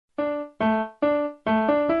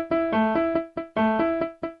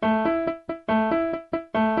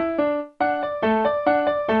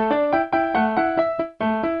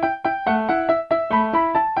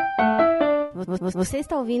Você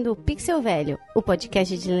está ouvindo o Pixel Velho, o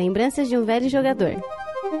podcast de lembranças de um velho jogador.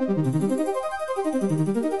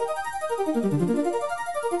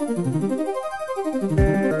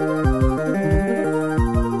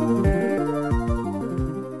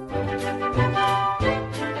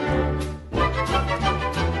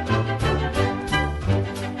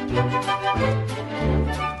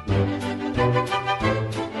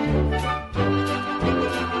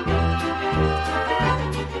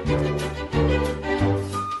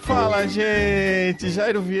 Fala, gente!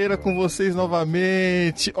 Jairo Vieira com vocês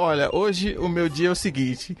novamente. Olha, hoje o meu dia é o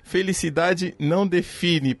seguinte: felicidade não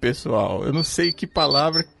define, pessoal. Eu não sei que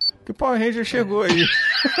palavra que o Power Ranger chegou aí.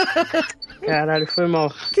 Caralho, foi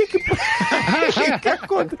mal. Que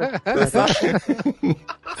aconteceu?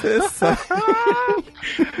 Você sabe.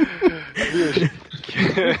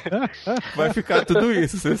 Vai ficar tudo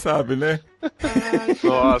isso, você sabe, né?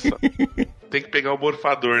 Nossa. Tem que pegar o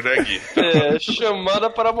morfador, né, Gui? É, chamada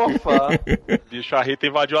para morfar. Bicho, a Rita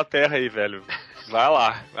invadiu a terra aí, velho. Vai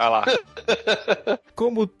lá.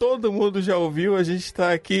 Como todo mundo já ouviu, a gente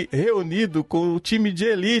está aqui reunido com o time de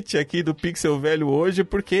elite aqui do Pixel Velho hoje,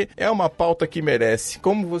 porque é uma pauta que merece.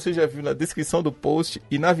 Como você já viu na descrição do post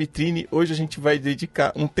e na vitrine, hoje a gente vai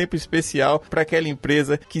dedicar um tempo especial para aquela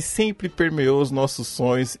empresa que sempre permeou os nossos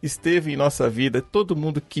sonhos, esteve em nossa vida. Todo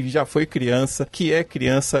mundo que já foi criança, que é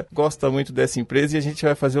criança, gosta muito dessa empresa, e a gente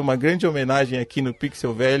vai fazer uma grande homenagem aqui no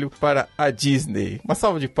Pixel Velho para a Disney. Uma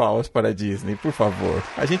salva de palmas para a Disney, por favor.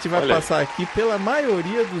 A gente vai passar aqui pela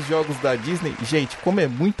maioria dos jogos da Disney. Gente, como é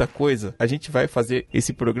muita coisa, a gente vai fazer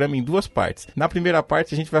esse programa em duas partes. Na primeira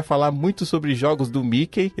parte, a gente vai falar muito sobre jogos do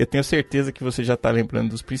Mickey. Eu tenho certeza que você já tá lembrando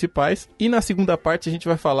dos principais. E na segunda parte, a gente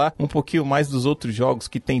vai falar um pouquinho mais dos outros jogos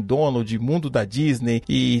que tem Donald, Mundo da Disney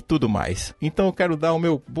e tudo mais. Então eu quero dar o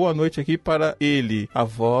meu boa noite aqui para ele, a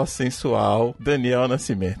voz sensual, Daniel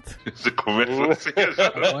Nascimento. Você começou assim.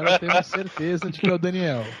 Agora eu tenho certeza de que é o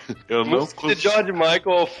Daniel. Eu não consigo. George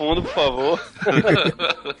Michael ao fundo, por favor.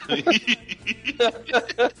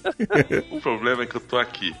 O problema é que eu tô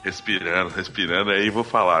aqui, respirando, aí vou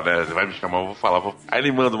falar, né? Vai me chamar, eu vou falar. Aí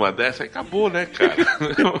ele manda uma dessa, aí acabou, né, cara?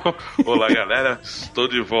 Olá, galera, estou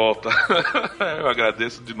de volta. Eu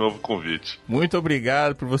agradeço de novo o convite. Muito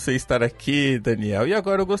obrigado por você estar aqui, Daniel. E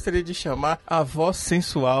agora eu gostaria de chamar a voz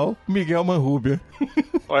sensual, Miguel Manrubia.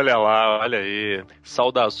 Olha lá, olha aí.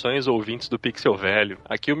 Saudações, ouvintes do Pixel Velho.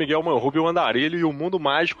 Aqui o Miguel Manrubio, o Andarilho, e o mundo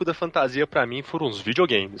mágico da fantasia pra mim foram os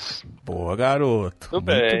videogames. Boa, garoto. Tudo muito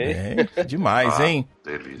bem. Demais, hein?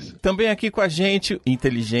 Delícia. Também aqui com a gente,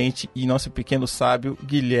 inteligente e nosso pequeno sábio,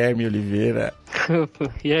 Guilherme Oliveira.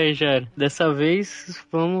 E aí, Jair? Dessa vez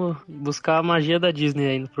vamos buscar a magia da Disney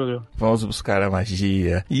aí no programa. Vamos buscar a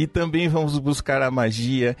magia. E também vamos buscar a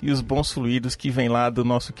magia e os bons fluidos que vem lá do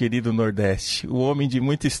nosso querido Nordeste. O homem de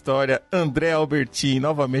muita história, André Albertin,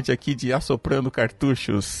 novamente aqui de Assoprando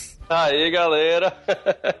Cartuchos. Aê, galera!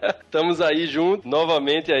 Estamos aí juntos,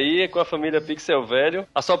 novamente aí, com a família Pixel Velho,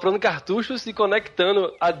 assoprando cartuchos e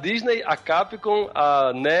conectando a Disney, a Capcom,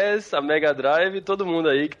 a NES, a Mega Drive, todo mundo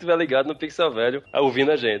aí que estiver ligado no Pixel Velho,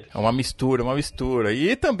 ouvindo a gente. É uma mistura.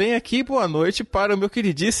 E também aqui, boa noite para o meu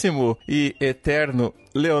queridíssimo e eterno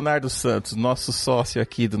Leonardo Santos, nosso sócio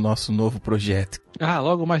aqui do nosso novo projeto.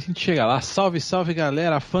 Logo mais a gente chega lá. Salve,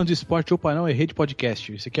 galera, fã de esporte. Opa, não, errei de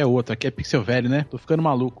podcast. Esse aqui é outro, aqui é Pixel Velho, né? Tô ficando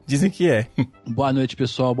maluco. Dizem que é. Boa noite,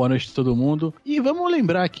 pessoal, boa noite a todo mundo. E vamos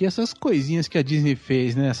lembrar aqui essas coisinhas que a Disney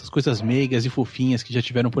fez, né? Essas coisas meigas e fofinhas que já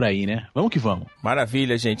tiveram por aí, né? Vamos que vamos.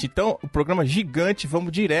 Maravilha, gente. Então, o programa gigante,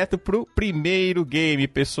 vamos direto pro primeiro game,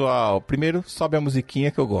 pessoal. Primeiro, sobe a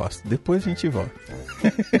musiquinha que eu gosto. Depois a gente volta.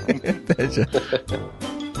 Até já.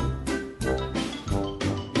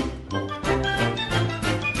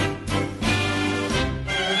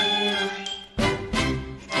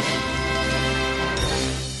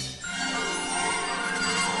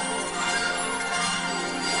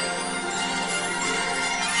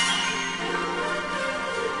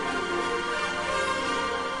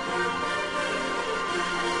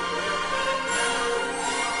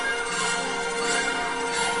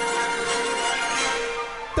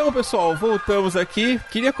 Então, pessoal, voltamos aqui.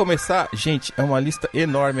 Queria começar... Gente, é uma lista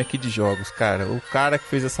enorme aqui de jogos, cara. O cara que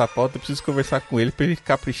fez essa pauta, eu preciso conversar com ele pra ele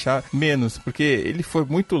caprichar menos, porque ele foi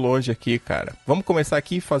muito longe aqui, cara. Vamos começar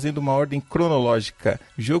aqui fazendo uma ordem cronológica.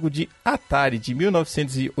 Jogo de Atari, de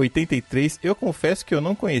 1983. Eu confesso que eu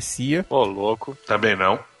não conhecia. Ô, louco. Também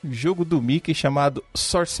não. Jogo do Mickey chamado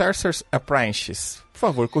Sorcerer's Apprentice. Por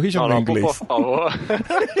favor, corrija o meu inglês. Por favor.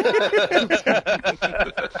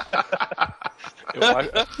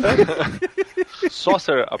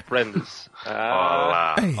 Sorcerer Apprentice.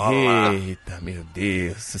 Olá. Eita, meu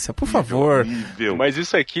Deus. Por favor. Mas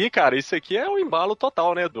isso aqui, cara, é o embalo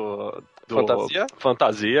total, né, do Fantasia?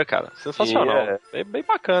 Fantasia, cara. Sensacional. É bem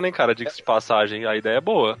bacana, hein, cara, diga-se de passagem. A ideia é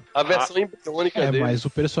boa. A versão embriônica dele. Mas o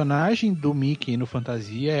personagem do Mickey no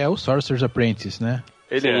Fantasia é o Sorcerer's Apprentice, né?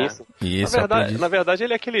 Ele é. Isso, Na verdade,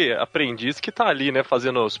 ele é aquele aprendiz que tá ali, né,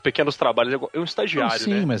 fazendo os pequenos trabalhos. É um estagiário,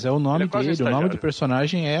 sim, né? mas é o nome dele. O nome do estagiário.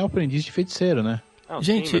 personagem é o aprendiz de feiticeiro, né? Não,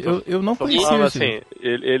 Gente, sim, mas eu não tô conhecia falando esse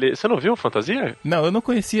assim, você não viu Fantasia? Não, eu não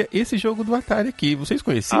conhecia esse jogo do Atari aqui. Vocês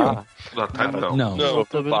conheciam? Do Atari, não. Não. Nunca ouvi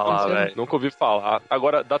também não falar, conhecia, velho. Nunca ouvi falar.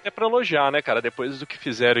 Agora, dá até pra elogiar, né, cara? Depois do que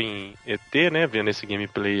fizeram em ET, né, vendo esse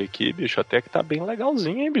gameplay aqui, bicho, até que tá bem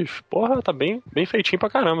legalzinho, hein, bicho? Porra, tá bem feitinho pra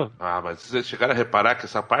caramba. Ah, mas vocês chegaram a reparar que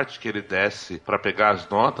essa parte que ele desce pra pegar as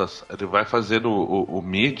notas, ele vai fazendo o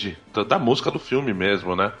MIDI da música do filme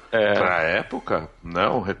mesmo, né? Pra época, né,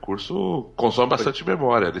 o recurso consome bastante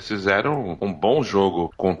memória. Eles fizeram um bom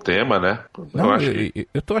jogo com tema, né? Não,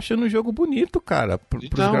 eu tô achando um jogo bonito, cara. Pros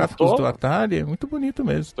Então, gráficos do Atari, é muito bonito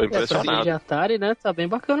mesmo. Tô Pra ser impressionado. de Atari, né? Tá bem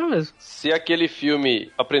bacana mesmo. Se aquele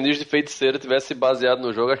filme Aprendiz de Feiticeiro tivesse baseado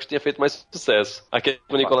no jogo, acho que tinha feito mais sucesso. Aquele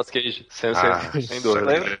com o Nicolas Cage. Sem dúvida.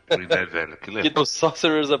 Lembra? Né, velho? Que do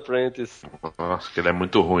Sorcerer's Apprentice. Nossa, que ele é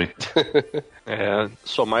muito ruim.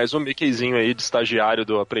 Sou mais um Mickeyzinho aí de estagiário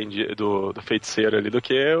do aprendiz, do feiticeiro ali do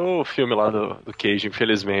que o filme lá do Cage,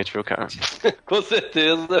 infelizmente, viu, cara? Com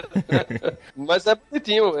certeza. Mas é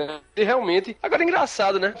bonitinho. E realmente. Agora,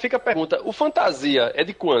 engraçado, né? Fica a pergunta: o Fantasia é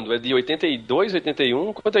de quando? É de 82,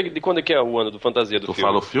 81? De quando é que é o ano do Fantasia do Tu filme?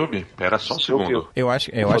 fala o filme? Pera só um segundo. Eu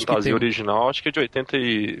acho que Fantasia tem... original, acho que é de 80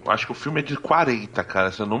 Eu acho que o filme é de 40,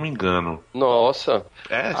 cara, se eu não me engano. Nossa.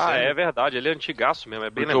 Sério. É verdade, ele é antigaço mesmo, é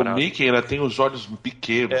bem Porque lembrado. o Mickey ainda tem os olhos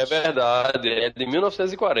pequenos. É verdade. É de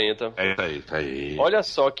 1940. É isso aí, tá aí. Olha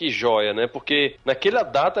só que joia, né? Porque naquela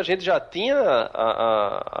data a gente já tinha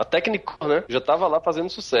a Technicolor, né? Já tava lá fazendo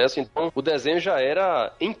sucesso. Então o desenho já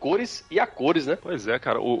era em cores e a cores, né? Pois é,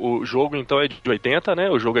 cara. O jogo então é de 80, né?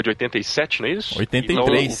 O jogo é de 87, não é isso? 83.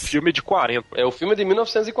 Então, o filme é de 40. É, o filme é de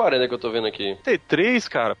 1940 que eu tô vendo aqui. 83,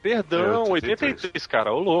 cara, perdão, 83,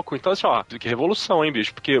 cara, ô louco. Então, assim, ó, que revolução, hein,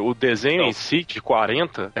 bicho? Porque o desenho em si, de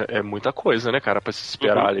 40, é muita coisa, né, cara, pra se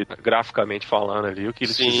esperar ali, graficamente falando ali, o que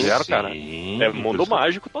eles fizeram, cara. É mundo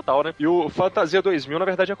mágico total, né? E o Fantasia 2000, na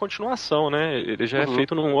verdade, é a continuação, né? Ele já é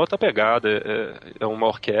feito numa outra pegada. É uma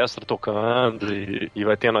orquestra tocando e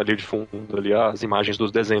vai tendo ali de fundo ali as imagens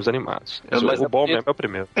dos desenhos animados. Mas o bom mesmo é o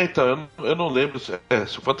primeiro. Então, eu não lembro se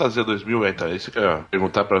o Fantasia 2000 então, isso que eu ia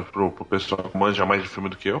perguntar pro pessoal que manja mais de filme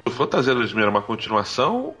do que eu. O Fantasia 2000 era uma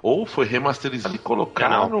continuação ou foi remasterizado e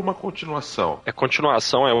colocaram uma continuação? É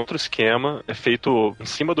continuação, é outro esquema, é feito em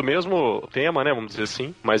cima do mesmo tema, né, vamos dizer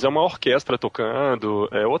assim, mas é uma orquestra tocando,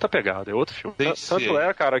 é outra pegada, é outro filme. Tanto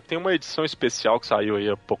é, cara, que tem uma edição especial que saiu aí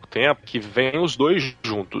há pouco tempo, que vem os dois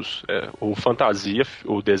juntos, o Fantasia,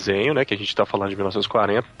 o desenho, né, que a gente tá falando de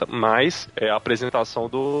 1940, mas a apresentação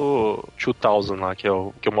do 2000 lá, que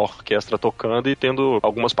é uma orquestra tocando e tendo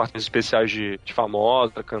algumas partes especiais de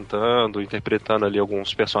famosa, cantando, interpretando ali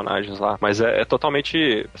alguns personagens lá, mas é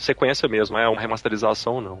totalmente sequência mesmo, é uma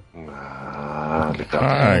remasterização não. Legal.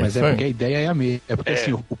 Mas é porque a ideia é a mesma. É porque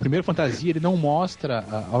assim, o primeiro Fantasia ele não mostra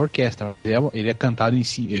a orquestra, ele é cantado em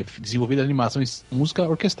si, desenvolvido a animação em música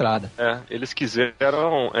orquestrada. Eles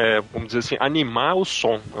quiseram, vamos dizer assim, animar o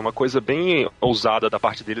som. É uma coisa bem ousada da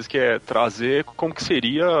parte deles, que é trazer como que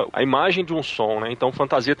seria a imagem de um som, né? Então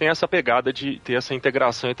Fantasia tem essa pegada de ter essa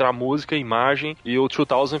integração entre a música e a imagem, e o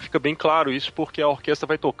 2000 fica bem claro isso, porque a orquestra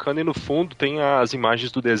vai tocando e no fundo tem as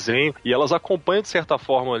imagens do desenho, e elas acompanham de certa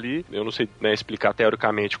forma ali, eu não sei, né, explicar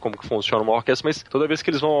teoricamente como que funciona uma orquestra, mas toda vez que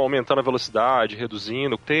eles vão aumentando a velocidade,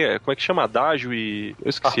 reduzindo, tem, como é que chama? Adágio e... eu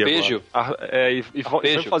esqueci arpejo.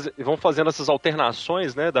 E vão fazendo essas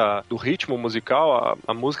alternações, né, do ritmo musical,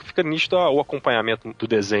 a música fica nítida o acompanhamento do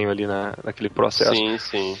desenho ali naquele processo.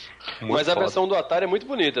 Sim. Muito Mas a foda. versão do Atari é muito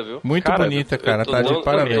bonita, viu? Muito bonita, cara. Tá de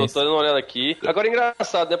parabéns. Eu tô dando uma olhada aqui. Agora,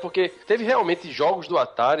 engraçado, né? Porque teve realmente jogos do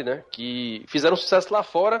Atari, né? Que fizeram sucesso lá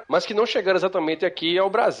fora, mas que não chegaram exatamente aqui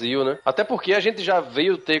ao Brasil, né? Até porque a gente já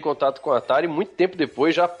veio ter contato com o Atari muito tempo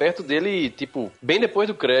depois, já perto dele, tipo, bem depois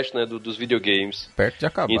do crash, né? Dos videogames. Perto de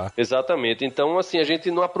acabar. Exatamente. Então, assim, a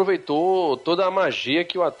gente não aproveitou toda a magia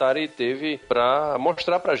que o Atari teve pra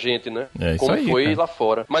mostrar pra gente, né? Como aí, foi cara. lá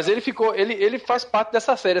fora. Mas ele faz parte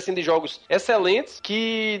dessa série, assim, de jogos excelentes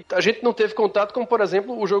que a gente não teve contato, como, por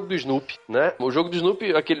exemplo, o jogo do Snoopy, né? O jogo do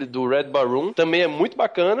Snoopy, aquele do Red Baron, também é muito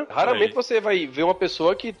bacana. Raramente você vai ver uma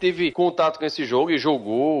pessoa que teve contato com esse jogo e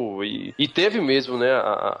jogou e teve mesmo, né,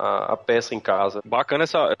 a peça em casa. Bacana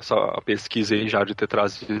essa pesquisa aí já de ter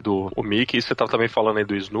trazido o Mickey, e você tava também falando aí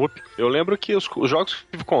do Snoopy. Eu lembro que os jogos que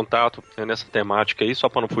eu tive contato nessa temática aí, só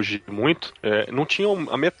pra não fugir muito, não tinham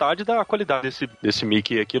a metade da qualidade desse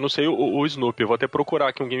Mickey aqui. Eu não sei o Snoopy, eu vou até procurar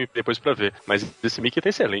aqui um gameplay depois pra ver. Mas esse Mickey tá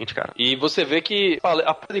excelente, cara. E você vê que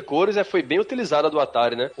a paleta de cores foi bem utilizada do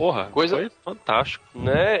Atari, né? Porra, foi fantástico.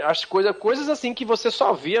 Né? As coisas assim que você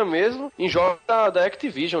só via mesmo em jogos da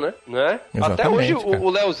Activision, né? Até hoje o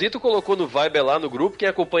Leozito colocou no Viber lá no grupo. Quem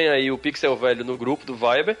acompanha aí o Pixel Velho no grupo do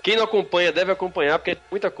Viber, quem não acompanha deve acompanhar, porque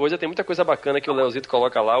tem muita coisa bacana que o Leozito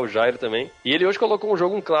coloca lá, o Jairo também. E ele hoje colocou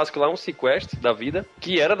um clássico lá, um Sequest da vida,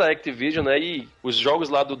 que era da Activision, né? E os jogos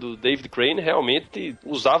lá do David Crane realmente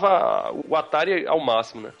usava o Atari ao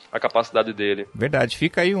máximo, né? A capacidade dele. Verdade,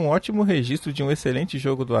 fica aí um ótimo registro de um excelente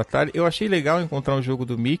jogo do Atari. Eu achei legal encontrar um jogo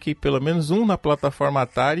do Mickey, pelo menos um na plataforma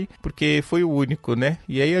Atari, porque foi o único, né?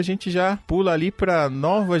 E aí a gente já pula ali pra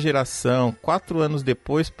nova geração, 4 anos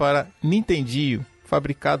depois, para Nintendinho,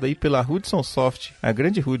 fabricado aí pela Hudson Soft, a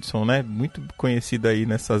grande Hudson, né? Muito conhecida aí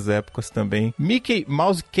nessas épocas também. Mickey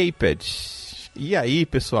Mouse Caped. E aí,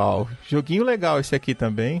 pessoal, joguinho legal esse aqui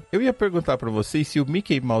também. Eu ia perguntar pra vocês se o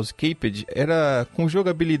Mickey Mouse Caped era com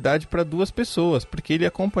jogabilidade pra 2 pessoas, porque ele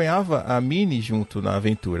acompanhava a Minnie junto na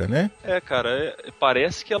aventura, né? Cara,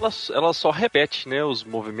 parece que ela só repete, né, os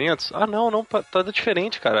movimentos. Ah, não, tá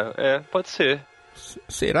diferente, cara. Pode ser.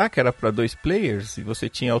 Será que era pra 2 players? E você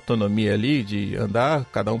tinha autonomia ali de andar,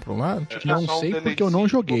 cada um pra um lado? Não sei porque eu não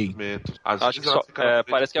joguei. Acho que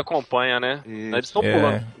parece que acompanha, né? Eles estão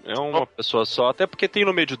pulando. É uma pessoa só, até porque tem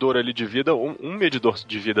no medidor ali de vida, um medidor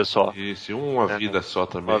de vida só. Isso, uma vida só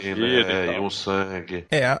também, né? E um sangue.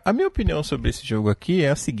 A minha opinião sobre esse jogo aqui é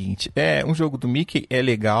a seguinte: um jogo do Mickey, é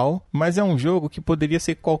legal, mas é um jogo que poderia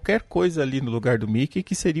ser qualquer coisa ali no lugar do Mickey,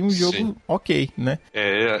 que seria um jogo ok, né?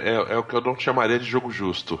 É o que eu não chamaria de jogo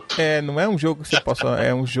justo. Não é um jogo que você possa...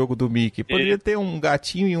 É um jogo do Mickey. Poderia ter um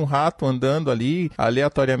gatinho e um rato andando ali,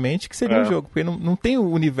 aleatoriamente, que seria um jogo. Porque não tem o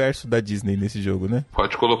universo da Disney nesse jogo, né?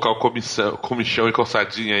 Pode colocar o comichão e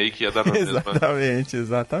coçadinha aí, que ia dar na mesma.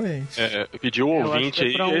 Exatamente. Pedir o ouvinte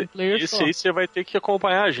aí. Esse aí você vai ter que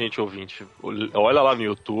acompanhar a gente, ouvinte. Olha lá no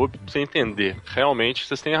YouTube pra você entender. Realmente,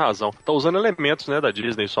 vocês têm razão. Tá usando elementos, né, da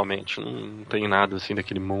Disney somente. Não tem nada, assim,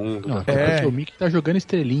 daquele mundo. Não, o Mickey tá jogando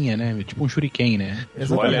estrelinha, né? Tipo um shuriken, né?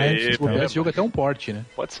 Exatamente. Olha aí, esse jogo é até um porte, né?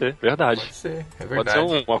 Pode ser, verdade. Pode ser, é Pode verdade.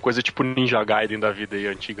 ser uma coisa tipo Ninja Gaiden da vida aí,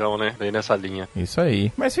 antigão, né? Daí nessa linha. Isso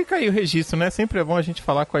aí. Mas fica aí o registro, né? Sempre é bom a gente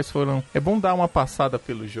falar quais foram... É bom dar uma passada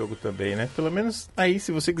pelo jogo também, né? Pelo menos aí,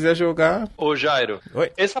 se você quiser jogar... Ô, Jairo,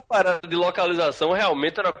 Oi? Essa parada de localização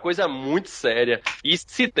realmente era uma coisa muito séria. E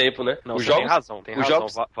esse tempo, né? Não, tem razão.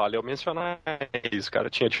 Jogos... Valeu mencionar isso, cara.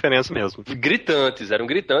 Tinha diferença mesmo. Eram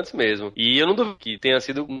gritantes mesmo. E eu não duvido que tenha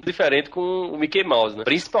sido diferente com o Mickey Mouse, né?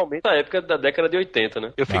 Principalmente na época da década de 80,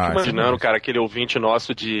 né? Eu fico imaginando, cara, aquele ouvinte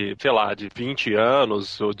nosso de, sei lá, de 20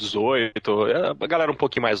 anos ou 18, a galera um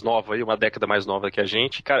pouquinho mais nova aí, uma década mais nova que a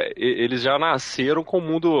gente, cara, eles já nasceram com o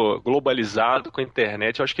mundo globalizado, com a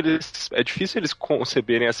internet. Eu acho que é difícil eles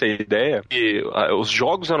conceberem essa ideia que os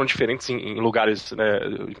jogos eram diferentes em lugares, né,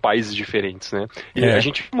 em países diferentes, né? E a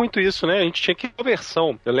gente viu muito isso, né? A gente tinha que ter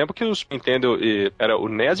versão. Eu lembro que os Nintendo era o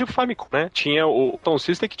NES e o Famicom, né? Tinha o Tom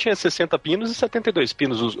System que tinha 60 pinos e 72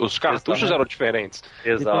 pinos. Os cartuchos eram diferentes.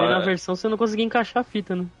 Exato. E na versão você não conseguia encaixar a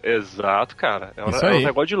fita, né? Exato, cara. Era um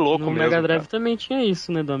negócio de louco mesmo. No Mega Drive também tinha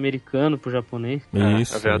isso, né? Do americano pro japonês.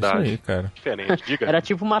 Isso, é verdade. Isso aí, cara. Diferente, diga. Era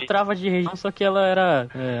tipo uma trava de região, só que ela era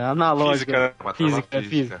analógica.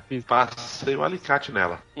 Física. Passei um alicate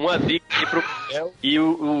nela. Uma dica aqui pro Miguel e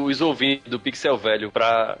os ouvintes do Pixel Velho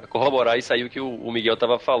pra corroborar isso aí o que o Miguel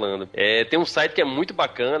tava falando. Tem um site que é muito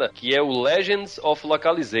bacana, que é o Legends of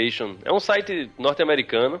Localization. É um site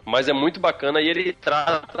norte-americano, mas é muito bacana e ele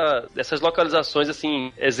trata dessas localizações,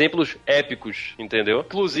 assim, exemplos épicos, entendeu?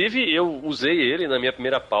 Inclusive, eu usei ele na minha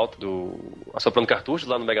primeira pauta do Assoprando Cartuchos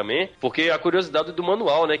lá no Mega Man, porque a curiosidade do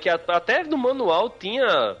manual, né? Que até no manual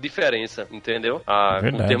tinha diferença, entendeu?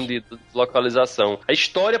 Em termos de localização. A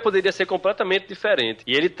história poderia ser completamente diferente.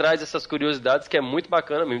 E ele traz essas curiosidades que é muito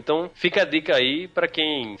bacana mesmo. Então, fica a dica aí pra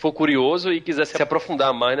quem for curioso e quiser se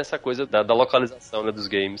aprofundar mais nessa coisa da localização, né, dos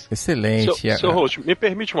games. Excelente. Seu host, me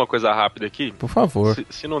permite uma coisa rápida aqui? Por favor.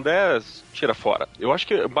 Se não der, tira fora. Eu acho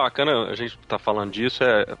que é bacana a gente tá falando disso,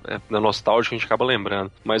 é nostálgico, a gente acaba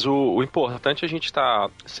lembrando. Mas o importante importante a gente estar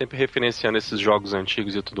sempre referenciando esses jogos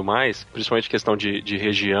antigos e tudo mais, principalmente questão de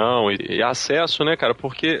região e acesso, né, cara?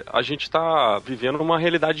 Porque a gente tá vivendo uma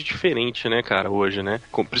realidade diferente, né, cara, hoje, né?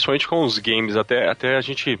 Principalmente com os games, até a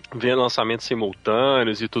gente vê lançamentos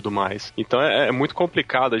simultâneos e tudo mais. Então é muito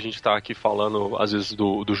complicado a gente estar aqui falando, às vezes,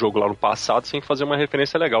 do jogo lá no passado sem fazer uma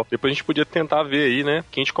referência legal. Depois a gente podia tentar ver aí, né,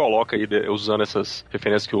 que a gente coloca aí, usando essas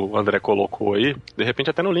referências que o André colocou aí, de repente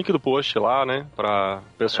até no link do post lá, né, pra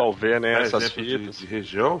o pessoal ver, né, essas fitas. De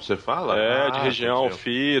região, você fala? De região,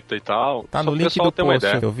 fita e tal. Tá no link do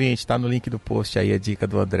post, ouvinte, tá no link do post aí a dica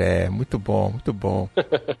do André. Muito bom, muito bom.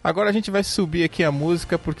 Agora a gente vai subir aqui a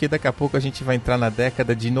música, porque daqui a pouco a gente vai entrar na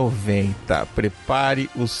década de 90. Prepare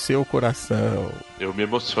o seu coração. Eu me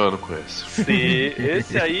emociono com esse. Sim,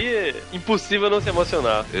 esse aí é impossível não se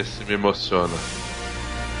emocionar. Esse me emociona.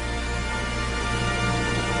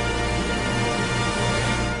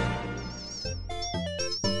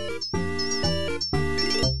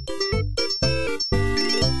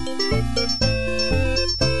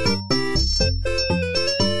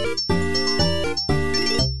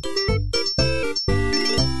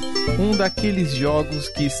 Um daqueles jogos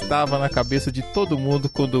que estava na cabeça de todo mundo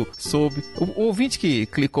quando soube. O ouvinte que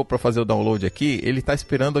clicou para fazer o download aqui, ele tá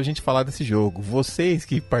esperando a gente falar desse jogo. Vocês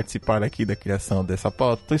que participaram aqui da criação dessa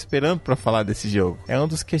pauta, tô esperando para falar desse jogo. É um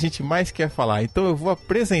dos que a gente mais quer falar. Então eu vou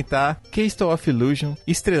apresentar Castle of Illusion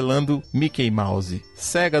estrelando Mickey Mouse.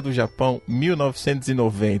 Sega do Japão,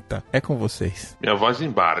 1990. É com vocês. Minha voz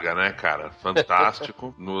embarga, né, cara?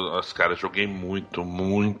 Fantástico. Os caras, joguei muito.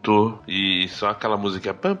 E só aquela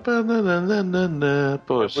música.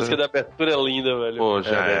 Poxa. A música da abertura é linda, velho. Pô,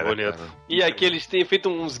 já era, bonito. Cara. E aqui eles têm feito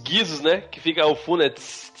uns guizos, né? Que fica ao fundo,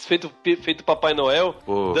 feito Papai Noel,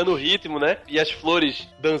 dando ritmo, né? E as flores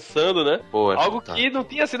dançando, né? Algo que não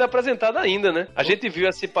tinha sido apresentado ainda, né? A gente viu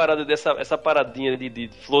essa paradinha de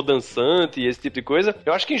flor dançante e esse tipo de coisa.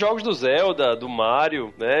 Eu acho que em jogos do Zelda, do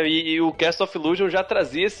Mario, né? E o Castle of Illusion já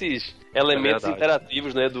trazia esses elementos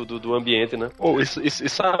interativos, né? Do ambiente, né? E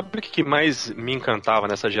sabe o que mais me encantava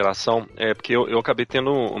nessa geração? É porque eu acabei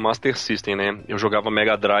tendo o Master System, né? Eu jogava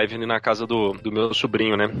Mega Drive na casa do meu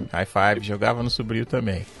sobrinho, né? High Five, jogava no sobrinho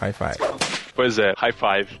também. High Five. Pois é, High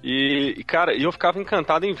Five. E cara, eu ficava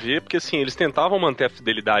encantado em ver, porque assim, eles tentavam manter a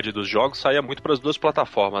fidelidade dos jogos, saía muito para as duas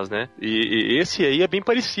plataformas, né? E esse aí é bem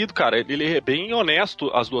parecido, cara. Ele é bem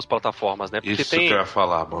honesto as duas plataformas, né? Porque isso que eu ia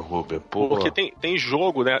falar, Ruben. Porque tem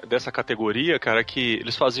jogo, né, dessa categoria, cara, que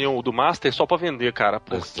eles faziam o do Master só pra vender, cara.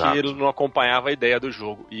 Porque eles não acompanhavam a ideia do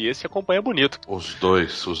jogo. E esse acompanha bonito. Os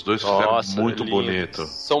dois fizeram muito bonito.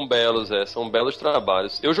 São belos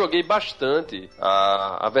trabalhos. Eu joguei bastante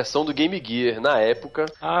a versão do Game Gear na época,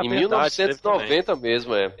 em 1990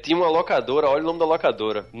 mesmo, Tinha uma locadora, olha o nome da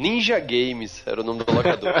locadora. Ninja Games era o nome da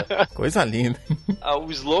locadora. Coisa linda.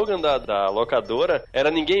 O slogan da locadora era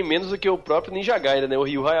ninguém menos do que o próprio Ninja Gaiden, né? O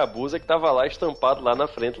Ryu Hayabusa, que tava lá estampado lá na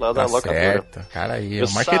frente, lá da locadora. Certo. Cara aí, eu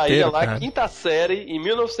saía lá, quinta série, em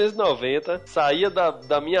 1990, saía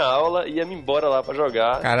da minha aula e ia me embora lá pra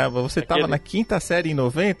jogar. Caramba, você tava na quinta série em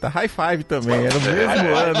 90? High Five também, era o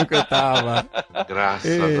mesmo ano que eu tava.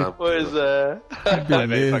 Graças a Deus. Pois é.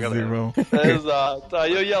 Beleza, irmão. Exato.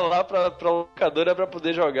 Aí eu ia lá pra locadora pra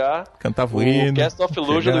poder jogar. Cantava o hino. Castle of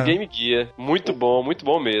Illusion do Game Gear. Muito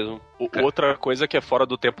bom mesmo. Outra coisa que é fora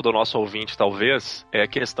do tempo do nosso ouvinte, talvez, é a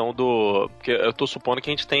questão do... Porque eu tô supondo que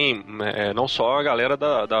a gente tem não só a galera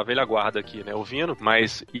da velha guarda aqui, né, ouvindo,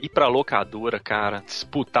 mas ir pra locadora, cara,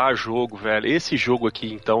 disputar jogo, velho. Esse jogo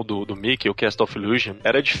aqui, então, do Mickey, o Castle of Illusion,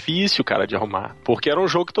 era difícil, cara, de arrumar. Porque era um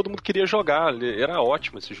jogo que todo mundo queria jogar. Era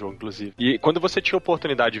ótimo esse jogo, inclusive. E quando você tinha a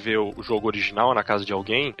oportunidade de ver o jogo original na casa de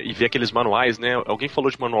alguém e ver aqueles manuais, né? Alguém falou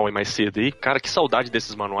de manual aí mais cedo aí. Cara, que saudade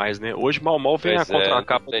desses manuais, né? Hoje mal vem a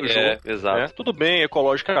contracapa do jogo. Exato. Né? Tudo bem,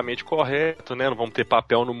 ecologicamente correto, né? Não vamos ter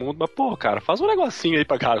papel no mundo, mas, pô, cara, faz um negocinho aí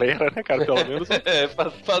pra galera, né, cara? Pelo menos.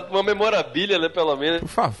 Faz uma memorabilia, né? Pelo menos. Por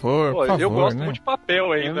favor, eu gosto muito de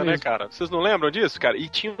papel ainda, né, cara? Vocês não lembram disso, cara? E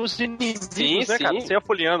tinha os inimigos, né, cara? Você ia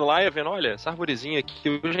folheando lá e ia vendo, olha, essa arvorezinha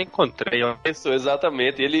aqui eu já encontrei, ó. Isso,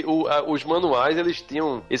 exatamente. Os manuais, eles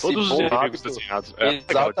tinham esse todos os inimigos desenhados.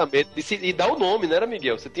 Exatamente. E dá o nome, né,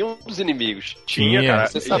 Miguel? Você tinha um dos inimigos. Tinha, cara.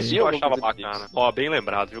 Você sabia, eu achava bacana. Ó, bem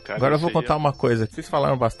lembrado, viu, cara? Agora eu vou contar uma coisa. Vocês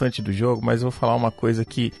falaram bastante do jogo, mas eu vou falar uma coisa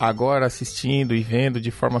que agora assistindo e vendo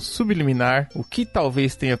de forma subliminar, o que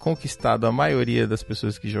talvez tenha conquistado a maioria das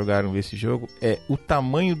pessoas que jogaram esse jogo é o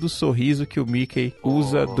tamanho do sorriso que o Mickey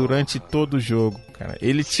usa durante todo o jogo. Cara,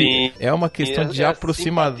 ele é uma questão de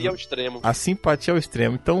aproximação. A simpatia ao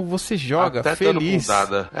extremo. Então você joga até feliz. Dando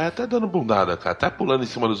bundada. Até dando bundada, cara. Até pulando em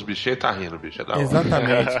cima dos bichos e tá rindo, bicho.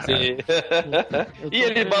 Exatamente. E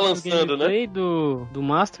ele balançando, né? Do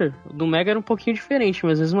Master, Super, do Mega era um pouquinho diferente,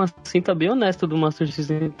 mas mesmo assim tá bem honesto do Master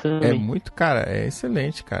System também. É muito, cara, é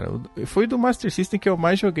excelente, cara. Foi do Master System que eu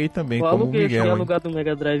mais joguei também, eu como aluguei, o Miguel. Eu alugado do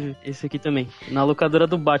Mega Drive, esse aqui também. Na locadora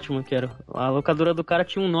do Batman, que era. A locadora do cara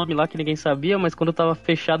tinha um nome lá que ninguém sabia, mas quando tava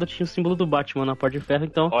fechado tinha o símbolo do Batman na porta de ferro,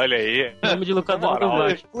 então... Olha aí. Nome de locadora do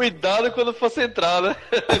Batman. Cuidado quando fosse entrar, né?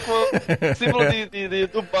 O símbolo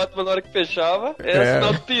do Batman na hora que fechava é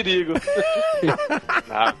sinal de perigo.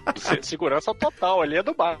 Segurança total, ali é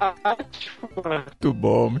do Batman.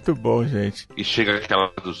 Muito bom, gente. E chega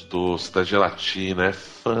aquela dos doces, da gelatina, é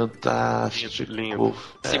fantástico. Lindo.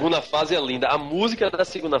 A segunda fase é linda. A música da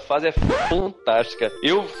segunda fase é fantástica.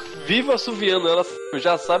 Eu vivo assoviando ela,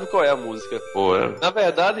 já sabe qual é a música. Pô, Na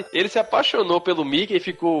verdade, ele se apaixonou pelo Mickey e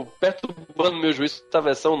ficou perturbando meu juízo da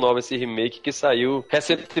versão nova, esse remake que saiu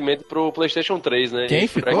recentemente pro PlayStation 3, né? Quem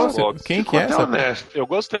ficou? Quem que é essa? Eu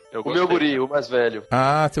gostei. O meu guri, o mais velho.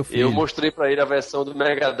 Ah, seu filho. Eu mostrei pra ele a versão do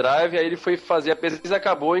Mega Drive, aí ele foi fazer a pesquisa,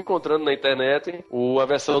 acabou encontrando na internet a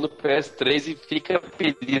versão do PS3 e fica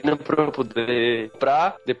pedindo pra eu poder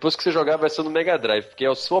comprar depois que você jogar a versão do Mega Drive, porque é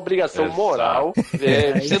a sua obrigação moral,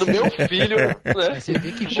 sendo meu filho, né? Você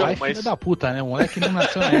vê que pai é filho da puta, né? O moleque não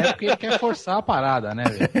nasceu na época e ele quer forçar a parada, né,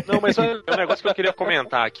 velho? Não, mas é um negócio que eu queria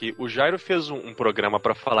comentar aqui. O Jairo fez um programa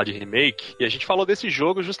pra falar de remake e a gente falou desse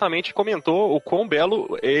jogo justamente e comentou o quão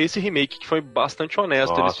belo é esse remake, que foi bastante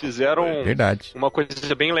honesto. Nossa, eles fizeram uma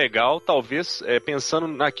coisa bem legal, talvez pensando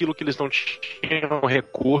naquilo que eles não tinham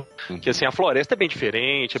recurso, que assim, a floresta é bem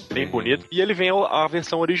diferente, é bem bonito, e ele vem a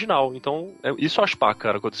versão original. Então, isso eu acho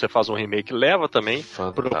cara, quando você faz um remake, leva também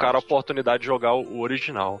pro cara a oportunidade de jogar o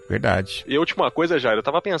original. Verdade. E a última coisa, Jairo, eu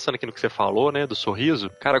tava pensando aqui no que você falou, né, do sorriso.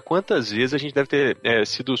 Cara, quantas vezes a gente deve ter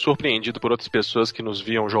sido surpreendido por outras pessoas que nos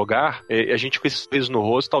viam jogar, a gente com esse sorriso no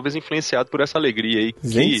rosto, talvez influenciado por essa alegria aí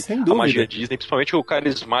que a magia Disney, principalmente o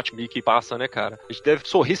carismático Mickey passa, né, cara? A gente deve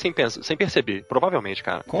sorrir sem perceber, provavelmente,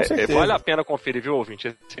 cara. Com certeza. Vale a pena conferir, viu,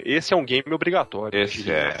 ouvinte? Esse é um game obrigatório.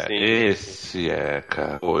 Esse é,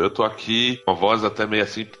 cara. Pô, eu tô aqui, uma voz até meio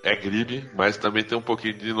assim, é gripe, mas também tem um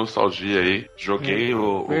pouquinho de nostalgia aí. Joguei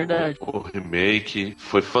o remake,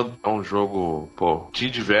 foi um jogo, pô, te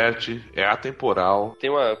diverte, é atemporal. Tem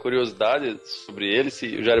uma curiosidade sobre ele,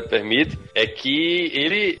 se o Jairo permite, é que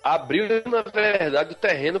ele abriu, na verdade, o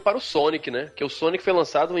terreno para o Sonic, né? Que o Sonic foi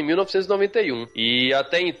lançado em 1991. E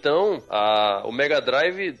até então, o Mega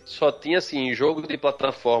Drive só tinha, assim, jogo de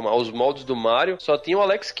plataforma aos moldes do Mario, só tinha o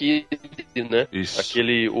Alex Kidd, né? Isso.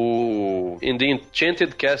 In the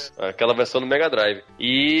Enchanted Castle, aquela versão do Mega Drive.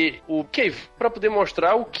 E para poder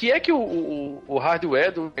mostrar o que é que o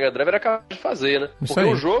hardware do Mega Drive era capaz de fazer, né? Isso Porque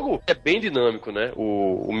aí. o jogo é bem dinâmico, né?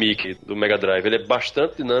 O Mickey do Mega Drive, ele é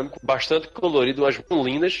bastante dinâmico, bastante colorido, umas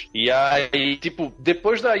lindas. E aí, tipo,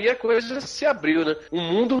 depois daí a coisa se abriu, né? O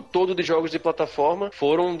mundo todo de jogos de plataforma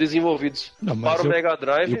foram desenvolvidos para o Mega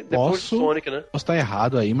Drive depois do Sonic, né? Posso estar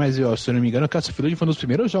errado aí, mas se eu não me engano, o Castle Fusion foi um dos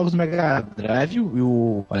primeiros jogos do Mega Drive e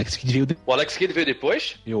o Alex Kidd veio O Alex Kidd veio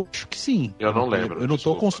depois? Eu acho que sim. Eu não lembro. Eu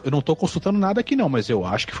não tô consultando nada aqui não, mas eu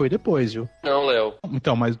acho que foi depois, viu? Não, Léo.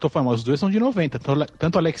 Então, mas eu tô falando, os dois são de 90.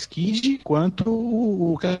 Tanto o Alex Kidd quanto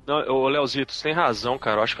o... Não, Leozito, você tem razão,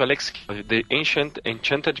 cara. Eu acho que o Alex Kidd, The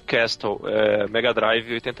Enchanted Castle, Mega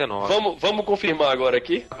Drive 89. Vamos confirmar agora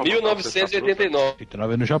aqui. 1989.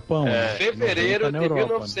 89 é no Japão. Fevereiro de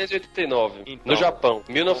 1989. Então, no Japão.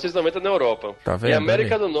 1990 na Europa. Tá vendo? E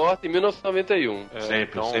América do Norte em 1991.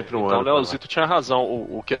 Sempre um então ano. Então, Leozito tinha razão.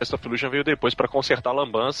 O Castle of Illusion veio depois pra consertar a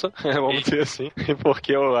lambança, vamos dizer assim.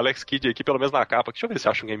 Porque o Alex Kidd aqui, pelo menos na capa, deixa eu ver se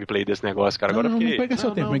acha um gameplay desse negócio, cara. Agora não pega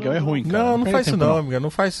seu tempo, Miguel, é ruim, cara. Não faz isso não, Miguel, não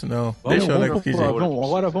faz isso não. Deixa o Alex Kidd.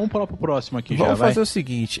 Agora vamos pular pro próximo aqui. Vamos fazer o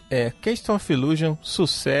seguinte, Castle of Illusion,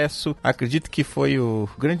 sucesso, acredito que foi o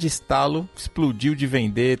grande estalo, explodiu de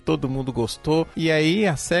vender, todo mundo gostou, e aí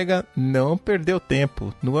a SEGA não perdeu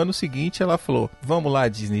tempo. No ano seguinte ela falou, vamos lá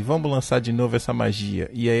Disney, vamos lançar de novo essa magia.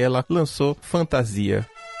 E aí ela lançou Fantasia.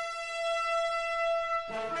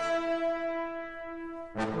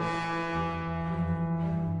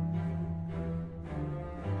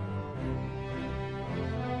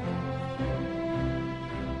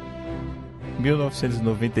 em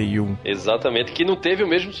 1991. Exatamente, que não teve o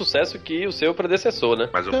mesmo sucesso que o seu predecessor, né?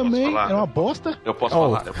 Mas eu Também posso falar. é uma bosta. Eu posso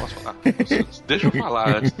falar. Deixa eu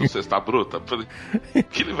falar antes do Sexta Bruta,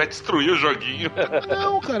 que ele vai destruir o joguinho.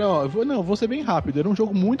 Não, cara, vou ser bem rápido. Era um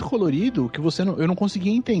jogo muito colorido que eu não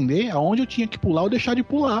conseguia entender aonde eu tinha que pular ou deixar de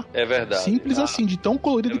pular. É verdade. Simples assim, de tão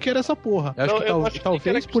colorido que era essa porra. Eu acho que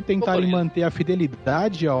talvez por tentarem manter a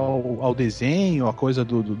fidelidade ao desenho, a coisa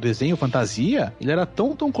do desenho fantasia, ele era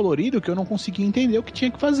tão colorido que eu não conseguia conseguia entender o que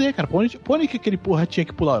tinha que fazer, cara. Por onde que aquele porra tinha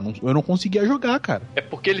que pular? Eu não conseguia jogar, cara. É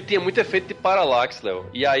porque ele tinha muito efeito de paralaxe, Léo.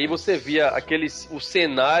 E aí você via o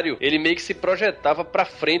cenário, ele meio que se projetava pra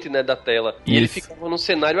frente, né, da tela. E ele ficava num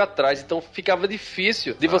cenário atrás, então ficava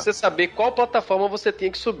difícil de você saber qual plataforma você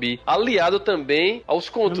tinha que subir. Aliado também aos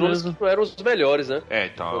controles que não eram os melhores, né?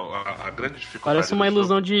 Então, a grande dificuldade... Parece uma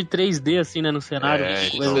ilusão de 3D, assim, né, no cenário,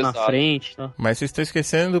 coisa na frente. Tá? Mas vocês estão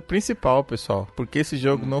esquecendo do principal, pessoal. Porque esse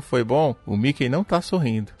jogo não foi bom, o Mickey não tá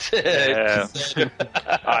sorrindo.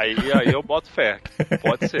 Aí eu boto fé.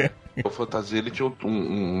 Pode ser. O Fantasia, ele tinha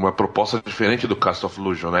uma proposta diferente do Castle of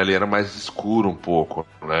Illusion, né? Ele era mais escuro um pouco,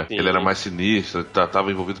 né? Sim. Ele era mais sinistro, tava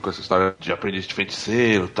envolvido com essa história de aprendiz de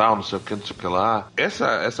feiticeiro, tal, não sei o que lá.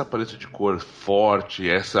 Essa paleta de cor forte,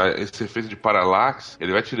 esse efeito de paralaxe,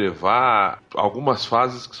 ele vai te levar a algumas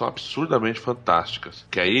fases que são absurdamente fantásticas.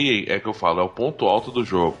 Que aí é que eu falo, é o ponto alto do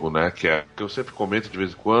jogo, né? Que é que eu sempre comento de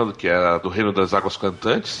vez em quando, que é do Reino das Águas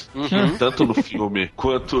Cantantes, tanto no filme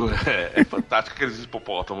quanto é fantástico aqueles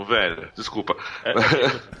hipopótamos, velho. Desculpa.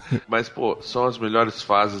 Mas, pô, são as melhores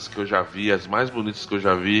fases que eu já vi, as mais bonitas que eu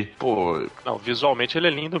já vi. Pô. Não, visualmente ele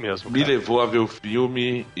é lindo mesmo. Me levou a ver o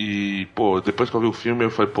filme e, pô, depois que eu vi o filme,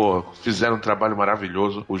 eu falei, pô, fizeram um trabalho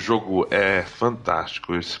maravilhoso. O jogo é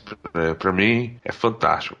fantástico. Isso, pra mim, é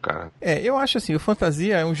fantástico, cara. Eu acho assim, o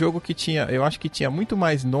Fantasia é um jogo que eu acho que tinha muito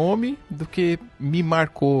mais nome do que me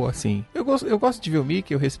marcou, assim. Eu gosto de ver o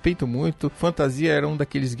Mickey, eu respeito muito. Fantasia era um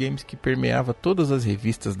daqueles games que permeava todas as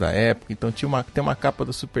revistas da época, então tem uma capa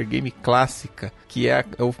do Super Game clássica, que é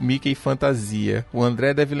o Mickey Fantasia. O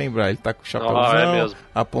André deve lembrar, ele tá com o chapéuzão,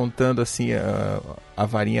 apontando assim a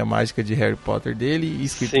varinha mágica de Harry Potter dele e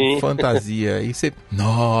escrito Fantasia. E você,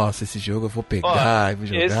 nossa, esse jogo eu vou pegar e vou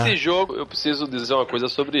jogar. Esse jogo, eu preciso dizer uma coisa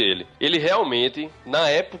sobre ele. Ele realmente, na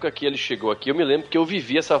época que ele chegou aqui, eu me lembro que eu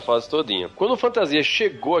vivi essa fase todinha. Quando o Fantasia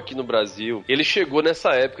chegou aqui no Brasil, ele chegou nessa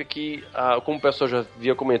época que, como o pessoal já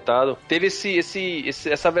havia comentado, teve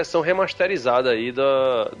essa versão remasterizada aí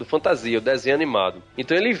do Fantasia, o desenho animado.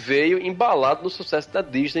 Então ele veio embalado no sucesso da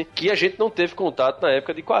Disney, que a gente não teve contato na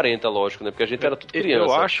época de 40, lógico, né? Porque a gente era tudo criança.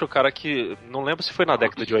 Eu acho, cara, que não lembro se foi na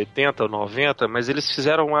década de 80 ou 90, mas eles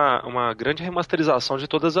fizeram uma grande remasterização de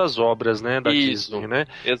todas as obras, né, da Disney, né?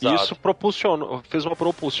 Exato. E isso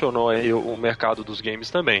propulsionou aí o mercado dos games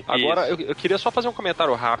também. Agora, eu queria só fazer um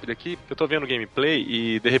comentário rápido aqui, eu tô vendo o gameplay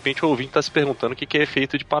e de repente o ouvinte tá se perguntando o que é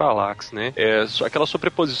efeito de paralaxe, né? Aquelas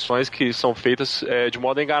sobreposições que são feitas de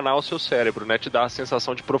modo a enganar o seu cérebro, né? Te dá a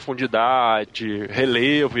sensação de profundidade,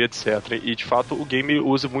 relevo e etc. E de fato o game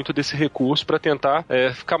usa muito desse recurso para tentar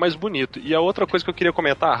ficar mais bonito. E a outra coisa que eu queria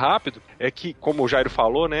comentar rápido é que, como o Jairo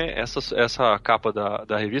falou, né? Essa capa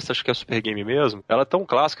da revista, acho que é Super Game mesmo, ela é tão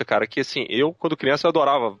clássica, cara, que assim, eu quando criança eu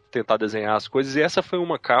adorava tentar desenhar as coisas e essa foi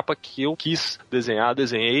uma capa que eu quis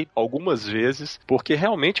desenhei algumas vezes, porque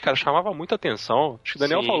realmente, cara, chamava muita atenção. Acho que o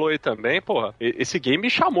Daniel falou aí também, porra, esse game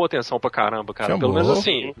chamou atenção pra caramba, cara. Pelo menos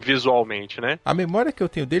assim, visualmente, né? A memória que eu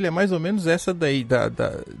tenho dele é mais ou menos essa daí,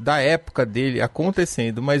 da época dele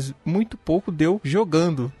acontecendo, mas muito pouco deu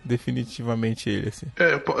jogando definitivamente ele, assim.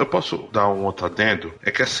 Eu posso dar um outro adendo?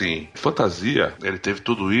 É que assim, Fantasia, ele teve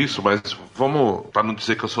tudo isso, mas vamos, pra não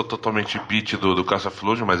dizer que eu sou totalmente beat do Castle of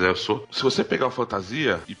Illusion, mas eu sou. Se você pegar o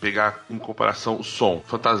Fantasia e pegar em comparação o som,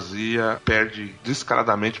 Fantasia perde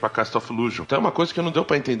descaradamente pra Castle of Illusion. Então é uma coisa que não deu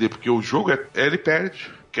pra entender, porque o jogo, ele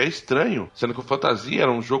perde. Que é estranho, sendo que o Fantasia era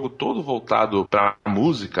um jogo todo voltado pra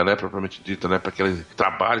música, né, propriamente dita, né, pra aquele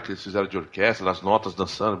trabalho que eles fizeram de orquestra, das notas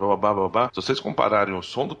dançando, blá. Se vocês compararem o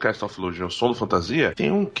som do Castle of Illusion e o som do Fantasia,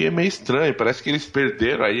 tem um quê meio estranho, parece que eles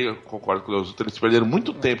perderam aí, eu concordo com os outros, eles perderam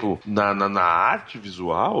muito tempo na arte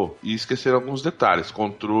visual e esqueceram alguns detalhes,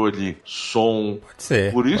 controle, som. Pode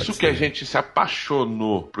ser. Por isso que a gente se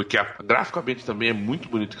apaixonou, porque graficamente também é muito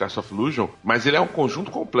bonito o Castle of Illusion, mas ele é um conjunto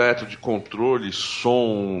completo de controle,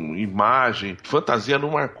 som, imagem. Fantasia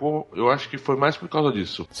não marcou, eu acho que foi mais por causa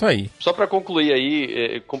disso. Isso aí. Só pra concluir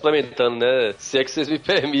aí, complementando, né, se é que vocês me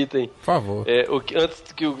permitem. Por favor.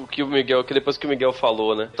 Antes que o Miguel, que depois que o Miguel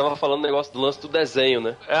falou, né, tava falando o negócio do lance do desenho,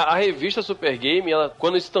 né. A revista Super Game, ela,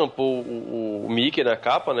 quando estampou o Mickey na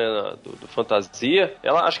capa, né, do Fantasia,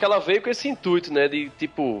 acho que ela veio com esse intuito, né, de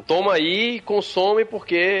tipo, toma aí e consome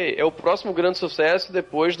porque é o próximo grande sucesso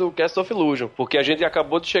depois do Castle of Illusion, porque a gente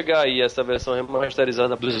acabou de chegar aí essa versão remasterizada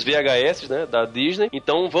dos VHS, né, da Disney.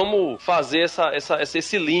 Então vamos fazer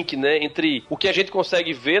esse link, né, entre o que a gente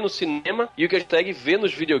consegue ver no cinema e o que a gente consegue ver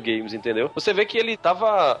nos videogames, entendeu? Você vê que ele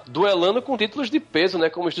tava duelando com títulos de peso, né,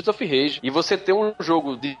 como Streets of Rage. E você tem um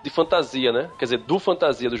jogo de fantasia, né, quer dizer,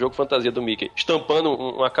 do jogo fantasia do Mickey, estampando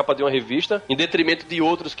uma capa de uma revista, em detrimento de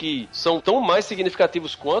outros que são tão mais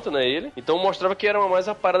significativos quanto, né, ele. Então mostrava que era mais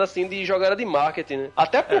uma parada assim de jogada de marketing, né?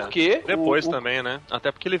 Até porque... Depois também, né?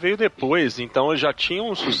 Até porque ele veio depois, então já tinha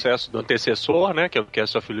um sucesso do antecessor, né, que é o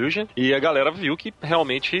Castle of Illusion, e a galera viu que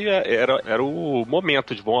realmente era o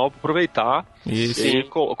momento de vão aproveitar e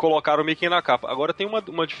colocar o Mickey na capa. Agora tem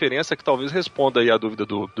uma diferença que talvez responda aí a dúvida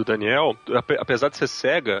do Daniel. Apesar de ser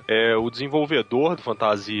Sega, o desenvolvedor do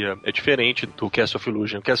Fantasia é diferente do Castle of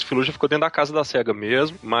Illusion. O Castle of Illusion ficou dentro da casa da Sega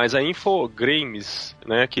mesmo, mas a Infogrames,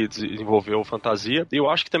 né, que desenvolveu o Fantasia, e eu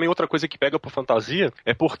acho que também outra coisa que pega pro Fantasia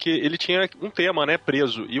é porque ele tinha um tema, né,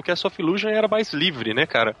 preso, e o Castle of Illusion era mais livre, né,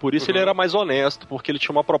 cara? Por isso ele era mais honesto, porque ele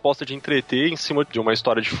tinha uma proposta de entreter em cima de uma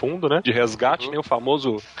história de fundo, né, de resgate, né, o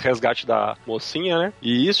famoso resgate da mocinha, né,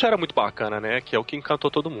 e isso era muito bacana, né, que é o que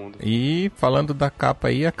encantou todo mundo. E falando da capa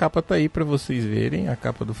aí, a capa tá aí pra vocês verem, a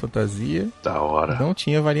capa do Fantasia. Da hora. Não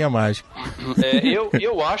tinha varinha mágica.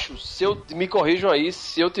 Eu acho, me corrijam aí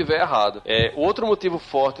se eu tiver errado. Outro motivo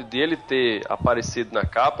forte dele ter aparecido na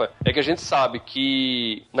capa é que a gente sabe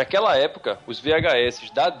que naquela época os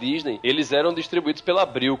VHS da Disney, eles eram distribuídos pela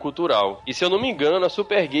Abril Cultural. E se eu não me engano, a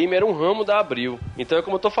Super Game era um ramo da Abril. Então é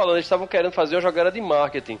como eu tô falando, eles estavam querendo fazer uma jogada de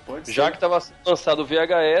marketing. Já que estava lançado o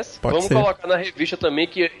VHS, vamos colocar na revista também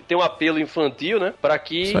que tem um apelo infantil, né? Pra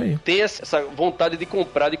que tenha essa vontade de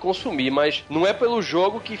comprar, de consumir. Mas não é pelo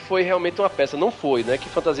jogo que foi realmente uma peça. Não foi, né? Que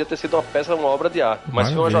Fantasia ter sido uma peça, uma obra de arte. Mas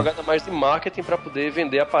foi uma jogada mais de marketing pra poder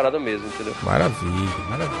vender a parada mesmo, entendeu? Maravilha,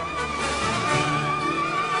 maravilha.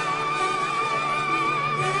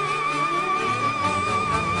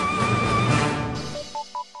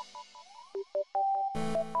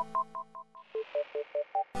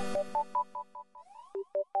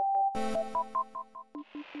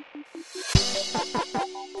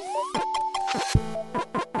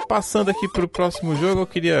 Passando aqui pro próximo jogo, eu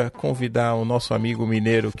queria convidar o nosso amigo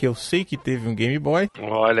mineiro, que eu sei que teve um Game Boy.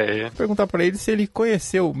 Olha aí. Perguntar pra ele se ele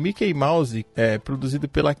conheceu Mickey Mouse, produzido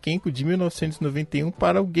pela Kenko de 1991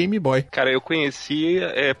 para o Game Boy. Cara, eu conheci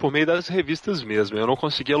por meio das revistas mesmo. Eu não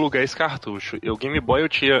conseguia alugar esse cartucho. O Game Boy eu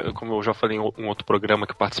tinha, como eu já falei em um outro programa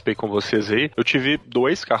que eu participei com vocês aí, eu tive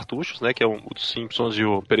 2 cartuchos, né, que é o dos Simpsons e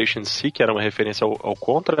o Operation C, que era uma referência ao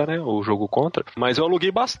Contra, né, o jogo Contra. Mas eu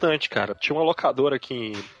aluguei bastante, cara. Tinha uma locadora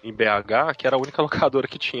aqui em BH, que era a única locadora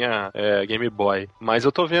que tinha Game Boy. Mas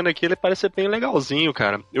eu tô vendo aqui, ele parece bem legalzinho,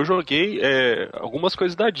 cara. Eu joguei algumas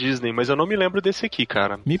coisas da Disney, mas eu não me lembro desse aqui,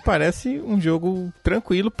 cara. Me parece um jogo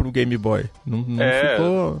tranquilo pro Game Boy.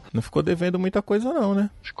 Não ficou devendo muita coisa não, né?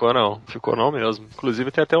 Ficou não mesmo. Inclusive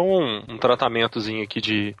tem até um tratamentozinho aqui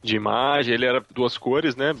de imagem, ele era 2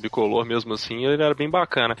 cores, né, bicolor mesmo assim, ele era bem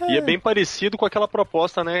bacana. E é bem parecido com aquela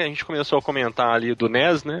proposta, né, a gente começou a comentar ali do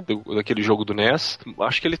NES, né, daquele jogo do NES.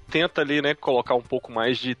 Acho que ele tenta ali, né, colocar um pouco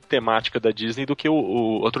mais de temática da Disney do que o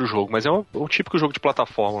outro jogo, mas é um típico jogo de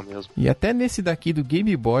plataforma mesmo. E até nesse daqui do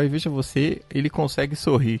Game Boy, veja você, ele consegue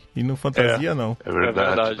sorrir, e no Fantasia não. É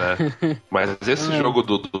verdade. Né? Mas esse jogo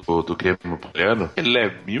do Game Boy, ele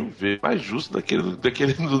é 1000 vezes mais justo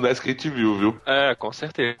daquele do NES que a gente viu, viu? Com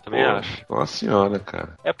certeza, também acho. Nossa senhora,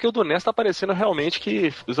 cara. É porque o do NES tá parecendo realmente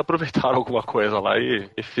que eles aproveitaram alguma coisa lá e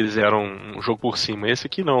fizeram um jogo por cima. Esse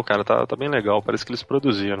aqui não, cara, tá bem legal, parece que eles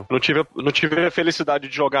produziram. Não tive a felicidade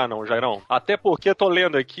de jogar não, Jairão. Até porque, tô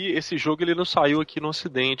lendo aqui, esse jogo ele não saiu aqui no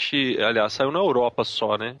Ocidente, aliás, saiu na Europa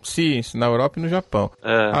só, né? Sim, na Europa e no Japão.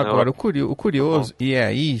 Agora, o curioso, e é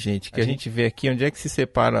aí, gente, que a gente vê aqui onde é que se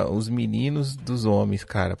separa os meninos dos homens,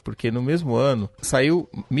 cara. Porque no mesmo ano, saiu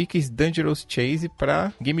Mickey's Dangerous Chase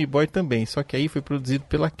pra Game Boy também, só que aí foi produzido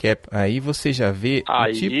pela Cap. Aí você já vê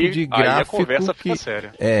o tipo de gráfico aí a conversa fica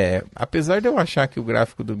séria. Apesar de eu achar que o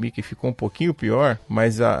gráfico do Mickey ficou um pouquinho pior,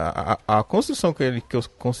 mas a construção que eu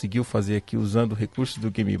conseguiu fazer aqui usando recursos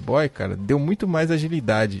do Game Boy, cara, deu muito mais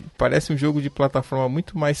agilidade. Parece um jogo de plataforma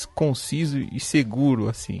muito mais conciso e seguro,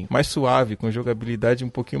 assim. Mais suave, com jogabilidade um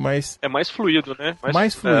pouquinho mais... É mais fluido, né?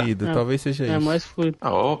 Mais fluido, talvez seja isso. É mais fluido.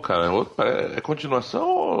 Cara, é continuação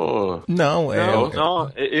ou... Não,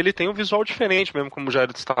 ele tem um visual diferente mesmo, como já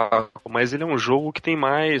era destacado, mas ele é um jogo que tem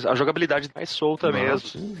mais... A jogabilidade mais solta mesmo.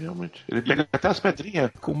 Sim, realmente. Ele pega até as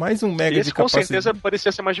pedrinhas. Com mais 1 mega de capacidade. Com certeza é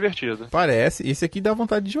parecia ser mais divertido. Parece. Esse aqui dá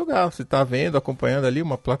vontade de jogar. Você tá vendo, acompanhando ali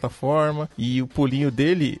uma plataforma e o pulinho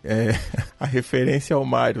dele é a referência ao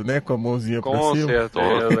Mario, né? Com a mãozinha pra Com cima.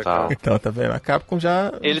 certeza, cara. Então, tá vendo? A Capcom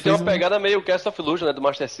já... Ele tem uma pegada meio Cast of Illusion, né? Do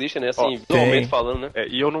Master System, né? Assim, tem. visualmente falando, né?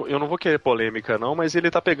 E eu não vou querer polêmica, não, mas ele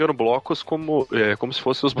tá pegando blocos como se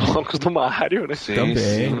fossem os blocos do Mario, né? Sim,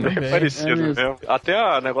 Também. É parecido mesmo. Até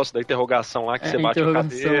o negócio da interrogação lá, que você bate a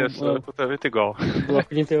cabeça, é totalmente igual.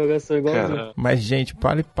 Bloco de interrogação igual. Mas, gente,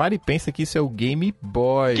 para e pensa que isso é o Game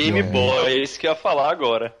Boy. Game velho. Boy, é isso que eu ia falar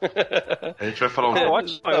agora. A gente vai falar um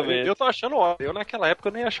Ótimo, eu tô achando ótimo. Eu naquela época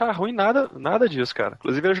eu nem ia achar ruim nada disso, cara.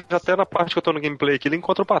 Inclusive, eu já até na parte que eu tô no gameplay aqui, ele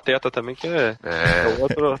encontra o Pateta também, que é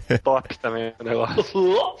outro top também o negócio.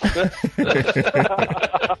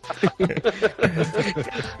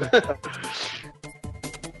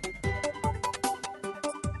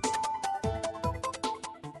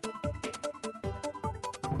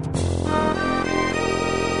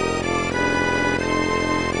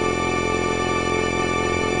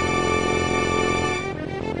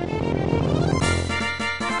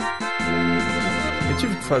 Eu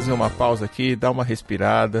tive que fazer uma pausa aqui, dar uma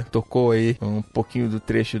respirada. Tocou aí um pouquinho do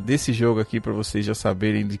trecho desse jogo aqui pra vocês já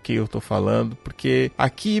saberem de que eu tô falando, porque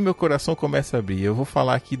aqui meu coração começa a abrir. Eu vou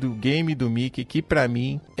falar aqui do game do Mickey, que pra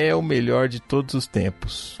mim é o melhor de todos os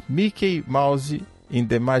tempos. Mickey Mouse in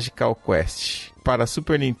the Magical Quest, para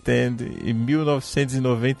Super Nintendo em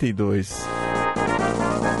 1992.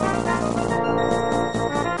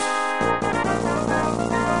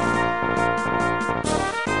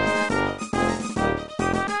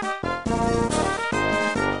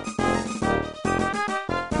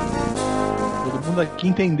 Todo mundo aqui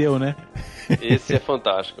entendeu, né? Esse é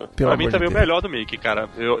fantástico. Pra mim também é o melhor do Mickey, cara.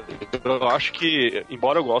 Eu acho que,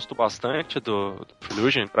 embora eu gosto bastante do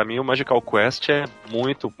Illusion, pra mim o Magical Quest é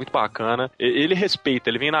muito, muito bacana. Ele respeita,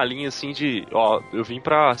 ele vem na linha assim de, eu vim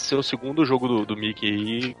pra ser o segundo jogo do Mickey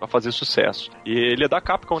aí pra fazer sucesso. E ele é da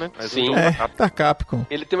Capcom, né? Mas Sim. Da Capcom.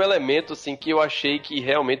 Ele tem um elemento, assim, que eu achei que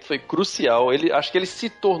realmente foi crucial. Acho que ele se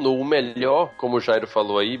tornou o melhor, como o Jairo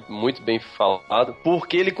falou aí, muito bem falado,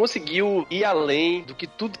 porque ele conseguiu ir além do que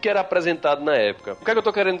tudo que era apresentado na época. O que é que eu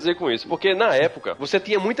tô querendo dizer com isso? Porque na época, você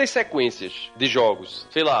tinha muitas sequências de jogos.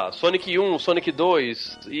 Sei lá, Sonic 1, Sonic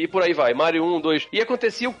 2 e por aí vai, Mario 1, 2. E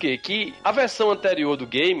acontecia o quê? Que a versão anterior do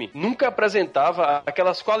game nunca apresentava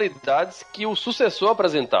aquelas qualidades que o sucessor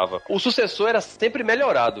apresentava. O sucessor era sempre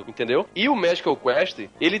melhorado, entendeu? E o Magical Quest,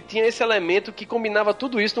 ele tinha esse elemento que combinava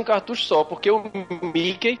tudo isso num cartucho só, porque o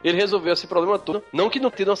Mickey, ele resolveu esse problema todo. Não que não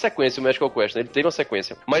tenha uma sequência o Magical Quest, né? Ele teve uma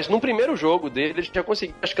sequência. Mas no primeiro jogo dele, ele já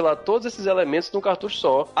conseguiu escalar todos esses elementos num cartucho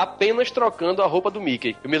só, apenas trocando a roupa do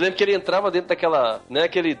Mickey. Eu me lembro que ele entrava dentro daquela, né,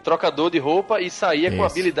 aquele trocador de roupa e saía com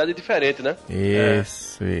habilidade diferente, né?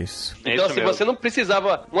 Isso. Então, assim, você não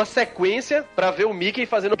precisava uma sequência pra ver o Mickey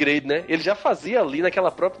fazendo upgrade, né? Ele já fazia ali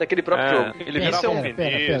naquele próprio jogo. Ele virava um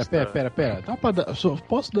Pera.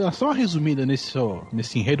 Posso dar só uma resumida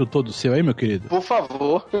nesse enredo todo seu aí, meu querido? Por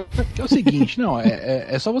favor. Que é o seguinte,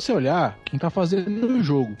 é só você olhar quem tá fazendo o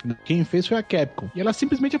jogo. Quem fez foi a Capcom. E ela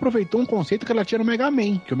simplesmente aproveitou um conceito que ela tinha no Mega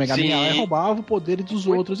Man, que o Mega Man ela roubava o poder dos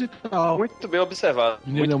outros e tal. Muito bem observado.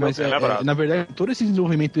 Entendeu? Mas na verdade, todo esse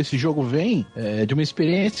desenvolvimento desse jogo vem de uma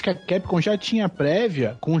experiência que a Capcom já tinha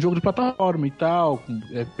prévia com um jogo de plataforma e tal,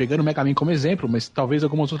 pegando o Mega Man como exemplo, mas talvez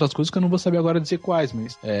algumas outras coisas que eu não vou saber agora dizer quais,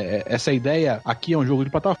 mas essa ideia aqui é um jogo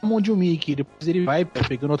de plataforma onde o Mickey, depois ele vai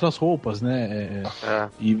pegando outras roupas, né?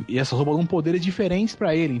 E essas roupas dão poderes diferentes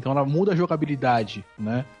pra ele, então ela muda a jogabilidade,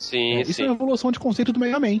 né? Sim, isso é uma evolução de conceito do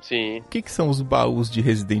Mega Man. Sim. O que são os baús de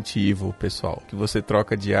Resident Evil, pessoal? Que você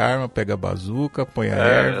troca de arma, pega a bazuca, põe a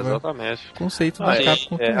erva. Exatamente. Conceito da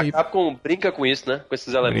Capcom também. A Capcom brinca com isso, né? Com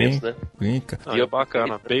esses elementos, né? Brinca. É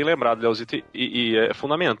bacana. Bem lembrado, Leozito. E é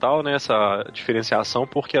fundamental, né, essa diferenciação,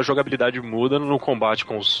 porque a jogabilidade muda no combate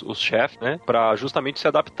com os chefes, né? Pra justamente se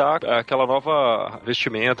adaptar àquela nova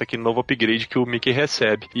vestimenta, aquele novo upgrade que o Mickey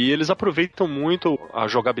recebe. E eles aproveitam muito a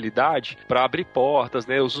jogabilidade pra abrir portas,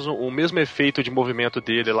 né? Usam o mesmo efeito de movimento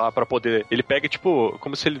dele lá pra poder... Ele pega, tipo,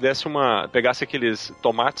 como se ele pegasse aqueles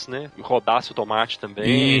tomates, né? E rodasse o tomate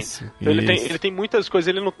também. Isso. Então ele tem muitas coisas,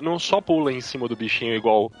 ele não só pula em cima do bichinho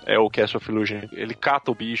igual é o Cast of Illusion. Ele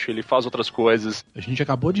cata o bicho, ele faz outras coisas. A gente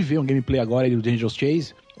acabou de ver um gameplay agora do Dangerous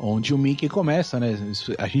Chase, onde o Mickey começa, né?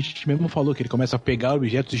 A gente mesmo falou que ele começa a pegar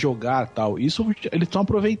objetos e jogar e tal. Isso eles estão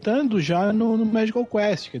aproveitando já no Magical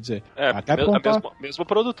Quest, quer dizer. A Capcom mesma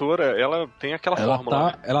produtora, ela tem aquela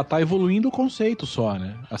fórmula. Ela tá evoluindo o conceito só,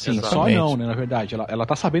 né? Assim, Exatamente. só não, né? Na verdade, ela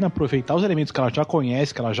tá sabendo aproveitar os elementos que ela já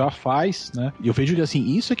conhece, que ela já faz, né? E eu vejo que, assim,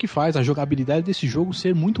 isso é que faz a jogabilidade desse jogo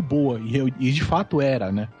ser muito boa. E de fato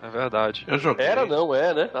era, né? verdade. Eu joguei. Era, não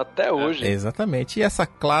é, né? Até hoje. Exatamente. E essa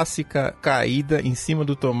clássica caída em cima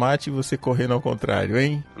do tomate e você correndo ao contrário,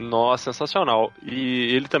 hein? Nossa, sensacional.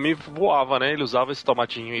 E ele também voava, né? Ele usava esse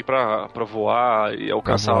tomatinho aí pra voar e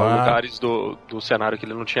alcançar lugares do cenário que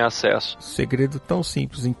ele não tinha acesso. Segredo tão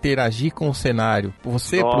simples, interagir com o cenário.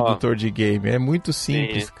 Você, produtor de game, é muito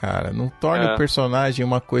simples, cara. Não torne o personagem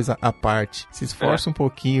uma coisa à parte. Se esforce um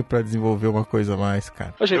pouquinho pra desenvolver uma coisa a mais,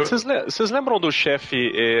 cara. Ô, gente, vocês lembram do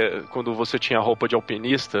chefe quando você tinha roupa de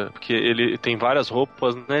alpinista? Porque ele tem várias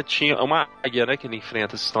roupas, né? Tinha uma águia, né, que ele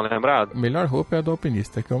enfrenta, vocês estão lembrados? A melhor roupa é a do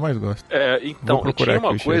alpinista, que eu mais gosto. Então, tinha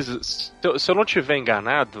uma coisa, se eu não tiver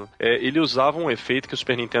enganado, ele usava um efeito que o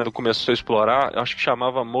Super Nintendo começou a explorar, acho que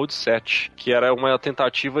chamava Mode Set, que era uma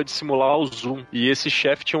tentativa de simular o zoom. E esse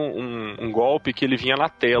chefe tinha um golpe que ele vinha na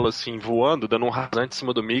tela, assim, voando, dando um rasante em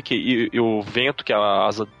cima do Mickey, e o vento que a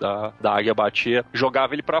asa da águia batia,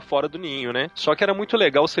 jogava ele pra fora do ninho, né? Só que era muito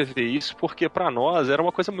legal você ver isso, porque pra nós era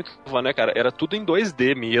uma coisa muito nova, né, cara? Era tudo em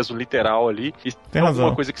 2D mesmo, literal ali. E tem razão.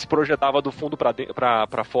 Alguma coisa que se projetava do fundo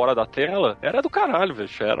pra fora da tela, era do caralho, velho.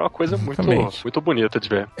 Era uma coisa muito bonita de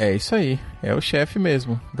ver. É isso aí. É o chefe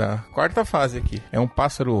mesmo, da quarta fase aqui. É um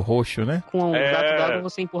pássaro roxo, né? Com um jato d'água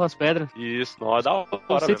você empurra as pedras. Isso, não, é da hora. Os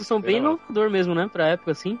conceitos são bem inovador mesmo, né? Pra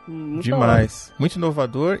época, assim. Muito demais. Muito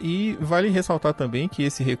inovador, e vale ressaltar também que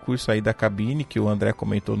esse recurso aí da cabine, que o André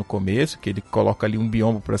comentou no começo, que ele coloca ali um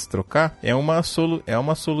biombo pra se trocar, é uma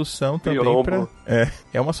solução também pra...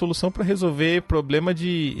 É uma solução para resolver problema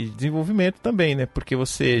de desenvolvimento também, né? Porque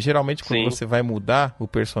você, geralmente, quando você vai mudar o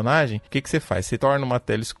personagem, o que você faz? Você torna uma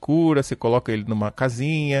tela escura, você coloca ele numa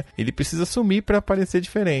casinha, ele precisa sumir para aparecer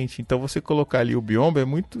diferente. Então, você colocar ali o biombo é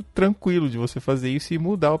muito tranquilo de você fazer isso e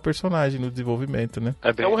mudar o personagem no desenvolvimento, né?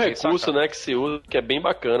 É um recurso, né, que se usa, que é bem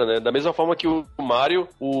bacana, né? Da mesma forma que o Mario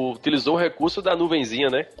utilizou o recurso da nuvenzinha,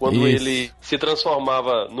 né? Quando ele se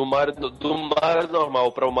transformava do Mario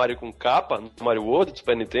normal para o Mario com capa, no Mario World, do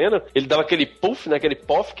Super Nintendo, ele dava aquele puff, né? Aquele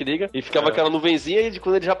puff que liga, e ficava aquela nuvenzinha, e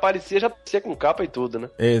quando ele já aparecia com capa e tudo, né?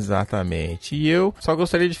 Exatamente. E eu só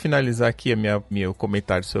gostaria de finalizar aqui meu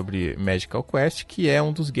comentário sobre Magical Quest, que é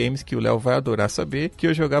um dos games que o Léo vai adorar saber, que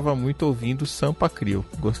eu jogava muito ouvindo Sampa Crio.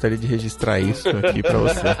 Gostaria de registrar isso aqui pra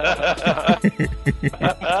você.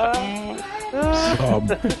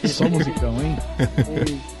 Só musicão, hein?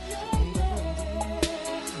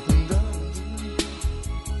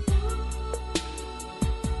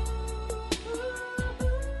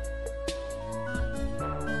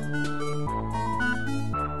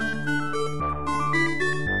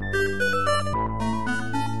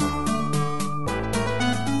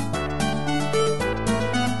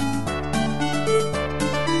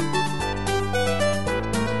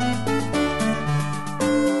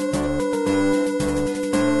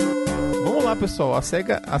 Pessoal, a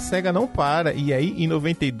SEGA não para, e aí em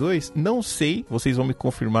 92, não sei, vocês vão me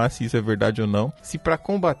confirmar se isso é verdade ou não, se para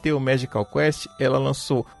combater o Magical Quest, ela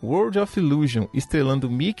lançou World of Illusion,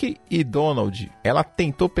 estrelando Mickey e Donald. Ela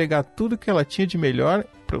tentou pegar tudo que ela tinha de melhor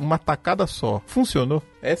pra uma tacada só. Funcionou?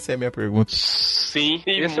 Essa é a minha pergunta. Sim,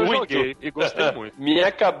 e esse muito. Eu joguei e gostei muito.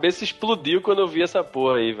 Minha cabeça explodiu quando eu vi essa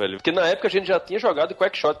porra aí, velho. Porque na época a gente já tinha jogado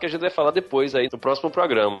Quackshot, que a gente vai falar depois aí no próximo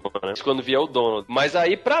programa, né? Quando vier o Donald. Mas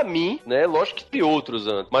aí, pra mim, né, lógico que tem outros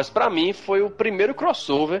antes, mas pra mim foi o primeiro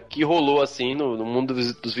crossover que rolou assim no mundo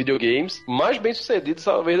dos videogames, mais bem sucedido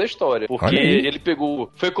talvez da história. Porque ele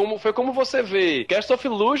pegou... Foi como você vê Cast of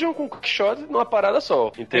Illusion com Quackshot numa parada só,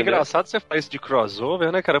 entendeu? É engraçado você falar isso de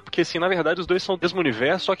crossover, né, cara? Porque assim, na verdade, os dois são do mesmo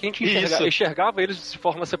universo, só que a gente enxergava eles de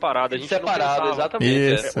forma separada. A gente não pensava,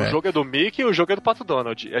 exatamente. O jogo é do Mickey e o jogo é do Pato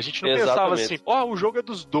Donald. A gente não pensava assim, o jogo é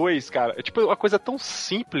dos dois, cara. É tipo uma coisa tão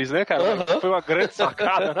simples, né, cara? Foi uma grande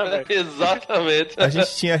sacada, né, velho? Exatamente. A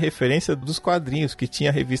gente tinha a referência dos quadrinhos, que tinha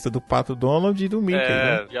a revista do Pato Donald e do Mickey,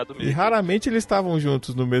 né? E raramente eles estavam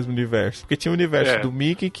juntos no mesmo universo. Porque tinha o universo do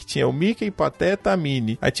Mickey, que tinha o Mickey, Pateta, a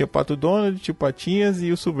Minnie. Aí tinha o Pato Donald, tinha o Patinhas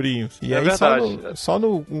e os sobrinhos. E aí só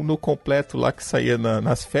no completo lá que saía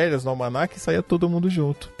nas férias, no almanac, saía todo mundo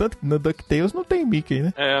junto. Tanto que no DuckTales não tem Mickey,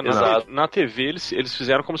 né? Na TV eles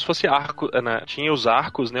fizeram como se fosse arco, né? Tinha os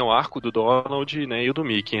arcos, né? O arco do Donald, né? E o do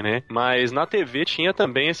Mickey, né? Mas na TV tinha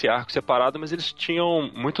também esse arco separado, mas eles tinham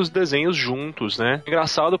muitos desenhos juntos, né?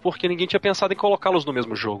 Engraçado porque ninguém tinha pensado em colocá-los no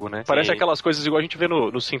mesmo jogo, né? Sim. Parece aquelas coisas igual a gente vê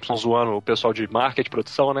no Simpsons zoando o pessoal de marketing,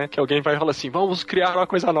 produção, né? Que alguém vai falar assim, vamos criar uma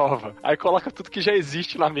coisa nova. Aí coloca tudo que já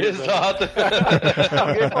existe na mesa. Exato. Né?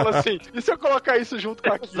 Alguém fala assim, e se eu colocar isso junto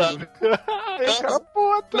com aquilo?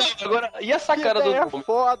 Agora, e a sacada do nome?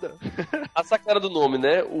 Foda. A sacada do nome,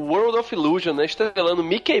 né? O World of Illusion, né? Estrelando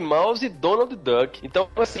Mickey Mouse e Donald Duck. Então,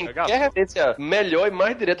 assim, qualquer referência melhor e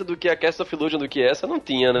mais direta do que a Cast of Illusion do que essa, não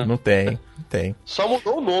tinha, né? Não tem. Tem. Só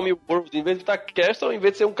mudou o nome, o World. Em vez de estar Castle, em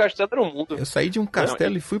vez de ser um castelo, era um mundo. Eu saí de um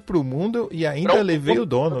castelo e fui pro mundo e ainda levei o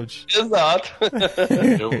Donald. Exato.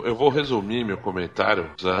 Eu vou resumir meu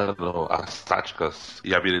comentário usando as táticas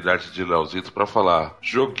e habilidades de Leozito pra falar.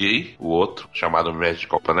 Joguei o outro, chamado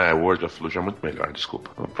Magical, né? World of Illusion é muito melhor, desculpa.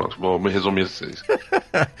 Pronto, vou me resumir vocês.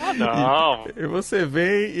 Não. E você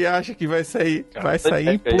vem e acha que vai sair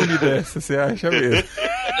impune dessa, você acha mesmo?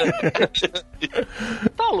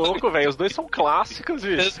 Tá louco, velho. Os dois são clássicos,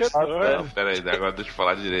 bicho. Pera aí, agora deixa eu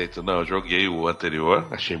falar direito. Não, eu joguei o anterior,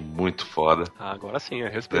 achei muito foda. Agora sim, é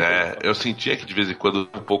respeito. Eu sentia que de vez em quando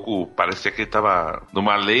um pouco parecia que ele tava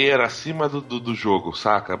numa layer acima do jogo,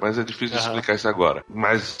 saca? Mas é difícil de explicar isso agora.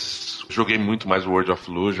 Mas joguei muito mais o World of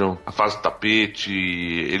Illusion. A fase do tapete,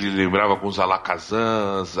 ele lembrava alguns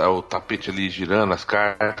alakazans, o tapete ali girando as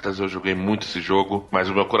cartas. Eu joguei muito esse jogo, mas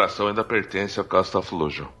o meu coração ainda pertence ao Castle of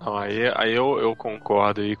Illusion. Não, aí eu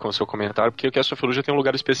concordo aí com o seu comentário, porque o Castle of Illusion tem um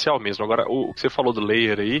lugar especial mesmo. Agora, o que você falou do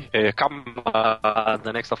layer aí, é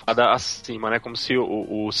camada, né, que você tá falando acima, né, como se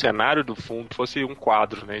o cenário do fundo fosse um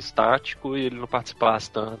quadro, né, estático, e ele não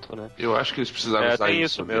participasse tanto, né. Eu acho que eles precisaram usar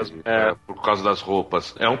isso mesmo. Por causa das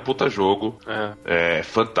roupas. É um puta jogo, é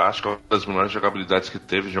fantástico, uma das melhores jogabilidades que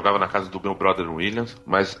teve. Jogava na casa do meu brother Williams,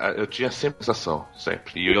 mas eu tinha sensação,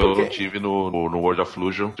 sempre. E eu não tive no World of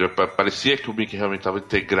Illusion. Parecia que o Mickey realmente estava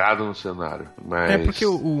integrado no cenário. Mas... É porque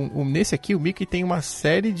nesse aqui o Mickey tem uma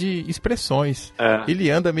série de expressões. Ele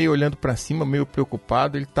anda meio olhando pra cima, meio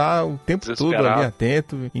preocupado, ele tá o tempo todo ali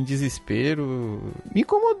atento, em desespero. Me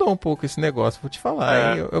incomodou um pouco esse negócio, vou te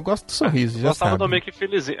falar. Eu gosto do sorriso, já gostava sabe. do Mickey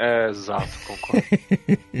felizinho. Exato, concordo.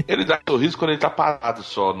 Ele dá sorriso quando ele tá parado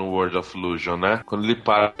só no World of Illusion, né? Quando ele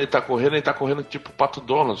para, ele tá correndo tipo o Pato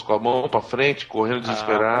Donald, com a mão pra frente, correndo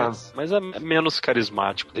desesperado. Mas é menos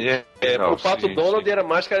carismático. O Pato Donald era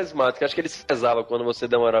mais carismático. Acho que ele se pesava quando você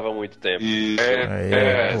demorava muito tempo.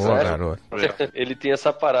 Garoto. Ele tinha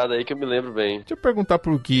essa parada aí que eu me lembro bem. Deixa eu perguntar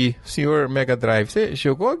pro Gui, senhor Mega Drive, você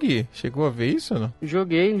jogou, Gui? Chegou a ver isso ou não?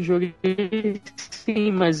 Joguei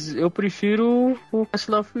sim, mas eu prefiro o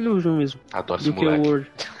Castle of Illusion mesmo. Adoro esse do que moleque. o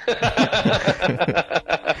World.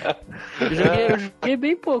 Eu joguei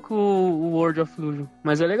bem pouco o World of Illusion,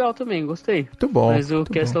 mas é legal também, gostei. Muito bom. Mas o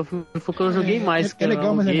Castle of Illusion foi que eu joguei mais. É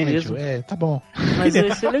legal, mas é mesmo. médio. Tá bom. Mas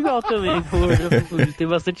esse é legal também, o World of Illusion. Tem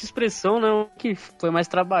bastante expressão, né? Que foi mais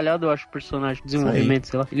trabalhado, eu acho, o personagem, desenvolvimento,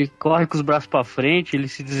 sei lá. Ele corre com os braços pra frente, ele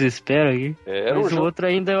se desespera aqui. Mas o outro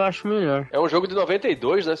ainda eu acho melhor. É um jogo de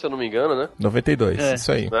 92, né? Se eu não me engano, né? 92,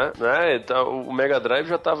 isso aí. Então, o Mega Drive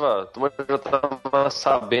já tava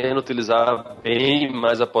sabendo utilizar bem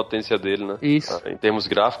mais a potência dele, né? Isso. Em termos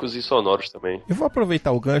gráficos e sonoros também. Eu vou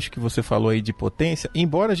aproveitar o gancho que você falou aí de potência.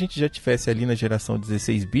 Embora a gente já tivesse ali na geração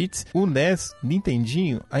 16 bits, o NES,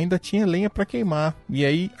 Nintendinho, ainda tinha lenha pra queimar. E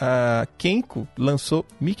aí a Kenko lançou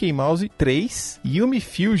Mickey Mouse 3 Yumi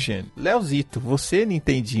Fusion. Leozito, você,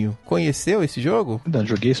 Nintendinho, conheceu esse jogo? Não,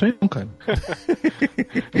 joguei isso aí não, cara.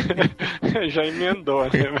 Já emendou,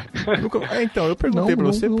 né? Então, eu perguntei pra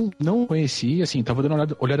você. Não conheci, assim, tava dando uma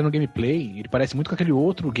olhada no gameplay, ele parece muito com aquele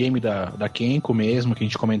outro game da Kenko mesmo, que a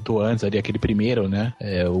gente comentou antes, ali, aquele primeiro, né?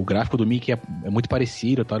 O gráfico do Mickey é muito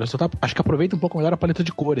parecido, tá? Acho que aproveita um pouco melhor a paleta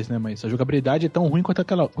de cores, né? Mas a jogabilidade é tão ruim quanto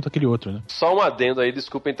aquele outro, né? Só um adendo aí,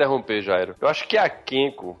 desculpa interromper, Jairo. Eu acho que a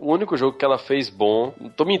Kenko, o único jogo que ela fez bom, não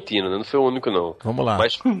tô mentindo, né? Não foi o único, não. Vamos lá.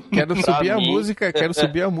 Mas, quero subir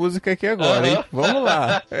a música aqui agora, hein? Vamos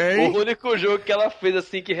lá. O único jogo que ela fez,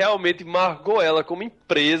 assim, que realmente marcou ela como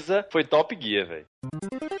empresa foi Top Gear, velho.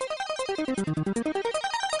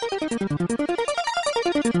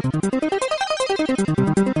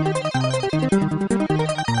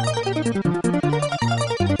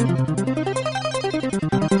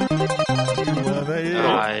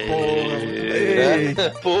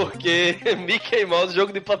 Porque Mickey Mouse,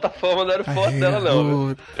 jogo de plataforma, não era o forte dela,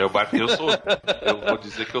 não. Eu vou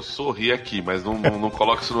dizer que eu sorri aqui, mas não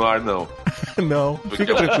coloque isso no ar, não. Não,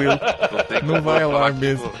 fica tranquilo. Não vai ao ar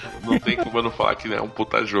mesmo. Não tem como eu não falar que é um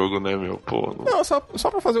puta jogo, né, meu? Pô, não, só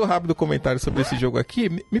pra fazer um rápido comentário sobre esse jogo aqui,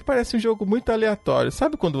 me parece um jogo muito aleatório.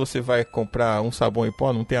 Sabe quando você vai comprar um sabão em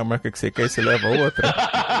pó, não tem a marca que você quer e você leva outra?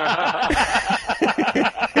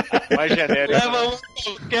 Mais genérico.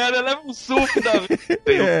 Leva um suco da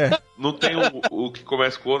vida. Não tem o que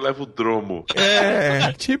começa com o leva o dromo.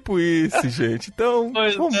 É, tipo isso, gente. Então,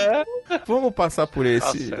 vamos passar por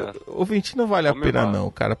esse. O 20 não vale a pena não,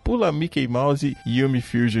 cara. Pula Mickey Mouse e Yumi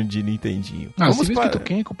Fusion de Nintendinho. Se vir escrito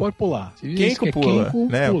Kenko, pode pular. Kenko pula,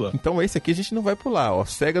 né? Então esse aqui a gente não vai pular, ó.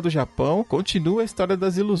 Sega do Japão, continua a história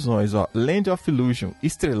das ilusões, ó. Land of Illusion,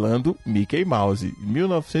 estrelando Mickey Mouse,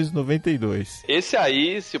 1992. Esse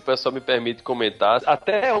aí, se o pessoal me permite comentar,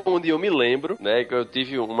 até onde eu me lembro, né, que eu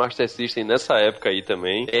tive um Master System nessa época aí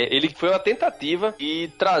também, ele foi uma tentativa de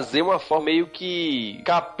trazer uma forma meio que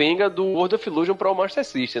capenga do World of Illusion para o Master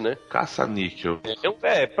System, né? Caça-níquel.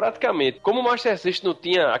 Praticamente. Como o Master System não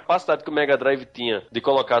tinha a capacidade que o Mega Drive tinha de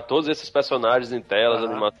colocar todos esses personagens em telas,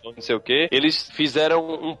 animações, não sei o que, eles fizeram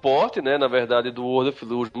um port, né, na verdade, do World of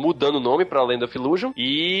Illusion, mudando o nome para Land of Illusion,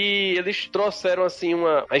 e eles trouxeram, assim,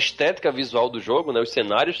 a estética visual do jogo, né, os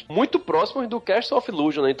cenários, muito próximos do Castle of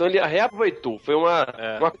Illusion, né, então ele reaproveitou, foi uma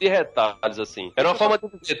de retalhos, assim. Era uma forma de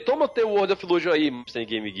dizer, toma o teu World of Illusion aí, sem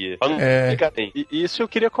Game Gear. Pra não ficar bem. E isso eu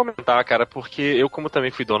queria comentar, cara, porque eu, como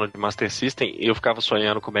também fui dono de Master System, eu ficava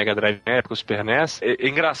sonhando com o Mega Drive na época, o Super NES, é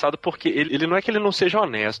engraçado porque ele não é que ele não seja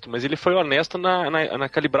honesto, mas ele foi honesto na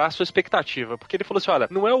calibrar a sua expectativa, porque ele falou assim, olha,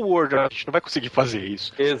 não é o World, a gente não vai conseguir fazer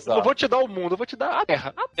isso. Exato. Eu não vou te dar o mundo, eu vou te dar a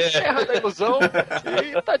terra. A terra da ilusão.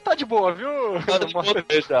 E tá de boa, viu? Tá de boa,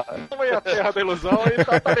 já. Toma aí a terra da ilusão e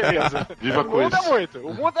tá beleza. Viva com isso.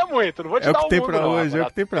 O mundo é muito, não vou te dar o mundo. É o que tem pra hoje, é o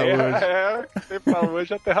que tem pra hoje. É, o que tem pra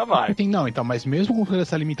hoje, a terra vai. Então, mas mesmo com toda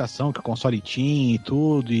essa limitação que o console tinha e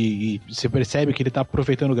tudo, e você percebe que ele tá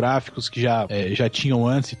aproveitando gráficos que já tinham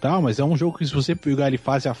antes e tal, mas é um jogo que se você pegar ele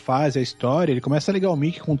fase a fase, a história, ele começa a ligar o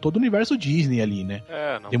Mickey com todo o universo Disney ali, né?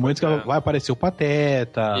 Tem momentos que vai aparecer o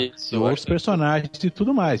Pateta, e outros personagens e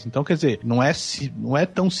tudo mais. Então, quer dizer, não é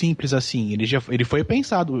tão simples assim. Ele foi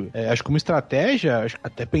pensado, acho que como estratégia,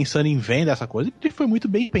 até pensando em venda, essa coisa, ele foi muito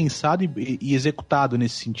bem pensado e executado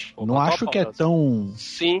nesse sentido. Não acho que é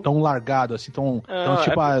tão largado assim, tão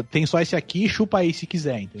tipo, tem só esse aqui, chupa aí se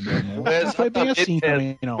quiser, entendeu? Não foi bem assim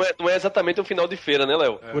também, não. Não é exatamente um final de feira, né,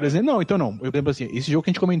 Léo? Por exemplo, não. Eu lembro assim, esse jogo que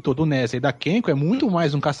a gente comentou do NES e da Kenko é muito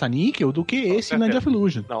mais um caça-níquel do que esse Land of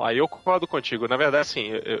Illusion. Não, aí eu concordo contigo. Na verdade,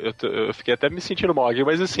 assim, eu fiquei até me sentindo mal aqui,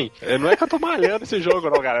 mas assim, não é que eu tô malhando esse jogo,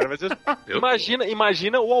 não, galera, mas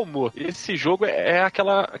imagina o almoço. Esse jogo é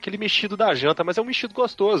aquele mexido da janta, mas é um mexido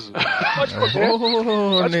gostoso. Pode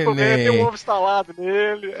comer, tem um ovo instalado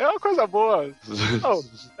nele, é uma coisa boa. Não,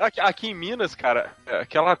 aqui em Minas, cara,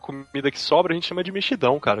 aquela comida que sobra a gente chama de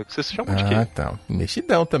mexidão, cara. Vocês chamam de quê? Ah, tá.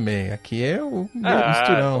 Mexidão também. Aqui é o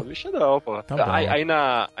misturão. Mexidão, pô. Tá aí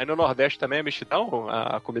no Nordeste também é mexidão?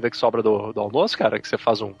 A comida que sobra do almoço, cara? Que você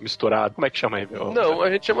faz um misturado. Como é que chama aí, meu? Não, a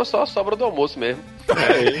gente chama só a sobra do almoço mesmo.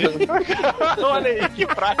 Olha aí, que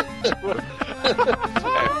prático.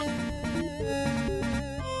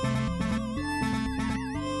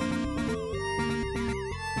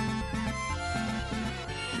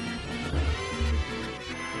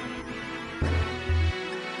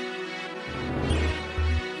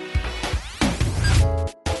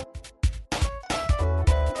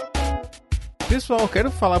 Pessoal, quero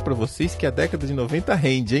falar pra vocês que a década de 90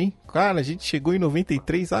 rende, hein? Cara, a gente chegou em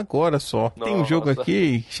 93 agora só. Nossa. Tem um jogo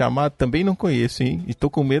aqui chamado, também não conheço, hein? E tô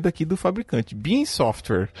com medo aqui do fabricante. Beam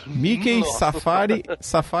Software. Mickey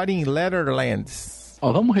Safari in Leatherlands.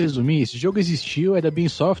 Ó, vamos resumir, esse jogo existiu, é da Beam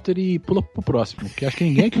Software e pula pro próximo, que acho que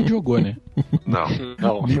ninguém aqui jogou, né? Não.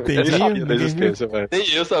 Entendi. Sabia da existência, velho.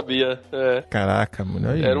 Nem eu sabia. Caraca, mano.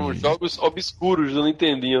 Eram jogos obscuros do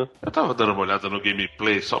Nintendinho. Eu tava dando uma olhada no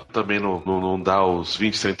gameplay, só pra também não dar os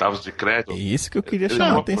 20 centavos de crédito. É isso que eu queria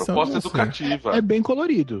chamar a atenção. Ele tinha uma proposta educativa. É bem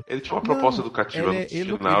colorido. Ele tinha uma proposta educativa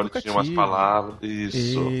no final, ele tinha umas palavras.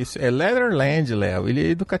 Isso. É Leatherland, Léo. Ele é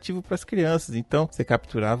educativo pras crianças, então você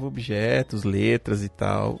capturava objetos, letras e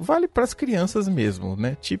tal. Vale pras crianças mesmo,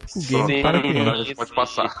 né? Típico game para crianças. Pode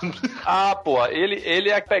passar. Pô, ele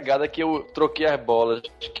é a pegada que eu troquei as bolas,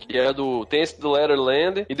 que é tem esse do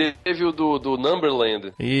Letterland e teve o do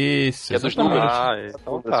Numberland. Isso. Que é dos números.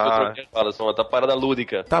 Então tá parada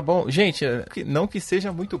lúdica. Tá bom. Gente, não que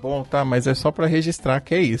seja muito bom, tá? Mas é só pra registrar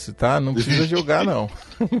que é isso, tá? Não precisa jogar, não.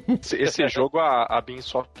 Esse jogo a Beam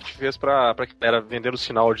Software fez pra que era vender o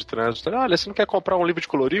sinal de trânsito. Olha, você não quer comprar um livro de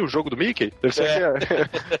colorir, o jogo do Mickey? Deve ser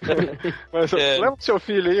Mas leva pro seu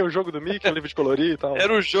filho aí o jogo do Mickey, o livro de colorir e tal.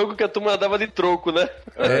 Era o jogo que a turma dava de troco, né?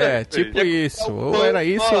 Tipo isso. Ou era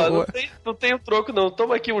isso, ou... Não tem troco, não.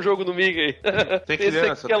 Toma aqui um jogo do Mickey. Tem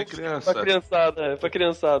criança, tem criança. Pra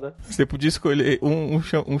criançada. Você podia escolher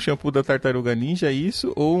um shampoo da Tartaruga Ninja,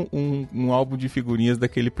 isso, ou um álbum de figurinhas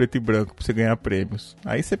daquele preto e branco pra você ganhar prêmios.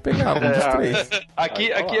 Aí você pegava um dos três.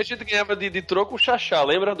 Aqui a gente ganhava de troco o Xaxá.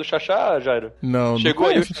 Lembra do Xaxá, Jairo? Não. Chegou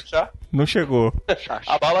aí o Xaxá? Não chegou.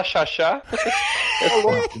 A bala Xaxá?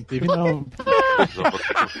 Não teve, não.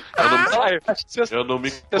 Eu não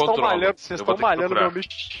me controlo. Vocês estão malhando meu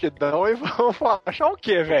mexidão e vão achar o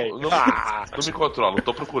quê, velho? Não me controlo, não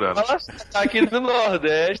tô procurando. Aqui no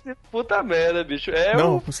Nordeste, puta merda, bicho.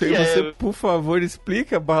 Você, por favor,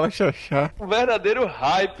 explica a bala Xaxá. Um verdadeiro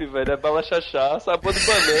hype, velho. É bala Xaxá, sabor de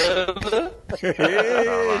banana.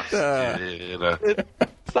 Eita!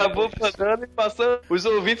 Sabor banana e passando. Os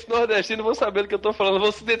ouvintes nordestinos vão saber do que eu tô falando,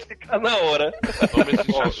 vão se identificar na hora. Toma esse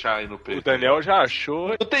Xaxá aí no peito. O Daniel já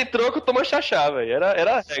achou. Não tem troco, toma Xaxá, velho.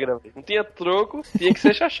 Era a regra, velho. Não tinha troco, tinha que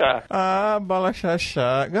ser Xaxá. Bala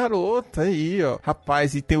Xaxá. Garota, aí, ó.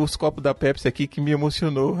 Rapaz, e tem os copos da Pepsi aqui que me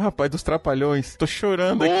emocionou. Rapaz, dos Trapalhões. Tô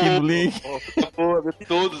chorando aqui no link.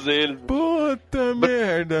 Todos eles. Puta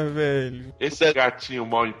merda, velho. Esse gatinho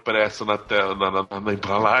mal impresso na tela, na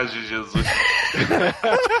embalagem, Jesus.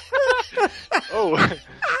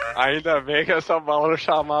 Ainda bem que essa bala não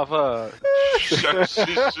chamava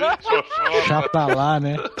Já pra lá,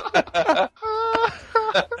 né?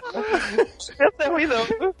 Não é ruim, não.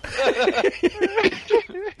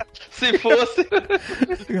 Se fosse.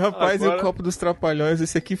 Rapaz, agora... e o copo dos Trapalhões,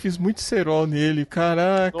 esse aqui fiz muito cerol nele,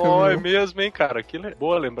 caraca. É mesmo, hein, cara, que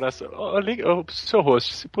boa lembrança. Seu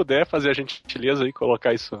host, se puder fazer a gentileza aí,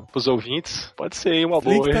 colocar isso pros ouvintes, pode ser aí uma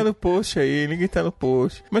boa. Link tá no post aí, link tá no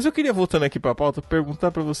post. Mas eu queria, voltando aqui pra pauta,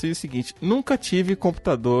 perguntar pra vocês o seguinte: nunca tive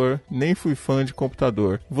computador, nem fui fã de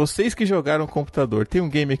computador. Vocês que jogaram computador, tem um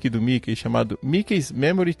game aqui do Mickey chamado Mickey's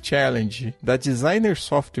Memory Challenge, da Designer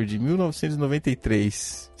Software, de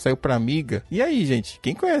 1993. Saiu pra Amiga. E aí, gente?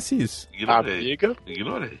 Quem conhece isso? Ignorei.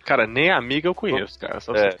 Cara, nem Amiga eu conheço, cara.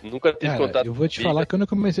 Nunca tive contato. Eu vou te falar que quando eu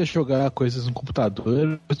comecei a jogar coisas no computador,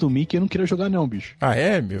 depois do Mickey eu não queria jogar não, bicho. Ah,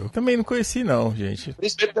 é, meu? Também não conheci não, gente.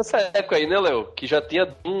 Principalmente nessa época aí, né, Léo? Que já tinha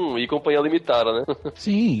Doom e companhia limitada, né?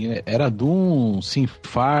 Sim, era Doom, Sim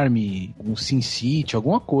Farm, um Sim City,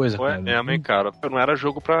 alguma coisa, cara. Cara. Não era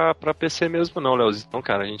jogo pra PC mesmo não, Léozinho. Então,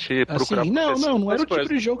 cara, a gente procurava... Assim, não era o tipo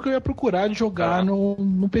de jogo que eu ia procurar de jogar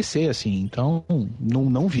no PC, assim. Então,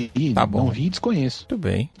 não vi. Tá bom. Não vi e desconheço. Tudo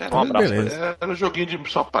bem. Beleza. Era um joguinho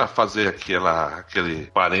só pra fazer aquele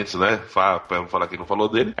parênteses, né? Pra não falar que não falou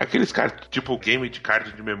dele. Aqueles tipo game de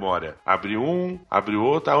card de memória. Abre um, abre o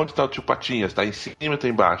outro. Onde tá o tio Patinhas? Tá em cima e tá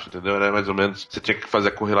embaixo, entendeu? Era mais ou menos... Você tinha que fazer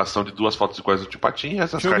a correlação de duas fotos iguais do tio Patinhas.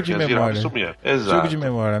 Essas jogo cartinhas viravam e sumiam. Exato. Jogo de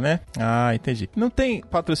memória, né? Ah, entendi. Não tem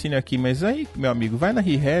patrocínio aqui, mas aí, meu amigo, vai na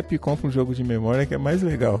ReHap e compra um jogo de memória que é mais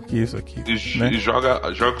legal que isso aqui. E joga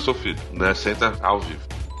com seu filho, né? Senta ao vivo.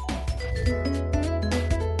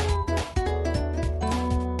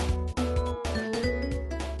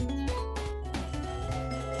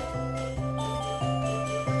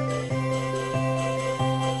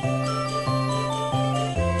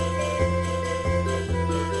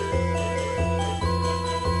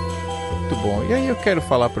 Bom, e aí eu quero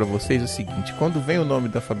falar pra vocês o seguinte: quando vem o nome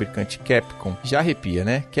da fabricante Capcom, já arrepia,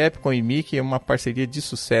 né? Capcom e Mickey é uma parceria de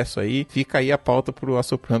sucesso aí, fica aí a pauta pro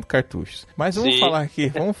Assoprando Cartuchos. Mas vamos falar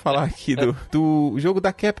aqui do jogo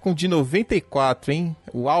da Capcom de 94, hein?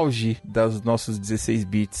 O auge das nossos 16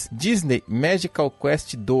 bits. Disney Magical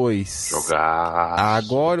Quest 2. Jogar.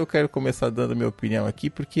 Agora eu quero começar dando a minha opinião aqui,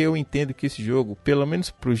 porque eu entendo que esse jogo, pelo menos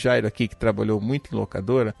pro Jairo aqui, que trabalhou muito em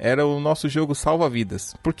locadora, era o nosso jogo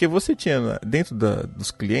salva-vidas. Porque você tinha dentro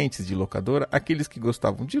dos clientes de locadora aqueles que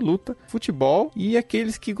gostavam de luta, futebol e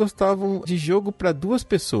aqueles que gostavam de jogo para duas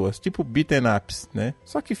pessoas, tipo beat'em ups, né?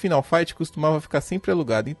 Só que Final Fight costumava ficar sempre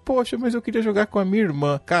alugado. E poxa, mas eu queria jogar com a minha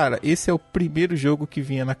irmã. Cara, esse é o primeiro jogo que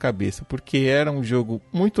vinha na cabeça, porque era um jogo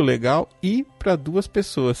muito legal e para duas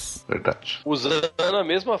pessoas. Verdade. Usando a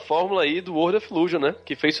mesma fórmula aí do World of Illusion, né?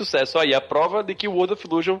 Que fez sucesso. Aí a prova de que o World of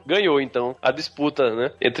Illusion ganhou, então, a disputa,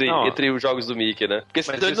 né? Entre os jogos do Mickey, né? Porque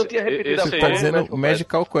senão ele não tinha repetido Você tá dizendo o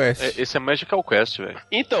Magical Quest. Esse é Magical Quest, velho.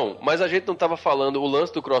 Então, mas a gente não tava falando o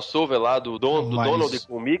lance do crossover lá do Donald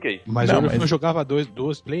com o Mickey? Mas o World não jogava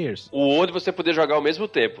dois players? O World você podia jogar ao mesmo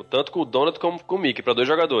tempo, tanto com o Donald como com o Mickey, pra 2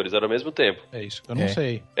 jogadores, era ao mesmo tempo. É isso que eu não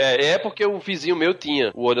sei. É porque o vizinho meu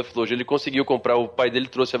tinha o World of Illusion, ele conseguiu comprar, o pai dele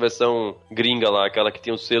trouxe a versão gringa lá, aquela que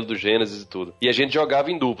tinha o selo do Gênesis e tudo. E a gente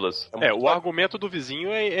jogava em duplas. O argumento do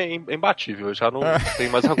vizinho é imbatível, eu já não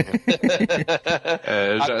tenho mais argumento.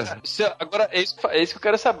 Agora, é isso que eu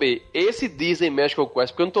quero saber. Esse Disney Magical Quest,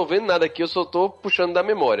 porque eu não tô vendo nada aqui, eu só tô puxando da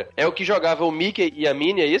memória. É o que jogava o Mickey e a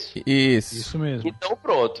Minnie, é isso? Isso mesmo. Então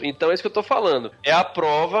pronto. Então é isso que eu tô falando. É a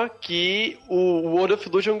prova que o World of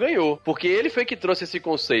Illusion ganhou. Porque ele foi que trouxe esse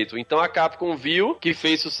conceito. Então a Capcom viu que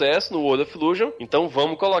fez sucesso no World of Illusion. Então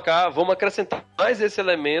vamos acrescentar mais esse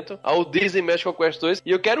elemento ao Disney Magical Quest 2.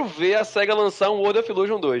 E eu quero ver a SEGA lançar um World of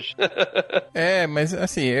Illusion 2. Mas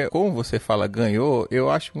assim, como você fala ganhou, eu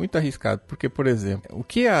acho muito arriscado. Porque, por exemplo, o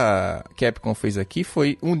que a Capcom fez aqui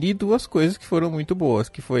foi unir duas coisas que foram muito boas.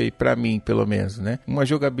 Que foi, pra mim, pelo menos, né? Uma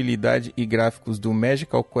jogabilidade e gráficos do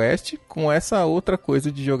Magical Quest com essa outra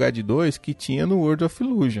coisa de jogar de 2 que tinha no World of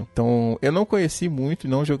Illusion. Então, eu não conheci muito e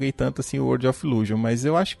não joguei tanto assim o World of Illusion, mas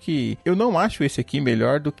eu acho que... Eu não acho esse aqui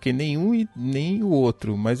melhor do que nenhum e nem o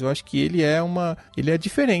outro, mas eu acho que ele é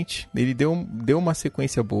diferente. Ele deu uma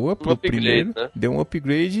sequência boa pro primeiro, né? Deu um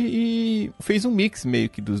upgrade e fez um mix meio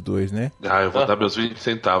que dos dois, né? Eu vou dar meus 20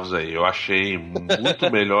 centavos aí. Eu achei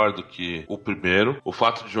muito melhor do que o primeiro. O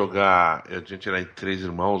fato de jogar, a gente era em 3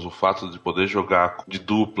 irmãos, o fato de poder jogar de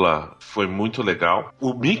dupla foi muito legal.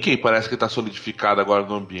 O Mickey parece que tá solidificado agora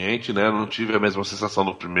no ambiente, né? Eu não tive a mesma sensação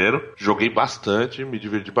do primeiro. Joguei bastante, me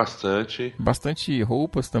diverti bastante. Bastante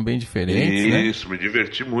roupas também diferentes, né? Isso, me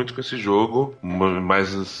diverti muito com esse jogo,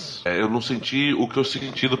 mas eu não senti o que eu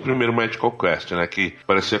senti do primeiro Magical Quest, né? Que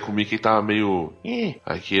parecia que o Mickey tava meio...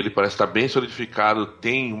 Aqui ele parece estar bem solidificado,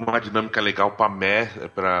 tem uma dinâmica legal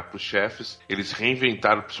para os chefes. Eles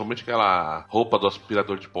reinventaram principalmente aquela roupa do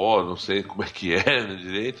aspirador de pó, não sei como é que é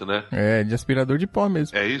direito, né? De aspirador de pó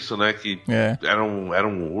mesmo. É isso, né? Que era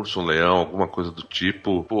um urso, um leão, alguma coisa do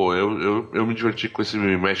tipo. Pô, eu me diverti com esse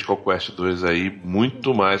Magical Quest 2 aí,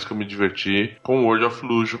 muito mais que eu me diverti com World of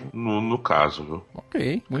Illusion, no caso, viu?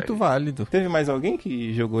 Ok, muito válido. Teve mais alguém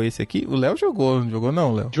que jogou esse aqui? O Léo jogou, não jogou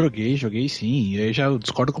não, Léo? Joguei sim. Eu já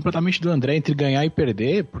discordo completamente do André entre ganhar e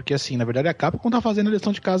perder, porque assim, na verdade a Capcom tá fazendo a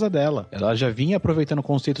lição de casa dela. Ela já vinha aproveitando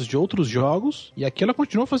conceitos de outros jogos, e aqui ela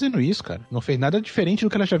continuou fazendo isso, cara. Não fez nada diferente do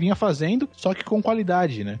que ela já vinha fazendo, só que com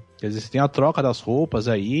qualidade, né? Quer dizer, você tem a troca das roupas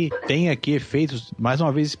aí, tem aqui efeitos, mais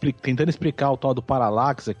uma vez tentando explicar o tal do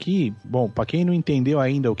Parallax aqui. Bom, pra quem não entendeu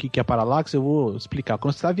ainda o que é Parallax, eu vou explicar.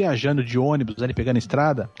 Quando você tá viajando de ônibus, ali pegando a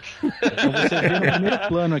estrada, então você vê no primeiro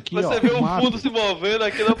plano aqui, você vê um fundo se movendo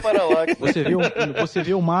aqui no Parallax. Você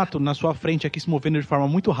vê o mato na sua frente aqui se movendo de forma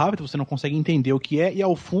muito rápida, você não consegue entender o que é, e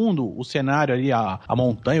ao fundo, o cenário ali, a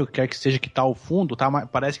montanha, o que quer que seja que tá ao fundo,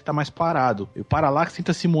 parece que tá mais parado. E o Parallax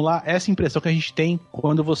tenta simular essa impressão que a gente tem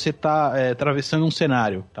quando você tá atravessando um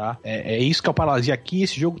cenário, tá? É isso que é o Parallax. E aqui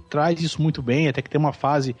esse jogo traz isso muito bem, até que tem uma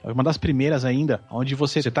fase, uma das primeiras ainda, onde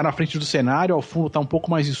você tá na frente do cenário, ao fundo tá um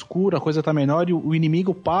pouco mais escuro, a coisa tá menor e o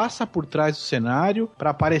inimigo passa por trás do cenário pra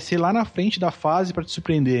aparecer lá na frente da fase pra te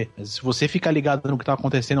surpreender. Se você ficar ligado no que tá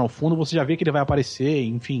acontecendo ao fundo, você já vê que ele vai aparecer,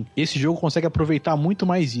 enfim. Esse jogo consegue aproveitar muito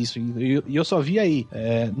mais isso. E eu só vi aí,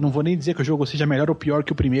 não vou nem dizer que o jogo seja melhor ou pior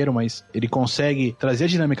que o primeiro, mas ele consegue trazer a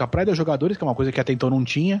dinâmica pra dos jogadores, que é uma coisa que até então não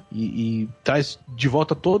tinha, e traz de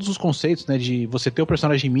volta todos os conceitos, né, de você ter o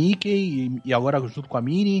personagem Mickey e agora junto com a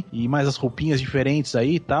Minnie, e mais as roupinhas diferentes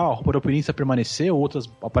aí e tal. A roupa da Princesa permaneceu, outras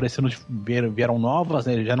aparecendo, vieram novas,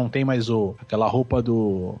 né, já não tem mais aquela roupa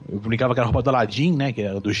eu brincava que era a roupa do Aladdin, né, que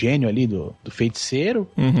era do gênio ali, do feiticeiro,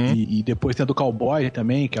 e depois tem a do cowboy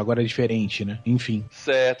também, que agora é diferente, né, enfim.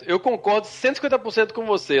 Certo, eu concordo 150% com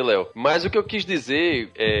você, Léo, mas o que eu quis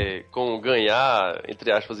dizer com ganhar,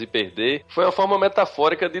 entre aspas, e perder, foi uma forma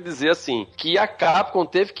metafórica de dizer assim, que a Capcom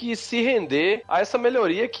teve que se render a essa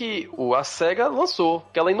melhoria que a SEGA lançou,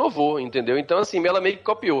 que ela inovou, entendeu? Então assim, ela meio que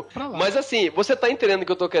copiou. Mas assim, você tá entendendo o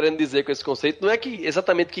que eu tô querendo dizer com esse conceito? Não é que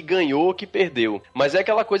exatamente que ganhou ou que perdeu, mas é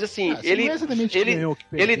aquela coisa assim, ele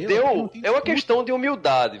deu, é uma questão de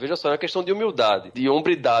humildade, veja só, é uma questão de humildade, de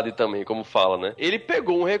hombridade também, como fala, né? Ele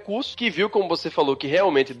pegou um recurso que viu, como você falou, que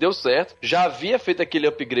realmente deu certo, já havia feito aquele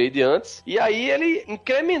upgrade antes, e aí ele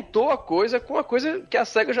incrementou a coisa com a coisa que a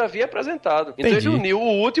SEGA SEGA já havia apresentado. Então Entendi. ele uniu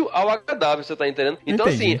o útil ao agradável, você tá entendendo? Então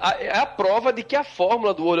Entendi. assim, é a prova de que a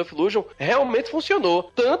fórmula do World of Illusion realmente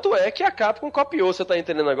funcionou. Tanto é que a Capcom copiou, você tá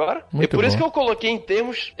entendendo agora? Muito por isso bom. que eu coloquei em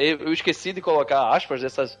termos, eu esqueci de colocar aspas,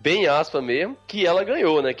 dessas bem aspas mesmo, que ela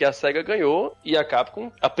ganhou, né? Que a SEGA ganhou e a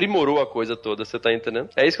Capcom aprimorou a coisa toda, você tá entendendo?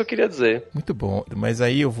 É isso que eu queria dizer. Muito bom. Mas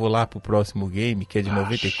aí eu vou lá pro próximo game, que é de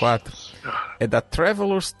 94. É da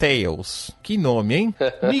Traveler's Tales. Que nome, hein?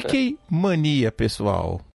 Mickey Mania,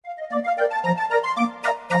 pessoal.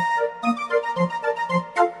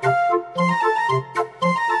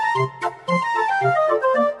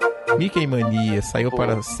 Mickey Mania saiu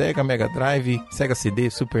para Sega Mega Drive, Sega CD,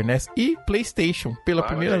 Super NES e PlayStation. Pela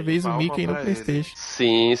primeira vez o Mickey no PlayStation.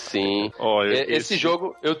 Sim, sim. Olha, esse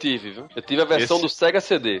jogo eu tive, viu? Eu tive a versão do Sega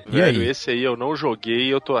CD. E aí? Velho, esse aí eu não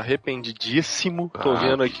joguei, eu tô arrependidíssimo. Tô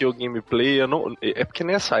vendo aqui o gameplay. É porque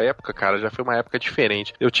nessa época, cara, já foi uma época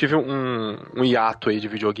diferente. Eu tive um hiato aí de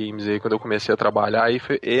videogames aí quando eu comecei a trabalhar e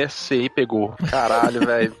esse aí pegou. Caralho,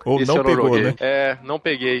 velho. Ou Esse não eu pegou, joguei. né? É, não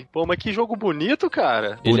peguei. Pô, mas que jogo bonito,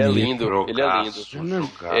 cara. Ele é Bonito. lindo, ele é lindo.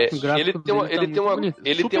 Ele tem uma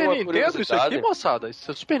Super Nintendo isso aqui, moçada? Isso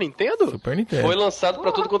é Super Nintendo? Super Nintendo. Foi lançado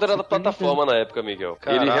pra tudo quanto era plataforma na época, Miguel.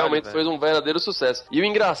 Caralho, ele realmente velho. foi um verdadeiro sucesso. E o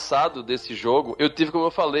engraçado desse jogo, eu tive, como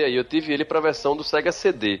eu falei aí, eu tive ele pra versão do Sega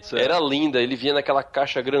CD. Certo. Era linda, ele vinha naquela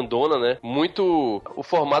caixa grandona, né? Muito o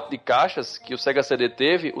formato de caixas que o Sega CD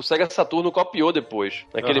teve, o Sega Saturno copiou depois.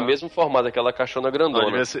 Naquele mesmo formato, aquela caixona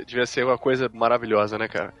grandona. Devia ser uma coisa maravilhosa, né,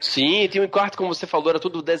 cara? Sim, tinha um quarto, como você falou, era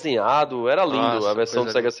tudo desenhado, era lindo. Nossa, a versão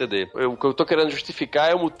do coisa Sega CD. O que eu tô querendo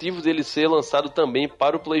justificar é o motivo dele ser lançado também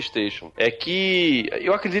para o PlayStation. É que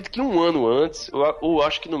eu acredito que um ano antes, ou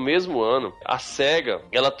acho que no mesmo ano, a Sega,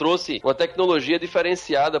 ela trouxe uma tecnologia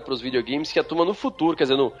diferenciada para os videogames que a turma no futuro, quer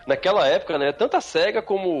dizer, naquela época, né, tanto a Sega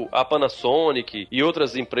como a Panasonic e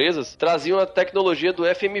outras empresas traziam a tecnologia do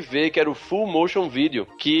FMV, que era o Full Motion Video,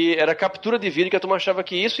 que era a captura de vídeo que a turma achava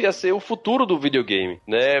que isso ia ser o futuro do videogame,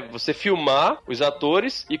 né? Você filmar os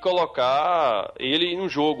atores e colocar ele em um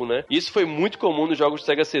jogo, né? Isso foi muito comum nos jogos do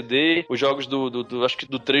Sega CD, os jogos acho que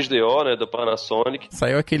do 3DO, né, da Panasonic.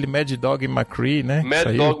 Saiu aquele Mad Dog McCree, né?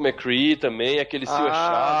 Mad Dog McCree também, aquele Silver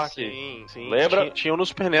Shark. Sim. Lembra? Tinha um no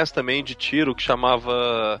Super NES também de tiro que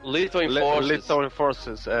chamava Lethal Enforcers. Lethal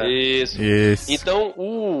Enforcers, Isso. Isso. Então,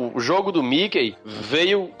 o jogo do Mickey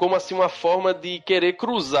veio como assim uma forma de querer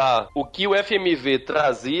cruzar o que o FMV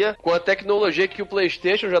trazia com a tecnologia que o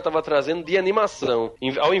PlayStation já estava trazendo de animação.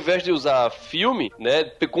 Ao invés de usar filme, né,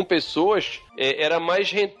 com pessoas, era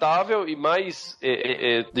mais rentável e mais,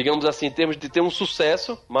 digamos assim, em termos de ter um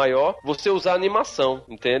sucesso maior, você usar animação,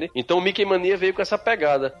 entende? Então o Mickey Mania veio com essa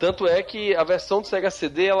pegada. Tanto é que a versão do Sega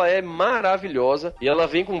CD, ela é maravilhosa e ela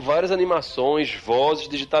vem com várias animações, vozes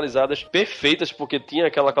digitalizadas perfeitas, porque tinha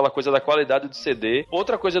aquela coisa da qualidade do CD.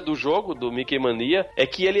 Outra coisa do jogo, do Mickey Mania, é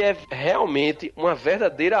que ele é realmente uma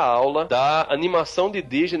verdadeira aula da animação de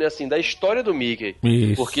Disney, assim, da história do Mickey.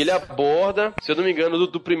 Isso. Porque ele aborda, se eu não me engano,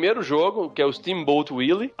 do primeiro jogo, que é o Steamboat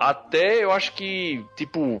Willie, até eu acho que,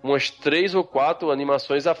 tipo, umas 3 ou 4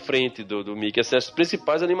 animações à frente do Mickey, assim, as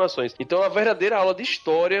principais animações. Então é uma verdadeira aula de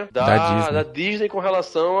história da Disney com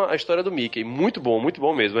relação à história do Mickey. Muito bom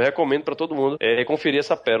mesmo. Eu recomendo pra todo mundo conferir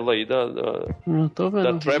essa pérola aí Não tô vendo.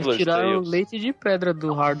 da Traveler's Tiraram o Tales. leite de pedra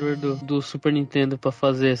do hardware do Super Nintendo pra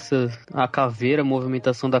fazer a caveira, a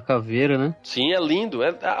movimentação da caveira, né? Sim, é lindo.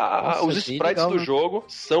 Nossa, Os bem sprites legal, do né? jogo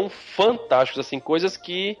são fantásticos, assim, coisas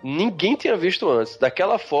que ninguém tinha visto antes.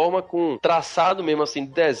 Daquela forma, com traçado mesmo, assim,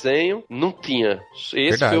 de desenho, não tinha.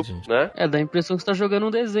 Esse Verdade. foi, né? Dá a impressão que você tá jogando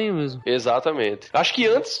um desenho mesmo. Exatamente. Acho que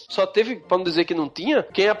antes só teve, pra não dizer que não tinha,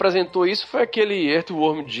 quem apresentou isso foi aquele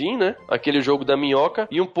Earthworm Jim, né? Aquele jogo da minhoca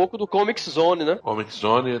e um pouco do Comic Zone, né? Comic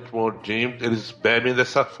Zone e Earthworm Jim, eles bebem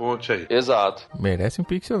dessa fonte aí. Exato. Merece um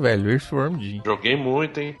pixel velho, Earthworm Jim. Joguei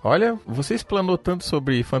muito, hein? Olha, você explanou tanto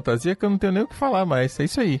sobre fantasia que eu não tenho nem o que falar mais. É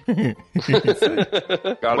isso aí.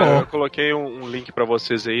 Galera, Bom. eu coloquei um link pra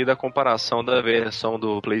vocês aí da comparação da versão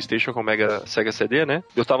do PlayStation com o Sega CD, né?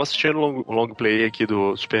 Eu tava assistindo o long play aqui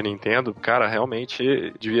do Super Nintendo. Cara,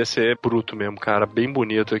 realmente devia ser bruto mesmo, cara. Bem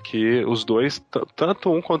bonito aqui. Os dois,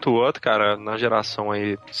 tanto um quanto o outro, cara, na geração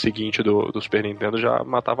aí seguinte do Super Nintendo já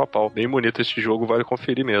matava a pau. Bem bonito esse jogo, vale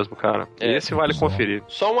conferir mesmo, cara. Esse vale conferir.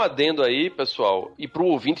 Só um adendo aí, pessoal, e pro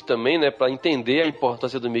ouvinte também, né, pra entender a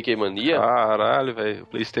importância do Mickey Mania. Caralho, velho. O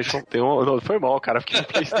PlayStation tem um. Não, foi mal, cara, porque o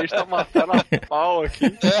PlayStation tá tá na pau aqui.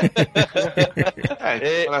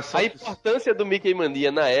 A importância do Mickey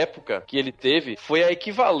Mania na época que ele teve foi a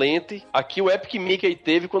equivalente a que o Epic Mickey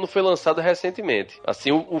teve quando foi lançado recentemente.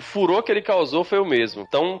 Assim, o furor que ele causou foi o mesmo.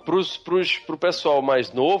 Então, pro pessoal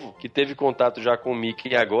mais novo, que teve contato já com o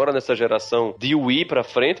Mickey agora, nessa geração de Wii pra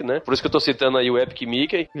frente, né? Por isso que eu tô citando aí o Epic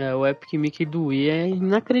Mickey. O Epic Mickey do Wii é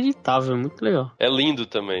inacreditável, muito legal. É lindo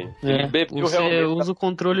também. Você usa o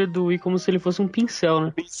controle do Wii como se ele fosse um pincel,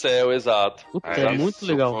 né? Pincel, exato. Puta, é muito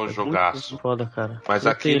legal. Foi um jogaço. Muito foda, cara. Mas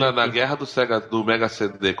aqui na guerra do Mega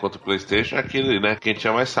CD contra o PlayStation, é aquele, né? Quem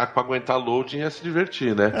tinha mais saco pra aguentar loading ia se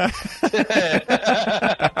divertir, né?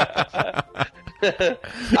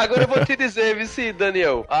 Agora eu vou te dizer, vice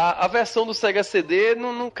Daniel, a versão do Sega CD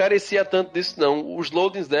não carecia tanto disso, não. Os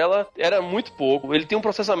loadings dela era muito pouco. Ele tinha um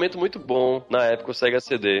processamento muito bom na época, o Sega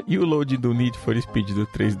CD. E o load do Need for Speed do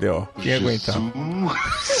 3DO? Quem aguentar?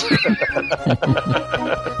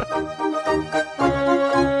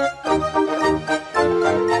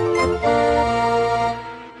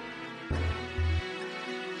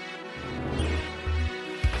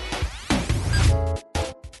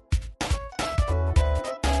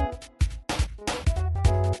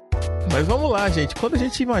 Mas vamos lá, gente. Quando a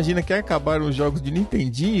gente imagina que acabaram os jogos de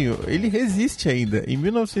Nintendinho, ele resiste ainda. Em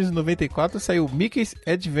 1994 saiu Mickey's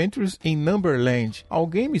Adventures in Numberland.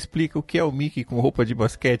 Alguém me explica o que é o Mickey com roupa de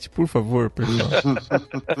basquete, por favor, Perlão?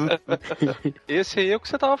 Esse aí é o que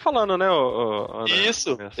você tava falando, né, André?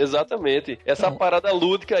 Isso, exatamente. Essa parada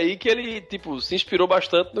lúdica aí que ele, tipo, se inspirou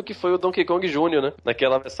bastante no que foi o Donkey Kong Jr., né?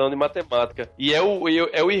 Naquela versão de matemática. E é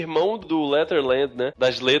o irmão do Letterland, né?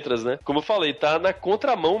 Das letras, né? Como eu falei, tá na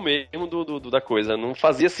contramão mesmo da coisa. Não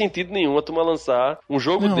fazia sentido nenhum a turma lançar um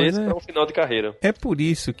jogo desse pra um final de carreira. É por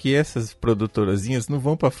isso que essas produtorazinhas não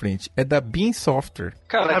vão pra frente. É da Beam Software.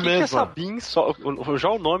 Cara, o que é essa Beam Software? Já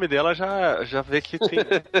o nome dela já vê que tem...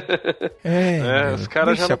 os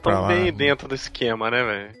caras já não estão bem dentro do esquema, né,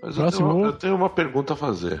 velho? Mas eu tenho uma pergunta a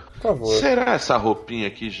fazer. Por favor. Será essa roupinha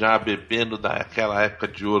aqui já bebendo daquela época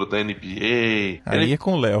de ouro da NBA? Aí é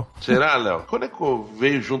com o Léo. Será, Léo? Quando é que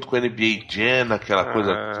veio junto com a NBA Jam, aquela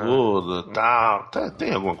coisa toda, tal?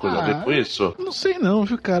 Tem alguma coisa a ver com isso? Não sei não,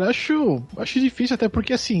 viu, cara? Acho difícil, até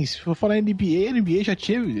porque assim, se for falar NBA, a NBA já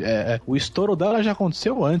tinha... o estouro dela já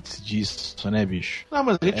aconteceu antes disso, né, bicho? Não,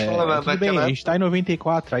 mas a gente fala tudo bem, a gente tá em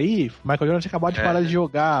 94 aí, Michael Jordan tinha acabado de parar de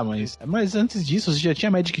jogar, mas antes disso, você já tinha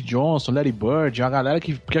Magic Johnson, Larry Bird, uma galera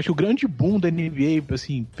que... Porque acho que o grande boom da NBA,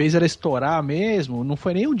 assim, fez ela estourar mesmo, não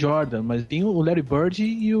foi nem o Jordan, mas tem o Larry Bird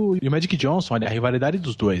e o Magic Johnson, olha, a rivalidade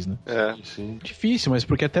dos dois, né? Sim. Difícil, mas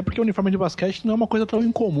até porque o uniforme de basquete não é uma coisa tão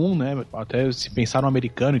incomum, né? Até se pensar no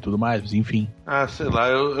americano e tudo mais, mas enfim. Sei lá,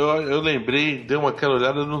 eu lembrei, dei aquela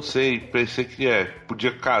olhada, eu não sei, pensei que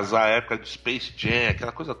podia casar a época de Space Jam,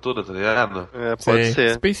 aquela coisa toda, tá ligado? Pode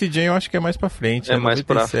ser. Space Jam eu acho que é mais pra frente, é mais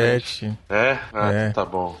 97. pra frente. Tá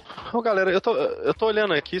bom. Galera, eu tô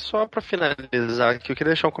olhando aqui só pra finalizar, que eu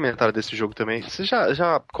queria deixar um comentário desse jogo também. Vocês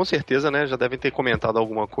já com certeza, né, já devem ter comentado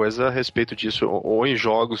alguma coisa a respeito disso, ou em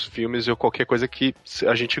jogos, filmes, ou qualquer coisa que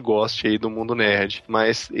a gente goste aí do mundo nerd.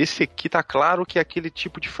 Mas esse aqui tá claro que é aquele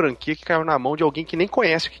tipo de franquia que caiu na mão de alguém que nem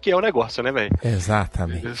conhece o que é o negócio, né, velho?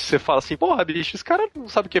 Exatamente. Você fala assim, porra, bicho, esse cara não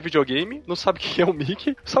sabe o que é videogame, não sabe o que é o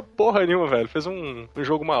Mickey, não sabe porra nenhuma, velho. Fez um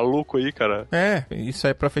jogo maluco aí, cara. Isso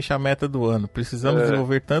aí é pra fechar a meta do ano. Precisamos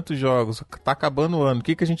desenvolver tantos jogos. Tá acabando o ano. O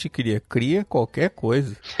que a gente cria? Cria qualquer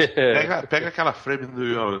coisa. Pega aquela frame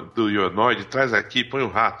do Ionoid, traz aqui, põe o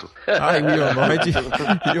rato.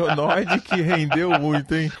 O Ionoid que rendeu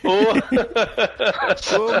muito, hein?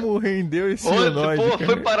 Como rendeu esse Ionoid? Pô,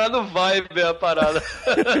 foi parar no vibe a parada.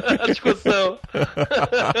 A discussão.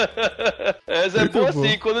 É bom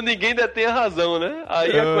assim, quando ninguém detém a razão, né?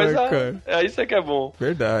 Aí a coisa... Aí isso é que é bom.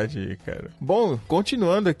 Verdade, cara. Bom,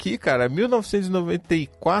 continuando aqui, cara,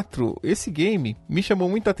 1994, esse game me chamou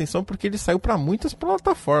muita atenção porque ele saiu pra muitas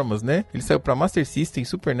plataformas, né? Ele saiu pra Master System,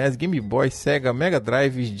 Super NES, Game Boy, Sega, Mega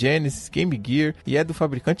Drive, Genesis, Game Gear e é do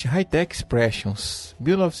fabricante High-Tech Expressions.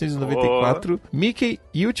 1994, Mickey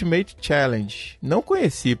Ultimate Challenge. Não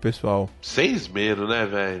conheci, pessoal. Sem esmero, né,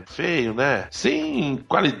 velho? Feio, né? Sem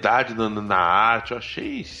qualidade na arte, eu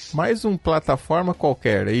achei... Mais um plataforma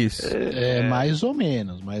qualquer, é isso? Mais ou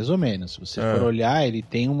menos. Se você for olhar, ele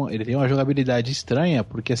tem uma jogabilidade estranha,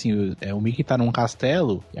 porque assim, o Mickey tá num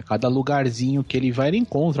castelo, e a cada lugarzinho que ele vai, ele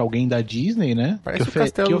encontra alguém da Disney, né? Parece o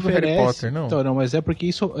castelo do Harry Potter, não? Então, não, mas é porque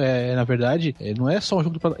isso, na verdade, não é só um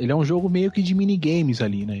jogo ele é um jogo meio que de minigames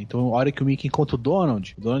ali, ali, né? Então, a hora que o Mickey encontra o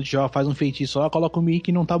Donald já faz um feitiço lá, coloca o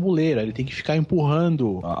Mickey num tabuleiro. Ele tem que ficar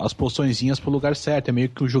empurrando as poçõezinhas pro lugar certo. É meio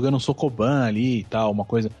que jogando um Sokoban ali e tal, uma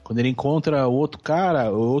coisa. Quando ele encontra o outro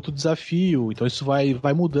cara, outro desafio. Então isso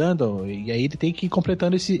vai mudando. E aí ele tem que ir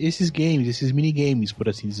completando esses games, esses minigames, por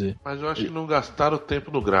assim dizer. Mas eu acho que não gastaram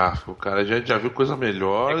tempo no gráfico, cara. A gente já viu coisa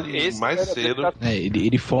melhor e mais cedo.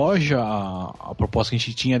 Ele foge a proposta que a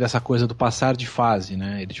gente tinha dessa coisa do passar de fase,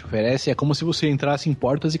 né? Ele te oferece, é como se você entrasse em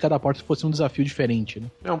portas e cada porta fosse um desafio diferente, né?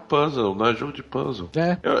 É um puzzle, não é jogo de puzzle.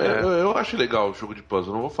 Eu acho legal o jogo de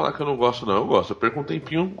puzzle. Não vou falar que eu não gosto, não. Eu gosto. Eu perco um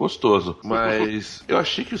tempinho gostoso. Mas eu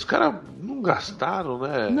achei que os caras não gastaram,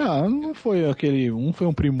 né? Não foi aquele... foi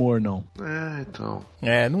um primor, não. Então...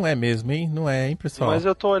 não é mesmo, hein? Não é, hein, pessoal? Mas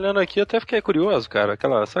eu tô olhando aqui e até fiquei curioso, cara.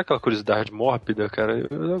 Sabe aquela curiosidade mórbida, cara?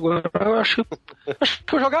 Eu acho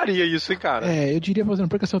que eu jogaria isso, hein, cara? Eu diria pra você não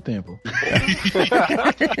perca seu tempo.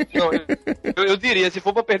 Não, eu diria, se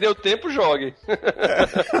for pra perder o tempo, jogue.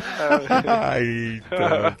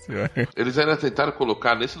 Eles ainda tentaram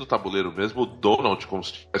colocar nesse do tabuleiro mesmo o Donald como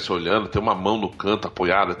se estivesse olhando, tem uma mão no canto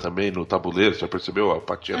apoiada também no tabuleiro, você já percebeu a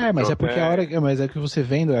patinha? Mas é porque a hora... Mas é que você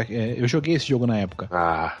vendo... eu joguei esse jogo na época.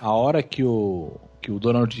 A hora que o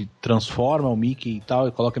Donald transforma o Mickey e tal,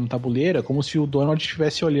 e coloca no tabuleiro, é como se o Donald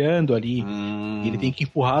estivesse olhando ali. E ele tem que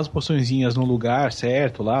empurrar as poçõezinhas no lugar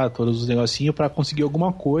certo, lá, todos os negocinhos, pra conseguir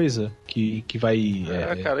alguma coisa que vai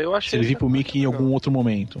cara, eu achei servir pro Mickey em algum outro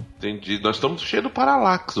momento. Entendi. Nós estamos cheios do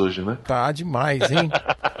Parallax hoje, né? Tá demais, hein?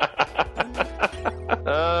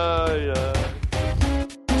 Ai.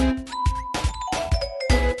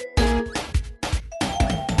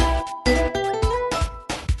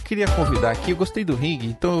 Queria convidar aqui, eu gostei do ringue,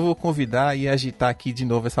 então eu vou convidar e agitar aqui de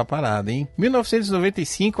novo essa parada, hein?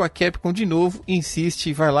 1995, a Capcom de novo insiste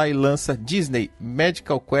e vai lá e lança Disney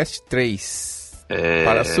Magical Quest 3.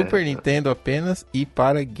 Para Super Nintendo apenas e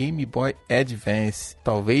para Game Boy Advance.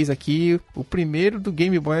 Talvez aqui o primeiro do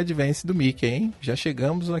Game Boy Advance do Mickey, hein? Já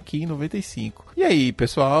chegamos aqui em 95. E aí,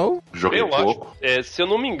 pessoal? Joguei pouco. Se eu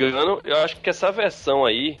não me engano, eu acho que essa versão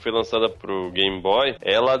aí, foi lançada pro Game Boy,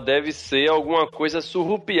 ela deve ser alguma coisa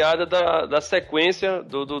surrupiada da sequência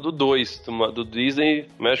do 2, do Disney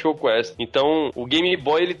Magical Quest. Então, o Game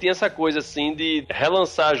Boy, ele tem essa coisa assim de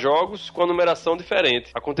relançar jogos com a numeração diferente.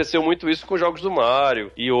 Aconteceu muito isso com jogos do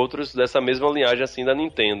Mario e outros dessa mesma linhagem assim da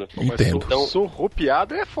Nintendo. Entendo. Então,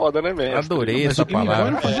 surrupiado é foda, né, mesmo? Adorei essa palavra.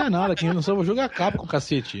 Agora não fazia nada, quem não soube jogar Capcom,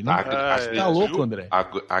 cacete. Tá louco, André?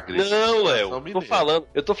 Não, Léo,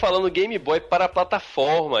 eu tô falando Game Boy para a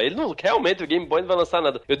plataforma. Ele não, realmente o Game Boy não vai lançar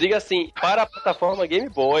nada. Eu digo assim, para a plataforma Game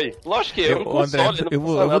Boy. Lógico que eu console, André, eu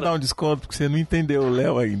vou dar um desconto porque você não entendeu o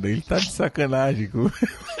Léo ainda. Ele tá de sacanagem.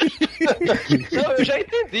 Não, eu já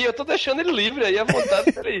entendi. Eu tô deixando ele livre aí à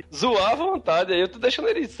vontade. Peraí, zoar à vontade. Aí eu tô deixando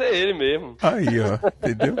ele ser ele mesmo. Aí, ó,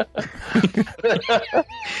 entendeu?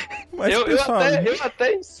 Mas, pessoal, eu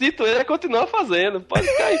até incito ele a continuar fazendo. Pode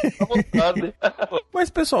ficar aí à vontade. Mas,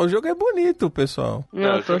 pessoal, o jogo é bonito, pessoal.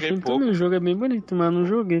 Eu tô achando também, o jogo é bem bonito, mas não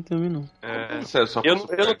joguei também, não. Eu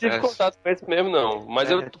não tive contato com esse mesmo, não. Mas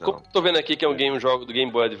eu tô vendo aqui que é um jogo do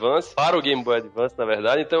Game Boy Advance, para o Game Boy Advance, na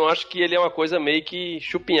verdade, então eu acho que ele é uma coisa meio que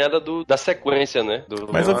chupinhada da sequência, né?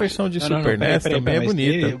 Mas a versão de Super NES também é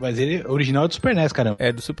bonita. Mas ele original é do Super NES, caramba.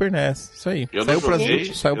 É do Super NES, isso aí.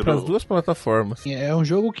 Saiu pras duas plataformas. É um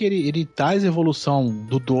jogo que ele traz evolução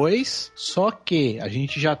do 2, só que a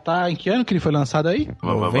gente já tá... Em que ano que ele foi lançado aí?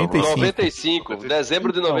 95,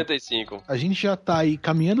 dezembro de 95. A gente já tá aí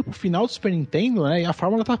caminhando pro final do Super Nintendo, né? E a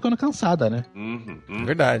fórmula tá ficando cansada, né?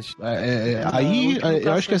 Verdade. Aí,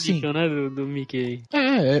 eu acho que assim... Né, do Mickey.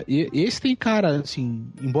 Esse tem cara, assim,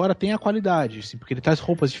 embora tenha qualidade, assim, porque ele traz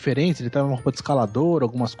roupas diferentes, ele traz uma roupa de escalador,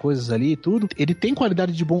 algumas coisas ali e tudo. Ele tem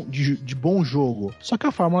qualidade de bom jogo, só que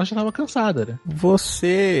a fórmula já tava cansada, né?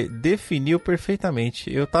 Você definiu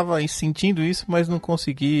perfeitamente. Eu tava sentindo isso, mas não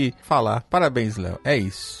consegui falar. Parabéns, Léo. É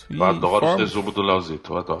isso. Eu adoro o resumo do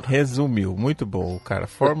Leozito, eu adoro. Resumiu, muito bom, cara.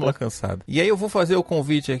 Fórmula cansada. E aí eu vou fazer o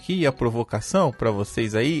convite aqui e a provocação pra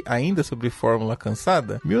vocês aí, ainda sobre fórmula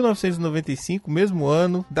cansada. 1995, mesmo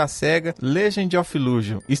ano, da SEGA, Legend of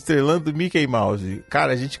Illusion, estrelando Mickey Mouse.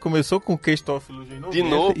 Cara, a gente começou com o Cast of Illusion em 90, de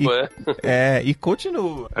novo, e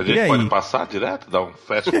continua. A gente pode passar direto, dar um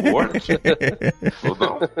fast forward? Ou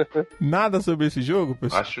não? Nada sobre esse jogo,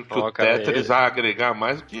 pessoal? Acho que o Tetris vai agregar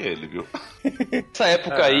mais do que ele, viu? Nessa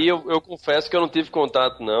época aí, eu confesso que eu não tive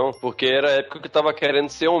contato, não, porque era a época que eu tava querendo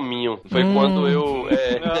ser hominho. Foi quando eu...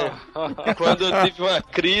 quando eu tive uma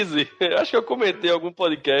crise, acho que eu comentei em algum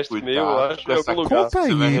podcast meu, acho, em algum lugar. Conta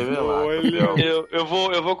aí. Eu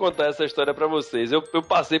vou contar essa história pra vocês. Eu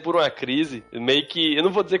passei por uma crise, meio que... Eu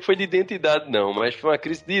não vou dizer que foi de identidade, não, mas foi uma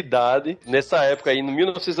crise de idade. Nessa época aí, em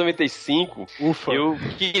 1995, eu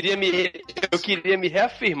queria me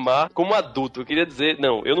reafirmar como adulto. Eu queria dizer,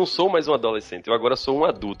 não, eu não sou mais um adolescente, eu agora sou um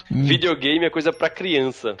adulto. Videogame é coisa pra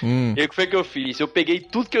criança. E o que foi que eu fiz? Eu peguei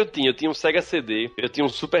tudo que eu tinha um Sega CD, eu tinha um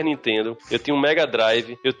Super Nintendo, eu tinha um Mega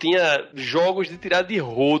Drive, eu tinha jogos de tirar de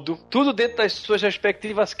rodo, tudo dentro das suas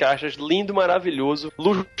respectivas caixas, lindo, maravilhoso,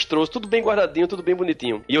 lustroso, tudo bem guardadinho, tudo bem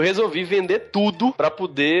bonitinho. E eu resolvi vender tudo pra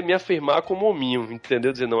poder me afirmar como hominho,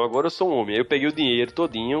 entendeu? Dizer, não, agora eu sou um homem. Aí eu peguei o dinheiro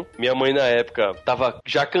todinho, minha mãe na época tava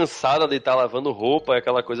já cansada de estar lavando roupa,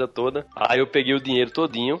 aquela coisa toda. Aí eu peguei o dinheiro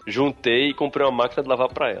todinho, juntei e comprei uma máquina de lavar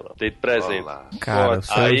pra ela. Dei de presente. Cara, o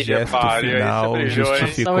seu gesto final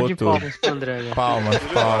justificou tudo. Palmas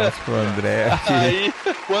pro André. Aí,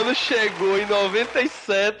 quando chegou em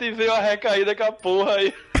 97, veio a recaída com a porra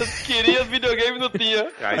aí. Queria videogame, não tinha.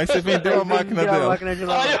 Aí você vendeu a máquina dela.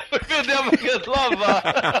 Aí eu fui vender a máquina de lavar.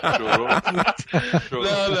 Chorou.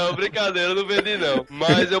 Não, brincadeira, eu não vendi não.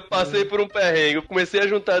 Mas eu passei por um perrengue. Eu comecei a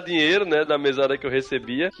juntar dinheiro, né, da mesada que eu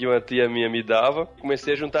recebia, que uma tia minha me dava.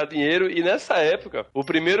 Comecei a juntar dinheiro e nessa época, o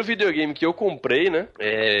primeiro videogame que eu comprei, né,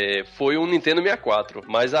 foi um Nintendo 64.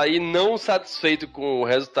 Mas aí, não satisfeito com o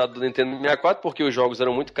resultado do Nintendo 64, porque os jogos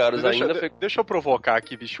eram muito caros ainda. Deixa eu provocar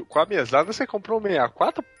aqui, bicho. Com a mesada você comprou um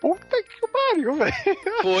 64? Puta que pariu, velho.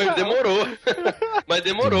 Foi, demorou. Mas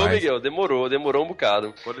demorou, demais. Miguel, demorou um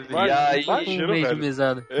bocado. E aí... de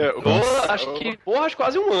mesada. Acho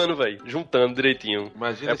quase um ano, velho, juntando direitinho.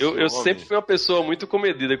 Imagina eu sempre fui uma pessoa muito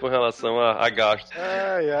comedida com relação a gastos.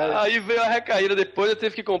 Aí veio a recaída, depois eu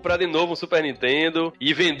tive que comprar de novo um Super Nintendo,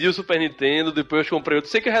 e vendi o Super Nintendo, depois eu comprei outro.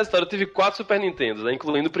 Sei que o resultado eu tive 4 Super Nintendos, né,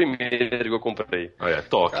 incluindo o primeiro que eu comprei.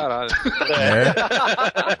 Toque. Caralho.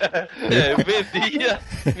 Eu vendia,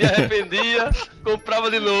 me arrependia, comprava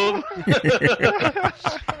de novo.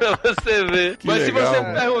 Pra você ver. Mas legal, se você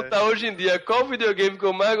me perguntar hoje em dia qual videogame que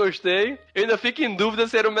eu mais gostei, eu ainda fico em dúvida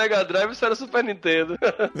se era o Mega Drive ou se era o Super Nintendo.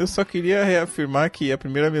 Eu só queria reafirmar que a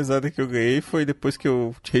primeira mesada que eu ganhei foi depois que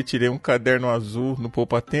eu retirei um caderno azul no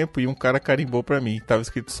Poupa Tempo e um cara carimbou pra mim. Tava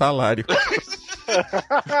escrito salário.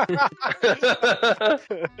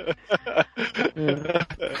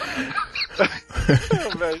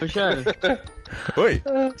 Oi?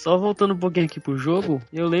 Só voltando um pouquinho aqui pro jogo,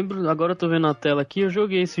 eu lembro, agora eu tô vendo na tela aqui, eu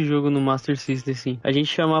joguei esse jogo no Master System, sim. A gente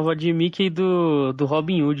chamava de Mickey do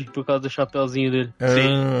Robin Hood, por causa do chapeuzinho dele.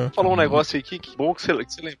 Sim. Falou um negócio aí que bom que você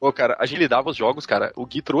lembrou, cara. A gente lidava os jogos, cara. O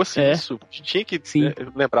Gui trouxe isso. A gente tinha que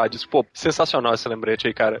lembrar disso. Pô, sensacional esse lembrete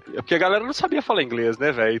aí, cara. Porque a galera não sabia falar inglês,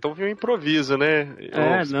 né, velho? Então vinha um improviso, né?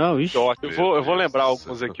 Eu vou lembrar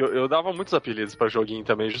alguns aqui. Eu dava muitos apelidos pra joguinho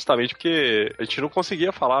também, justamente porque a gente não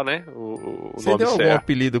conseguia falar, né? O Você deu algum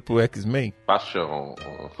apelido pro X-Men? Paixão.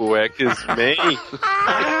 O X-Men?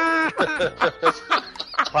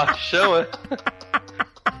 Paixão, é?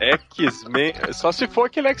 X-Men. Só se for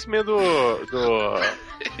aquele X-Men do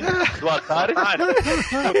Atari.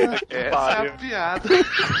 Essa é a piada.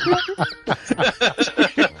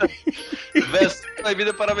 Versão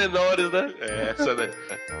proibida para menores, né? Essa, né?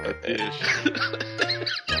 Deixa.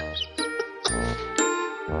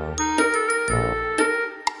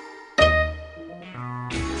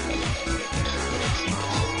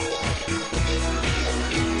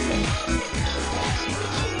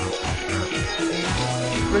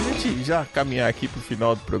 Pra gente já caminhar aqui pro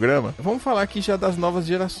final do programa, vamos falar aqui já das novas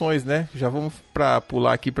gerações, né? Já vamos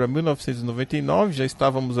pular aqui pra 1999, já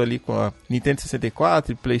estávamos ali com a Nintendo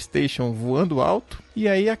 64 e PlayStation voando alto. E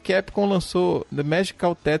aí a Capcom lançou The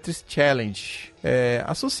Magical Tetris Challenge,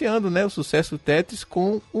 associando, né, o sucesso do Tetris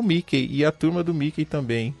com o Mickey e a turma do Mickey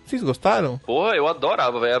também. Vocês gostaram? Porra, eu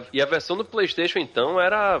adorava, velho. E a versão do PlayStation, então,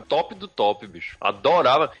 era top do top, bicho.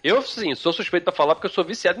 Adorava. Eu, sim, sou suspeito pra falar porque eu sou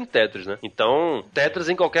viciado em Tetris, né? Então, Tetris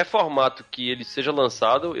em qualquer formato que ele seja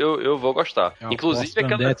lançado, eu vou gostar. Inclusive,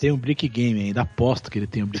 aquela... André tem um Brick Game ainda. Aposto que ele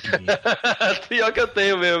tem um Brick Game. Pior que eu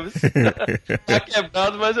tenho mesmo. Tá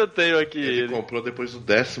quebrado, mas eu tenho aqui. Ele comprou depois do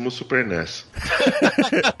 10º Super NES.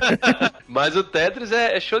 Mas o Tetris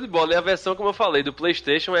é show de bola. E a versão, como eu falei, do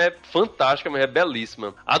PlayStation é fantástica, mas é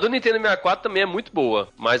belíssima. A do Nintendo 64 também é muito boa.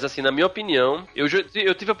 Mas, assim, na minha opinião, eu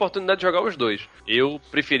tive a oportunidade de jogar os dois. Eu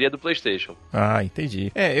preferia a do PlayStation. Ah,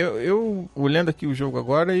 entendi. Eu olhando aqui o jogo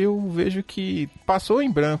agora, eu vejo que passou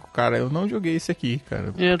em branco, cara. Eu não joguei esse aqui,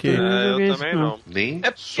 cara. Porque... Eu também não. Nem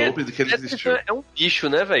soube de que ele existiu. É um nicho,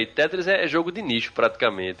 né, velho? Tetris é jogo de nicho,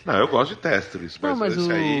 praticamente. Não, eu gosto de Tetris, mas Não, mas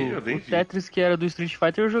esse aí eu o nem vi. Tetris que era do Street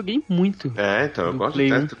Fighter eu joguei muito. Então, eu gosto Play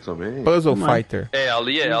de 1. Tetris também. Puzzle Fighter.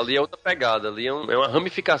 Ali é outra pegada. Ali é uma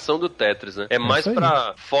ramificação do Tetris, né? É mais isso aí.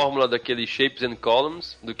 pra fórmula daquele Shapes and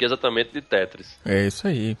Columns do que exatamente de Tetris. É isso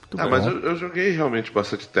aí. Muito bom. Mas eu joguei realmente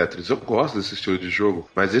bastante Tetris. Eu gosto desse estilo de jogo,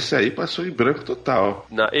 mas esse aí passou em branco total.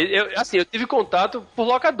 Eu tive contato por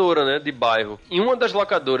locadora, né, de bairro. Em uma das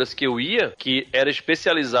locadoras que eu ia, que era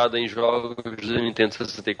especializada em jogos do Nintendo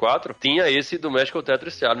 64, tinha esse do Magical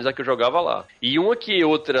Tetris Challenge, a que eu jogava lá. E uma que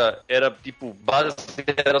outra era, tipo,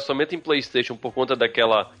 era somente em PlayStation por conta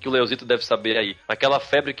daquela, que o Leozito deve saber aí, aquela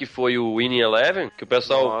febre que foi o Winning Eleven, que o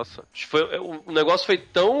pessoal... Nossa. O negócio foi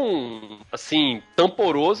tão, assim, tão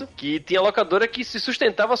poroso, que tinha locadora que se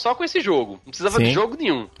sustentava só com esse jogo. Não precisava de jogo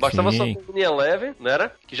nenhum. Bastava só com o Winning Eleven,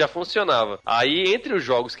 né, que já funcionava. Aí, entre os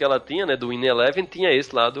jogos que ela tinha, né, do Winning Eleven, tinha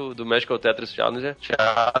esse lá do Magical Tetris Challenge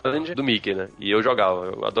do Mickey, né? E eu jogava,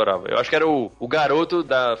 eu adorava. Eu acho que era o garoto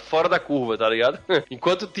fora da curva, tá ligado?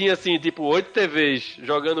 Enquanto tinha, assim, tipo, 8 TVs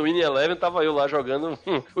jogando Winning Eleven, tava eu lá jogando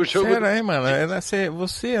o jogo. Sério, mano?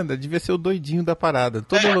 Você, André, devia ser o doidinho da parada.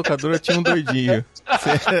 Toda locadora tinha um doidinho.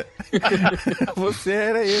 Você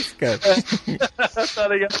era esse, cara. Tá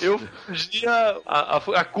ligado? Eu fugia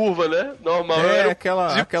a curva, né? Normal.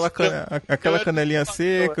 Aquela canelinha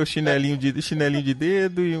seca, o chinelinho de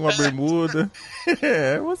dedo e uma bermuda.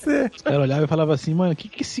 É você. Os caras olhavam e falavam assim, mano, o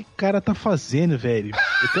que esse cara tá fazendo, velho?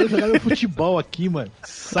 Eu quero jogar meu futebol aqui, mano.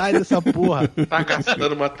 Sai dessa porra. Tá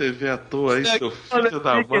gastando uma TV à toa aí, seu filho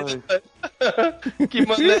da mãe. Que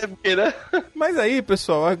mané, né? Mas aí,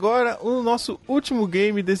 pessoal, agora o nosso último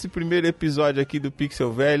game desse primeiro episódio aqui do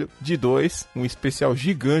Pixel Velho de 2, um especial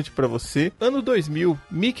gigante pra você. Ano 2000,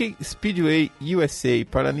 Mickey Speedway USA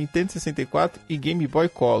para Nintendo 64 e Game Boy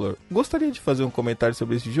Color. Gostaria de fazer um comentário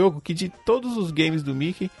sobre esse jogo, que de todos os games do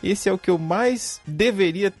Mickey, esse é o que eu mais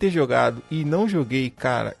deveria ter jogado e não joguei,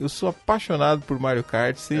 cara. Eu sou apaixonado por Mario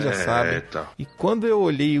Kart, vocês já sabem. Então. E quando eu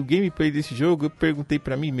olhei o gameplay desse jogo, eu perguntei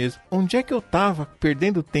pra mim mesmo, onde é que eu tava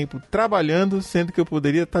perdendo tempo trabalhando, sendo que eu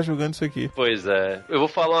poderia estar jogando isso aqui? Pois é. Eu vou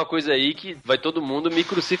falar uma coisa aí que vai todo mundo me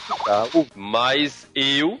crucificar. Mas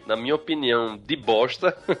eu, na minha opinião de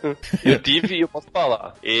bosta, eu tive e eu posso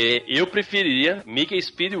falar. Eu preferia Mickey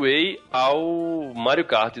Speedway ao Mario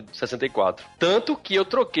Kart 64. Tanto que eu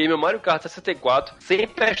troquei meu Mario Kart 64 sem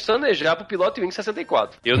pestanejar pro Pilot Wing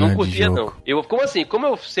 64. Eu não curtia, não. Como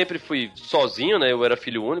eu sempre fui sozinho, né? Eu era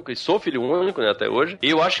filho único e sou filho único, né, até hoje.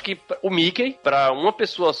 Eu acho que o Mickey, pra uma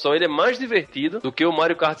pessoa só, ele é mais divertido do que o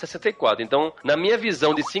Mario Kart 64. Então, na minha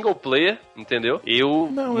visão de single player, entendeu?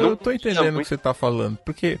 Eu tô entendendo o que você tá falando.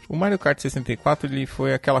 Porque o Mario Kart 64, ele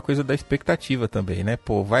foi aquela coisa da expectativa também, né?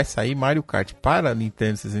 Pô, vai sair Mario Kart para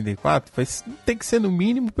Nintendo 64, tem que ser no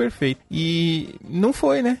mínimo perfeito. E não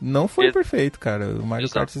foi, né? Não foi perfeito, cara. O Mario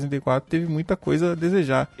Kart 64 teve muita coisa a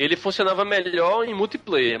desejar. Ele funcionava melhor em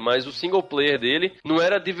multiplayer, mas o single player dele não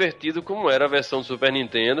era divertido como era a versão do Super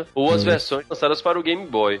Nintendo ou as versões lançadas para o Game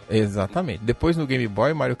Boy. Exatamente. Depois no Game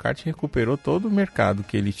Boy, o Mario Kart recuperou todo o mercado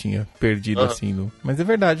que ele tinha perdido, assim. Mas é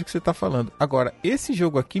verdade o que você tá falando. Agora, esse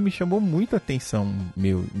jogo aqui me chamou muita atenção,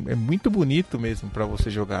 meu. É muito bonito mesmo pra você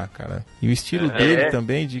jogar, cara. E o estilo dele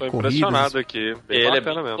também, de corridas. Tô impressionado aqui. Ele é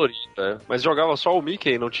bem colorido, Mas jogava só o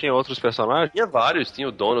Mickey, não tinha outros personagens? Tinha vários. Tinha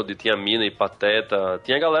o Donald, tinha a Minnie e Pateta.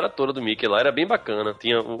 Tinha a galera toda do Mickey lá. Era bem bacana.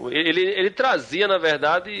 Ele trazia, na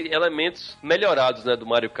verdade, elementos melhorados, né, do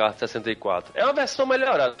Mario Kart 64. É uma versão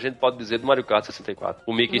melhorada, a gente pode dizer, do Mario Kart 64.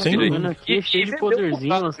 O Mickey Speedway. Aqui, cheio de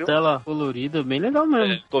poderzinho, umas telas coloridas, bem legal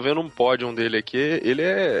mesmo. Tô vendo um pódio dele aqui, ele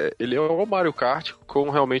é o Mario Kart com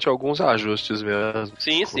realmente alguns ajustes mesmo.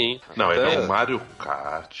 Sim. Não, ele é um Mario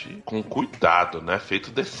Kart com cuidado, né?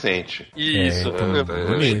 Feito decente. Isso.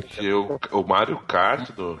 O Mario Kart,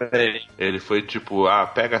 ele foi tipo,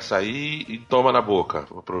 pega açaí e toma na boca.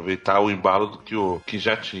 Aproveitar o embalo do que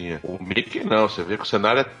já tinha. O Mickey não, você vê que o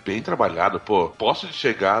cenário é bem trabalhado. Pô, posto de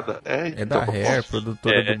chegada é da Rare,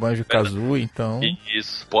 produtora do Banjo-Kazooie, então...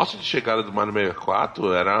 Isso. Posto de chegada do Mario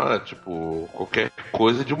 64 era, tipo, qualquer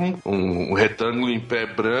coisa de um retângulo em pé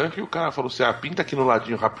branco e o cara falou assim, pinta aqui no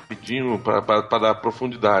ladinho rapidinho pra dar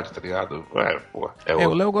profundidade, tá ligado?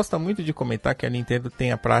 O Léo gosta muito de comentar que a Nintendo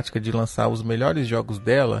tem a prática de lançar os melhores jogos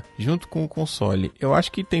dela junto com o console. Eu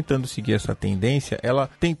acho que tentando seguir essa tendência, ela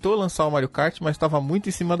tentou lançar o Mario Kart, mas estava muito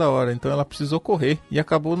em cima da hora, então ela precisou correr e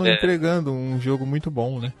acabou não entregando um jogo muito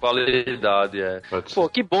bom, né? Qualidade, Pô,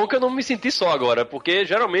 que bom que eu não me senti só agora, porque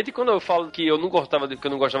geralmente quando eu falo que eu não gostava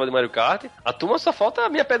de Mario Kart, a turma só falta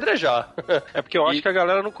me apedrejar. É porque eu acho que a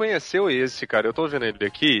galera não conheceu esse, cara. Eu tô vendo ele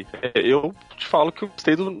aqui, eu te falo que eu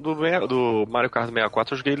gostei do Mario Kart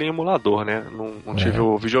 64, eu joguei ele em emulador, né? Não tive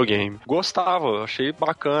o videogame. Gostava, achei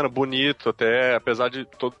bacana, bonito, até apesar de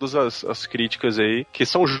todas as críticas aí, que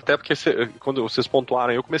são até porque quando vocês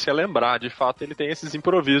pontuaram, eu comecei a lembrar, de fato ele tem esses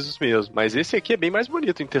improvisos mesmo, mas esse aqui é bem mais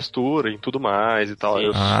bonito em textura, em tudo mais e tal.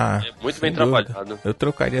 É muito bem trabalhado. Eu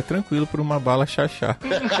trocaria tranquilo por uma bala chachá.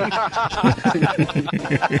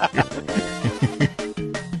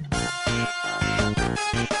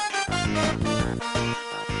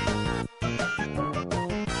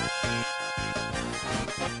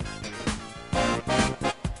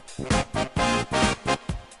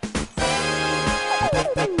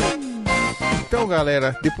 Então,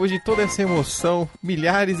 galera, depois de toda essa emoção,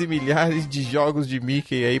 milhares e milhares de jogos de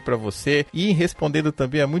Mickey aí pra você, e respondendo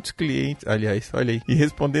também a muitos clientes, aliás, olha aí, e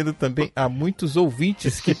respondendo também a muitos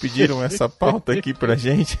ouvintes que pediram essa pauta aqui pra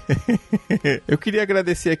gente, eu queria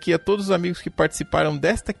agradecer aqui a todos os amigos que participaram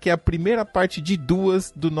desta, que é a primeira parte de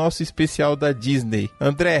 2 do nosso especial da Disney.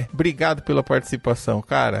 André, obrigado pela participação,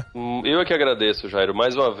 cara. Eu é que agradeço, Jairo,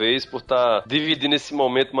 mais uma vez, por estar dividindo esse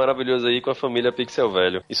momento maravilhoso aí com a família Pixel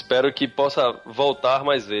Velho. Espero que possa voltar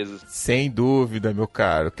mais vezes. Sem dúvida, meu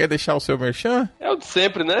caro. Quer deixar o seu merchan? É o de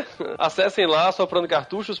sempre, né? Acessem lá,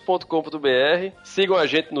 assopranocartuchos.com.br. Sigam a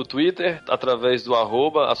gente no Twitter, através do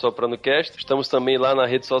 @assoprandocast. Estamos também lá na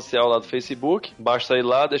rede social lá do Facebook. Basta ir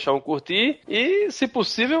lá, deixar um curtir e, se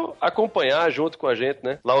possível, acompanhar junto com a gente,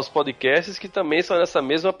 né? Lá os podcasts que também são nessa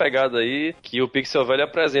mesma pegada aí que o Pixel Velho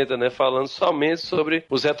apresenta, né? Falando somente sobre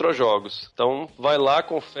os retrojogos. Então, vai lá,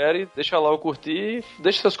 confere, deixa lá o curtir,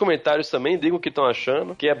 deixa seus comentários também, digam o que estão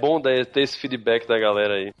achando, que é bom ter esse feedback da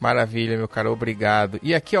galera aí. Maravilha, meu cara, obrigado.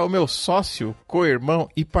 E aqui, ó, o meu sócio, co-irmão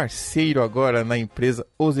e parceiro agora na empresa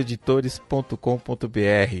oseditores.com.br.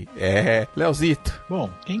 Leozito. Bom,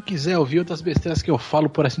 quem quiser ouvir outras besteiras que eu falo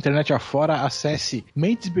por essa internet afora, acesse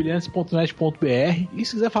mentesbrilhantes.net.br. E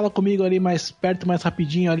se quiser falar comigo ali mais perto, mais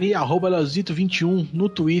rapidinho ali, @leozito21 no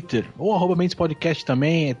Twitter, ou @mentespodcast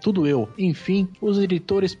também, é tudo eu. Enfim,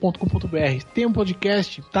 oseditores.com.br. Tem um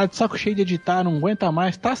podcast, tá de saco cheio de editar, não aguenta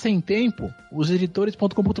mais, tá sem tempo,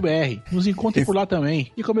 oseditores.com.br. Nos encontrem por lá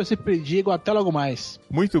também. E como eu sempre digo, até logo mais.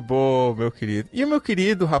 Muito bom, meu querido. E o meu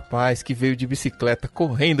querido rapaz que veio de bicicleta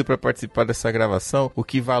correndo para participar dessa gravação, o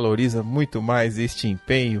que valoriza muito mais este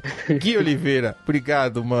empenho, Gui Oliveira.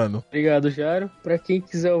 Obrigado, mano. Obrigado, Jairo. Pra quem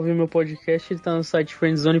quiser ouvir meu podcast, ele tá no site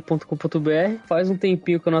friendzone.com.br. Faz um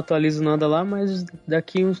tempinho que eu não atualizo nada lá, mas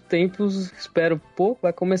daqui uns tempos, espero pouco,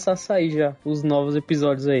 vai começar a sair já os novos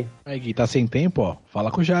episódios aí. Aí, Gui, tá sem tempo, ó?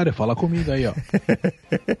 Fala com o Jairo, fala comigo aí, ó.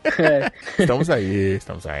 Estamos aí.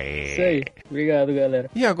 Isso aí. Obrigado, galera.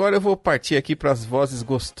 E agora eu vou partir aqui pras vozes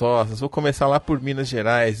gostosas. Vou começar lá por Minas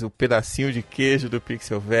Gerais, o pedacinho de queijo do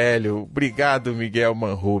Pixel Velho. Obrigado, Miguel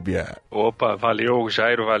Manrubia. Opa, valeu,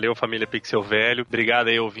 Jairo, valeu, família Pixel Velho. Obrigado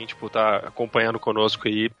aí, ouvinte, por estar acompanhando conosco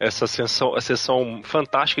aí essa sessão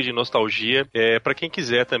fantástica de nostalgia. Pra quem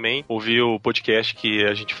quiser também ouvir o podcast que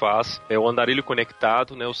a gente faz, é o Andarilho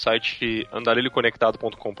Conectado, né? O site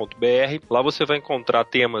andarilhoconectado.com.br. Lá você vai encontrar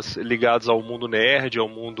temas ligados ao mundo nerd, ao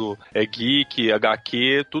mundo geek,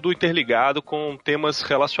 HQ, tudo interligado com temas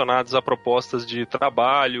relacionados a propostas de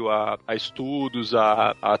trabalho, a estudos,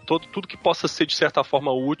 a tudo que possa ser de certa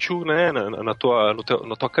forma útil, né, na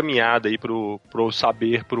tua caminhada aí pro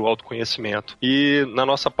saber, pro autoconhecimento. E na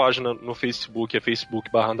nossa página no Facebook, é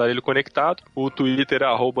Facebook/Andarilho Conectado, o Twitter é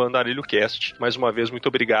 @AndarilhoCast. Mais uma vez, muito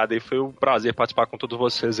obrigado e foi um prazer participar com todos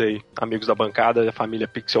vocês aí, amigos da bancada da família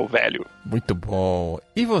Pixel Velho. Muito bom.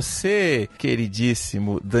 E você,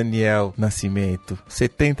 queridíssimo Daniel Nascimento, você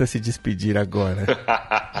tenta se despedir agora.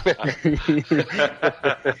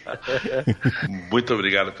 Muito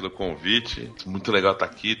obrigado pelo convite. Muito legal estar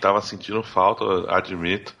aqui. Tava sentindo falta,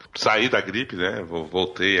 admito. Saí da gripe, né?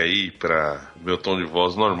 Voltei aí para meu tom de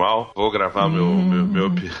voz normal. Vou gravar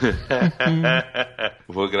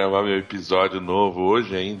Vou gravar meu episódio novo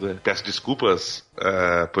hoje ainda. Peço desculpas,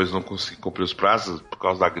 pois não consegui cumprir os prazos por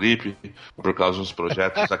causa da gripe, por causa dos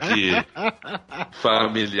projetos aqui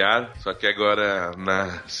familiar. Só que agora,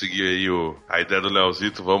 seguir aí a ideia do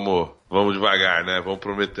Leozito, vamos devagar, né? Vamos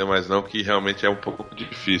prometer mais não, que realmente é um pouco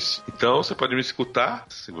difícil. Então você pode me escutar,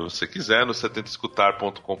 se você quiser, no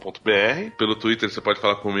 70escutar.com.br. Pelo Twitter você pode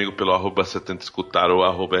falar comigo pelo @70escutar ou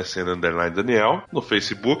 @sn_Daniel. No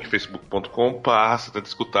Facebook,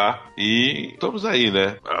 facebook.com/70escutar. E estamos aí,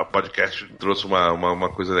 né? O podcast trouxe uma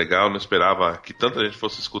coisa legal, não esperava que tanta gente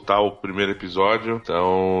fosse escutar o primeiro episódio.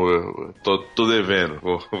 Então eu tô devendo,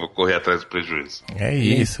 vou correr atrás do prejuízo. É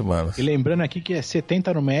isso, mano. E lembrando aqui que é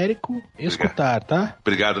 70 numérico Escutar, tá?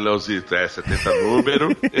 Obrigado, Leozito. 70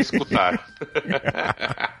 número, escutar.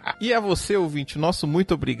 E a você, ouvinte, nosso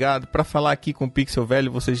muito obrigado. Para falar aqui com o Pixel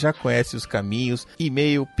Velho, você já conhece os caminhos.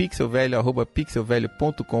 E-mail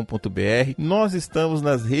pixelvelho@pixelvelho.com.br. Nós estamos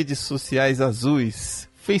nas redes sociais azuis,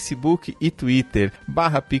 Facebook e Twitter,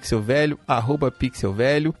 /pixelvelho,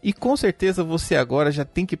 @pixelvelho. E com certeza você agora já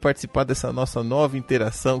tem que participar dessa nossa nova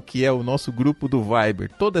interação, que é o nosso grupo do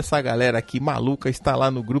Viber. Toda essa galera aqui maluca está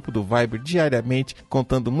lá no grupo do Viber diariamente,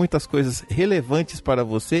 contando muitas coisas relevantes para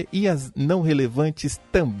você e as não relevantes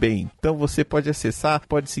também. Então você pode acessar,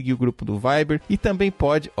 pode seguir o grupo do Viber e também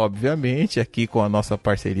pode, obviamente, aqui com a nossa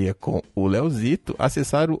parceria com o Leozito,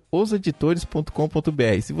 acessar o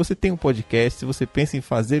oseditores.com.br. Se você tem um podcast, se você pensa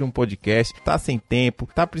em fazer um podcast, tá sem tempo,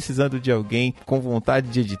 tá precisando de alguém com vontade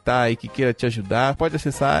de editar e que queira te ajudar, pode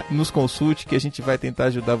acessar, nos consulte que a gente vai tentar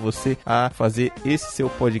ajudar você a fazer esse seu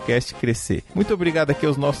podcast crescer. Muito obrigado aqui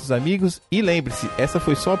aos nossos amigos e lembre-se, essa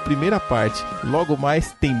foi só a primeira parte. Logo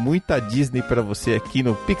mais tem muita Disney para você aqui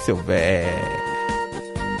no Pixel Velho.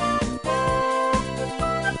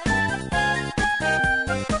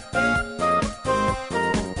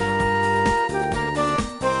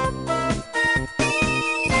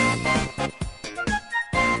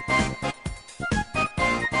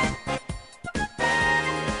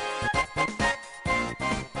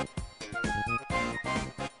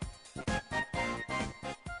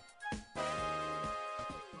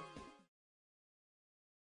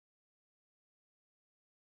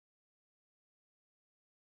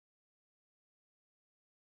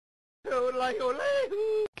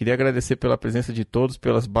 Queria agradecer pela presença de todos,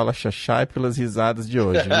 pelas balas chachá e pelas risadas de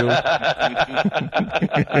hoje, viu?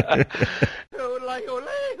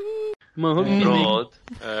 Pronto.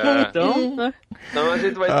 Então a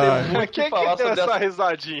gente vai ter muito que falar sobre essa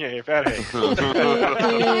risadinha aí, pera aí.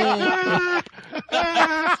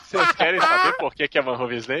 Vocês querem saber por que é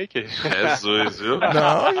Van Snake? Jesus, viu?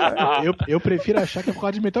 Não, eu prefiro achar que é por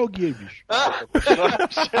causa de Metal Gear, bicho.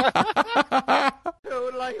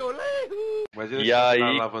 Mas ele tá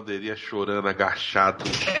na lavanderia chorando, agachado.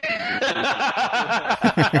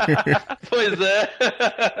 Pois é.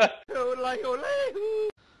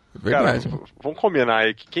 Verdade. Cara, vamos combinar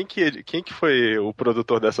aí. Quem que foi o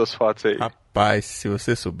produtor dessas fotos aí? Rapaz, se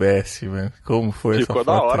você soubesse, mano, como foi Ficou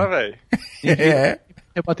essa foto. Ficou da hora, velho. É.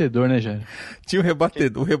 Rebatedor, né, Jair? Tinha o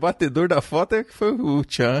rebatedor. O rebatedor da foto é que foi o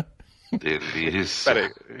Chan. Delícia.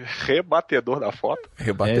 Peraí, rebatedor da foto?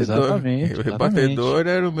 Rebatedor. Exatamente. O rebatedor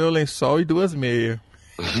era o meu lençol e 2 meias.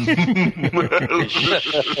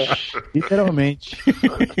 Literalmente.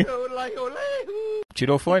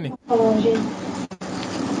 Tirou o fone?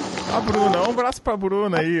 A Bruna, um abraço pra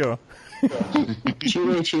Bruna aí, ó.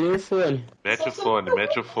 Tirei o fone. Mete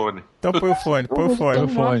o fone. Então põe o fone.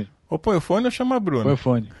 Ou põe o fone ou chama a Bruna. Põe o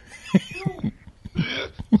fone.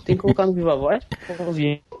 Tem que colocar no Viva Voz?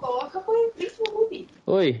 Coloca, põe isso no ouvido.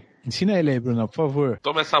 Oi. Ensina ele aí, Bruno, por favor.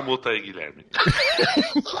 Toma essa multa aí, Guilherme.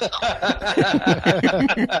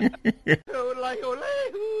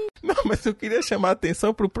 Não, mas eu queria chamar a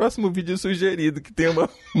atenção pro próximo vídeo sugerido, que tem uma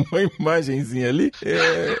imagenzinha ali.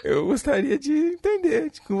 Eu gostaria de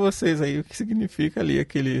entender com vocês aí o que significa ali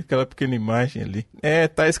aquela pequena imagem ali.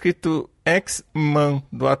 Tá escrito X-Man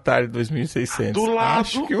do Atari 2600. Do lado.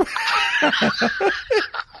 Acho que...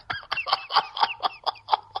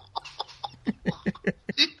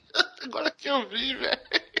 Agora que eu vi, velho.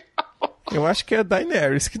 Eu acho que é a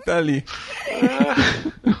Daenerys que tá ali.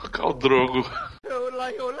 O Khal Drogo.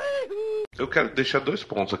 Eu quero deixar 2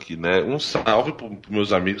 pontos aqui, né? Um salve pros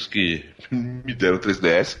meus amigos que me deram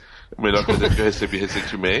 3DS. O melhor presente que eu recebi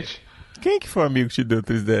recentemente. Quem que foi o amigo que te deu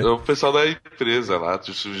 3DS? O pessoal da empresa lá,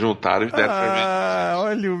 se juntaram e deram pra mim.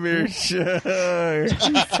 Olha o merchan.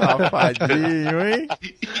 Que safadinho, hein?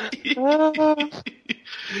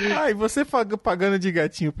 E você pagando de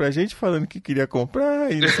gatinho pra gente, falando que queria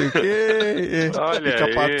comprar e não sei o quê. Olha fica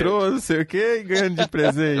aí. patroa, não sei o quê, e ganhando de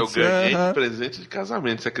presente. Eu ganhei de presente de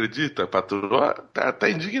casamento, você acredita? A patroa tá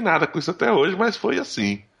indignada com isso até hoje, mas foi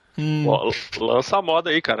assim. Pô, lança a moda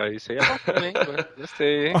aí, cara. Isso aí é bacana, hein?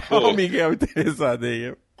 Gostei, hein? Olha o Miguel interessado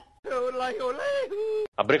aí.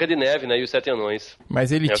 A Branca de Neve, né? E os 7 Anões.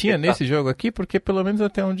 Mas ele tinha nesse jogo aqui, porque pelo menos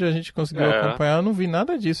até onde a gente conseguiu acompanhar, eu não vi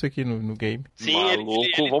nada disso aqui no game. Sim, maluco,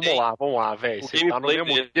 ele vamos lá, velho. Você tá no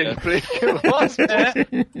mesmo gameplay.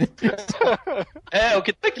 O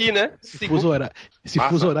que tá aqui, né? Esse fuso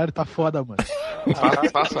horário tá foda, mano.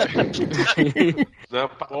 Passa.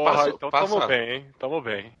 Porra, então tamo bem, hein? Tamo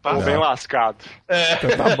bem bem lascado.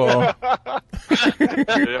 Então tá bom.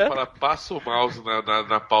 Eu ia falar, passa o mouse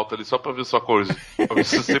na pauta ali só pra ver sua coisa. Pra ver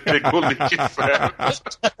se você pegou o link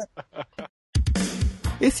certo.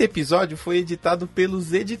 Esse episódio foi editado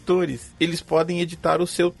pelos editores. Eles podem editar o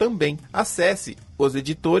seu também. Acesse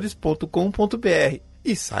oseditores.com.br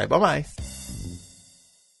e saiba mais.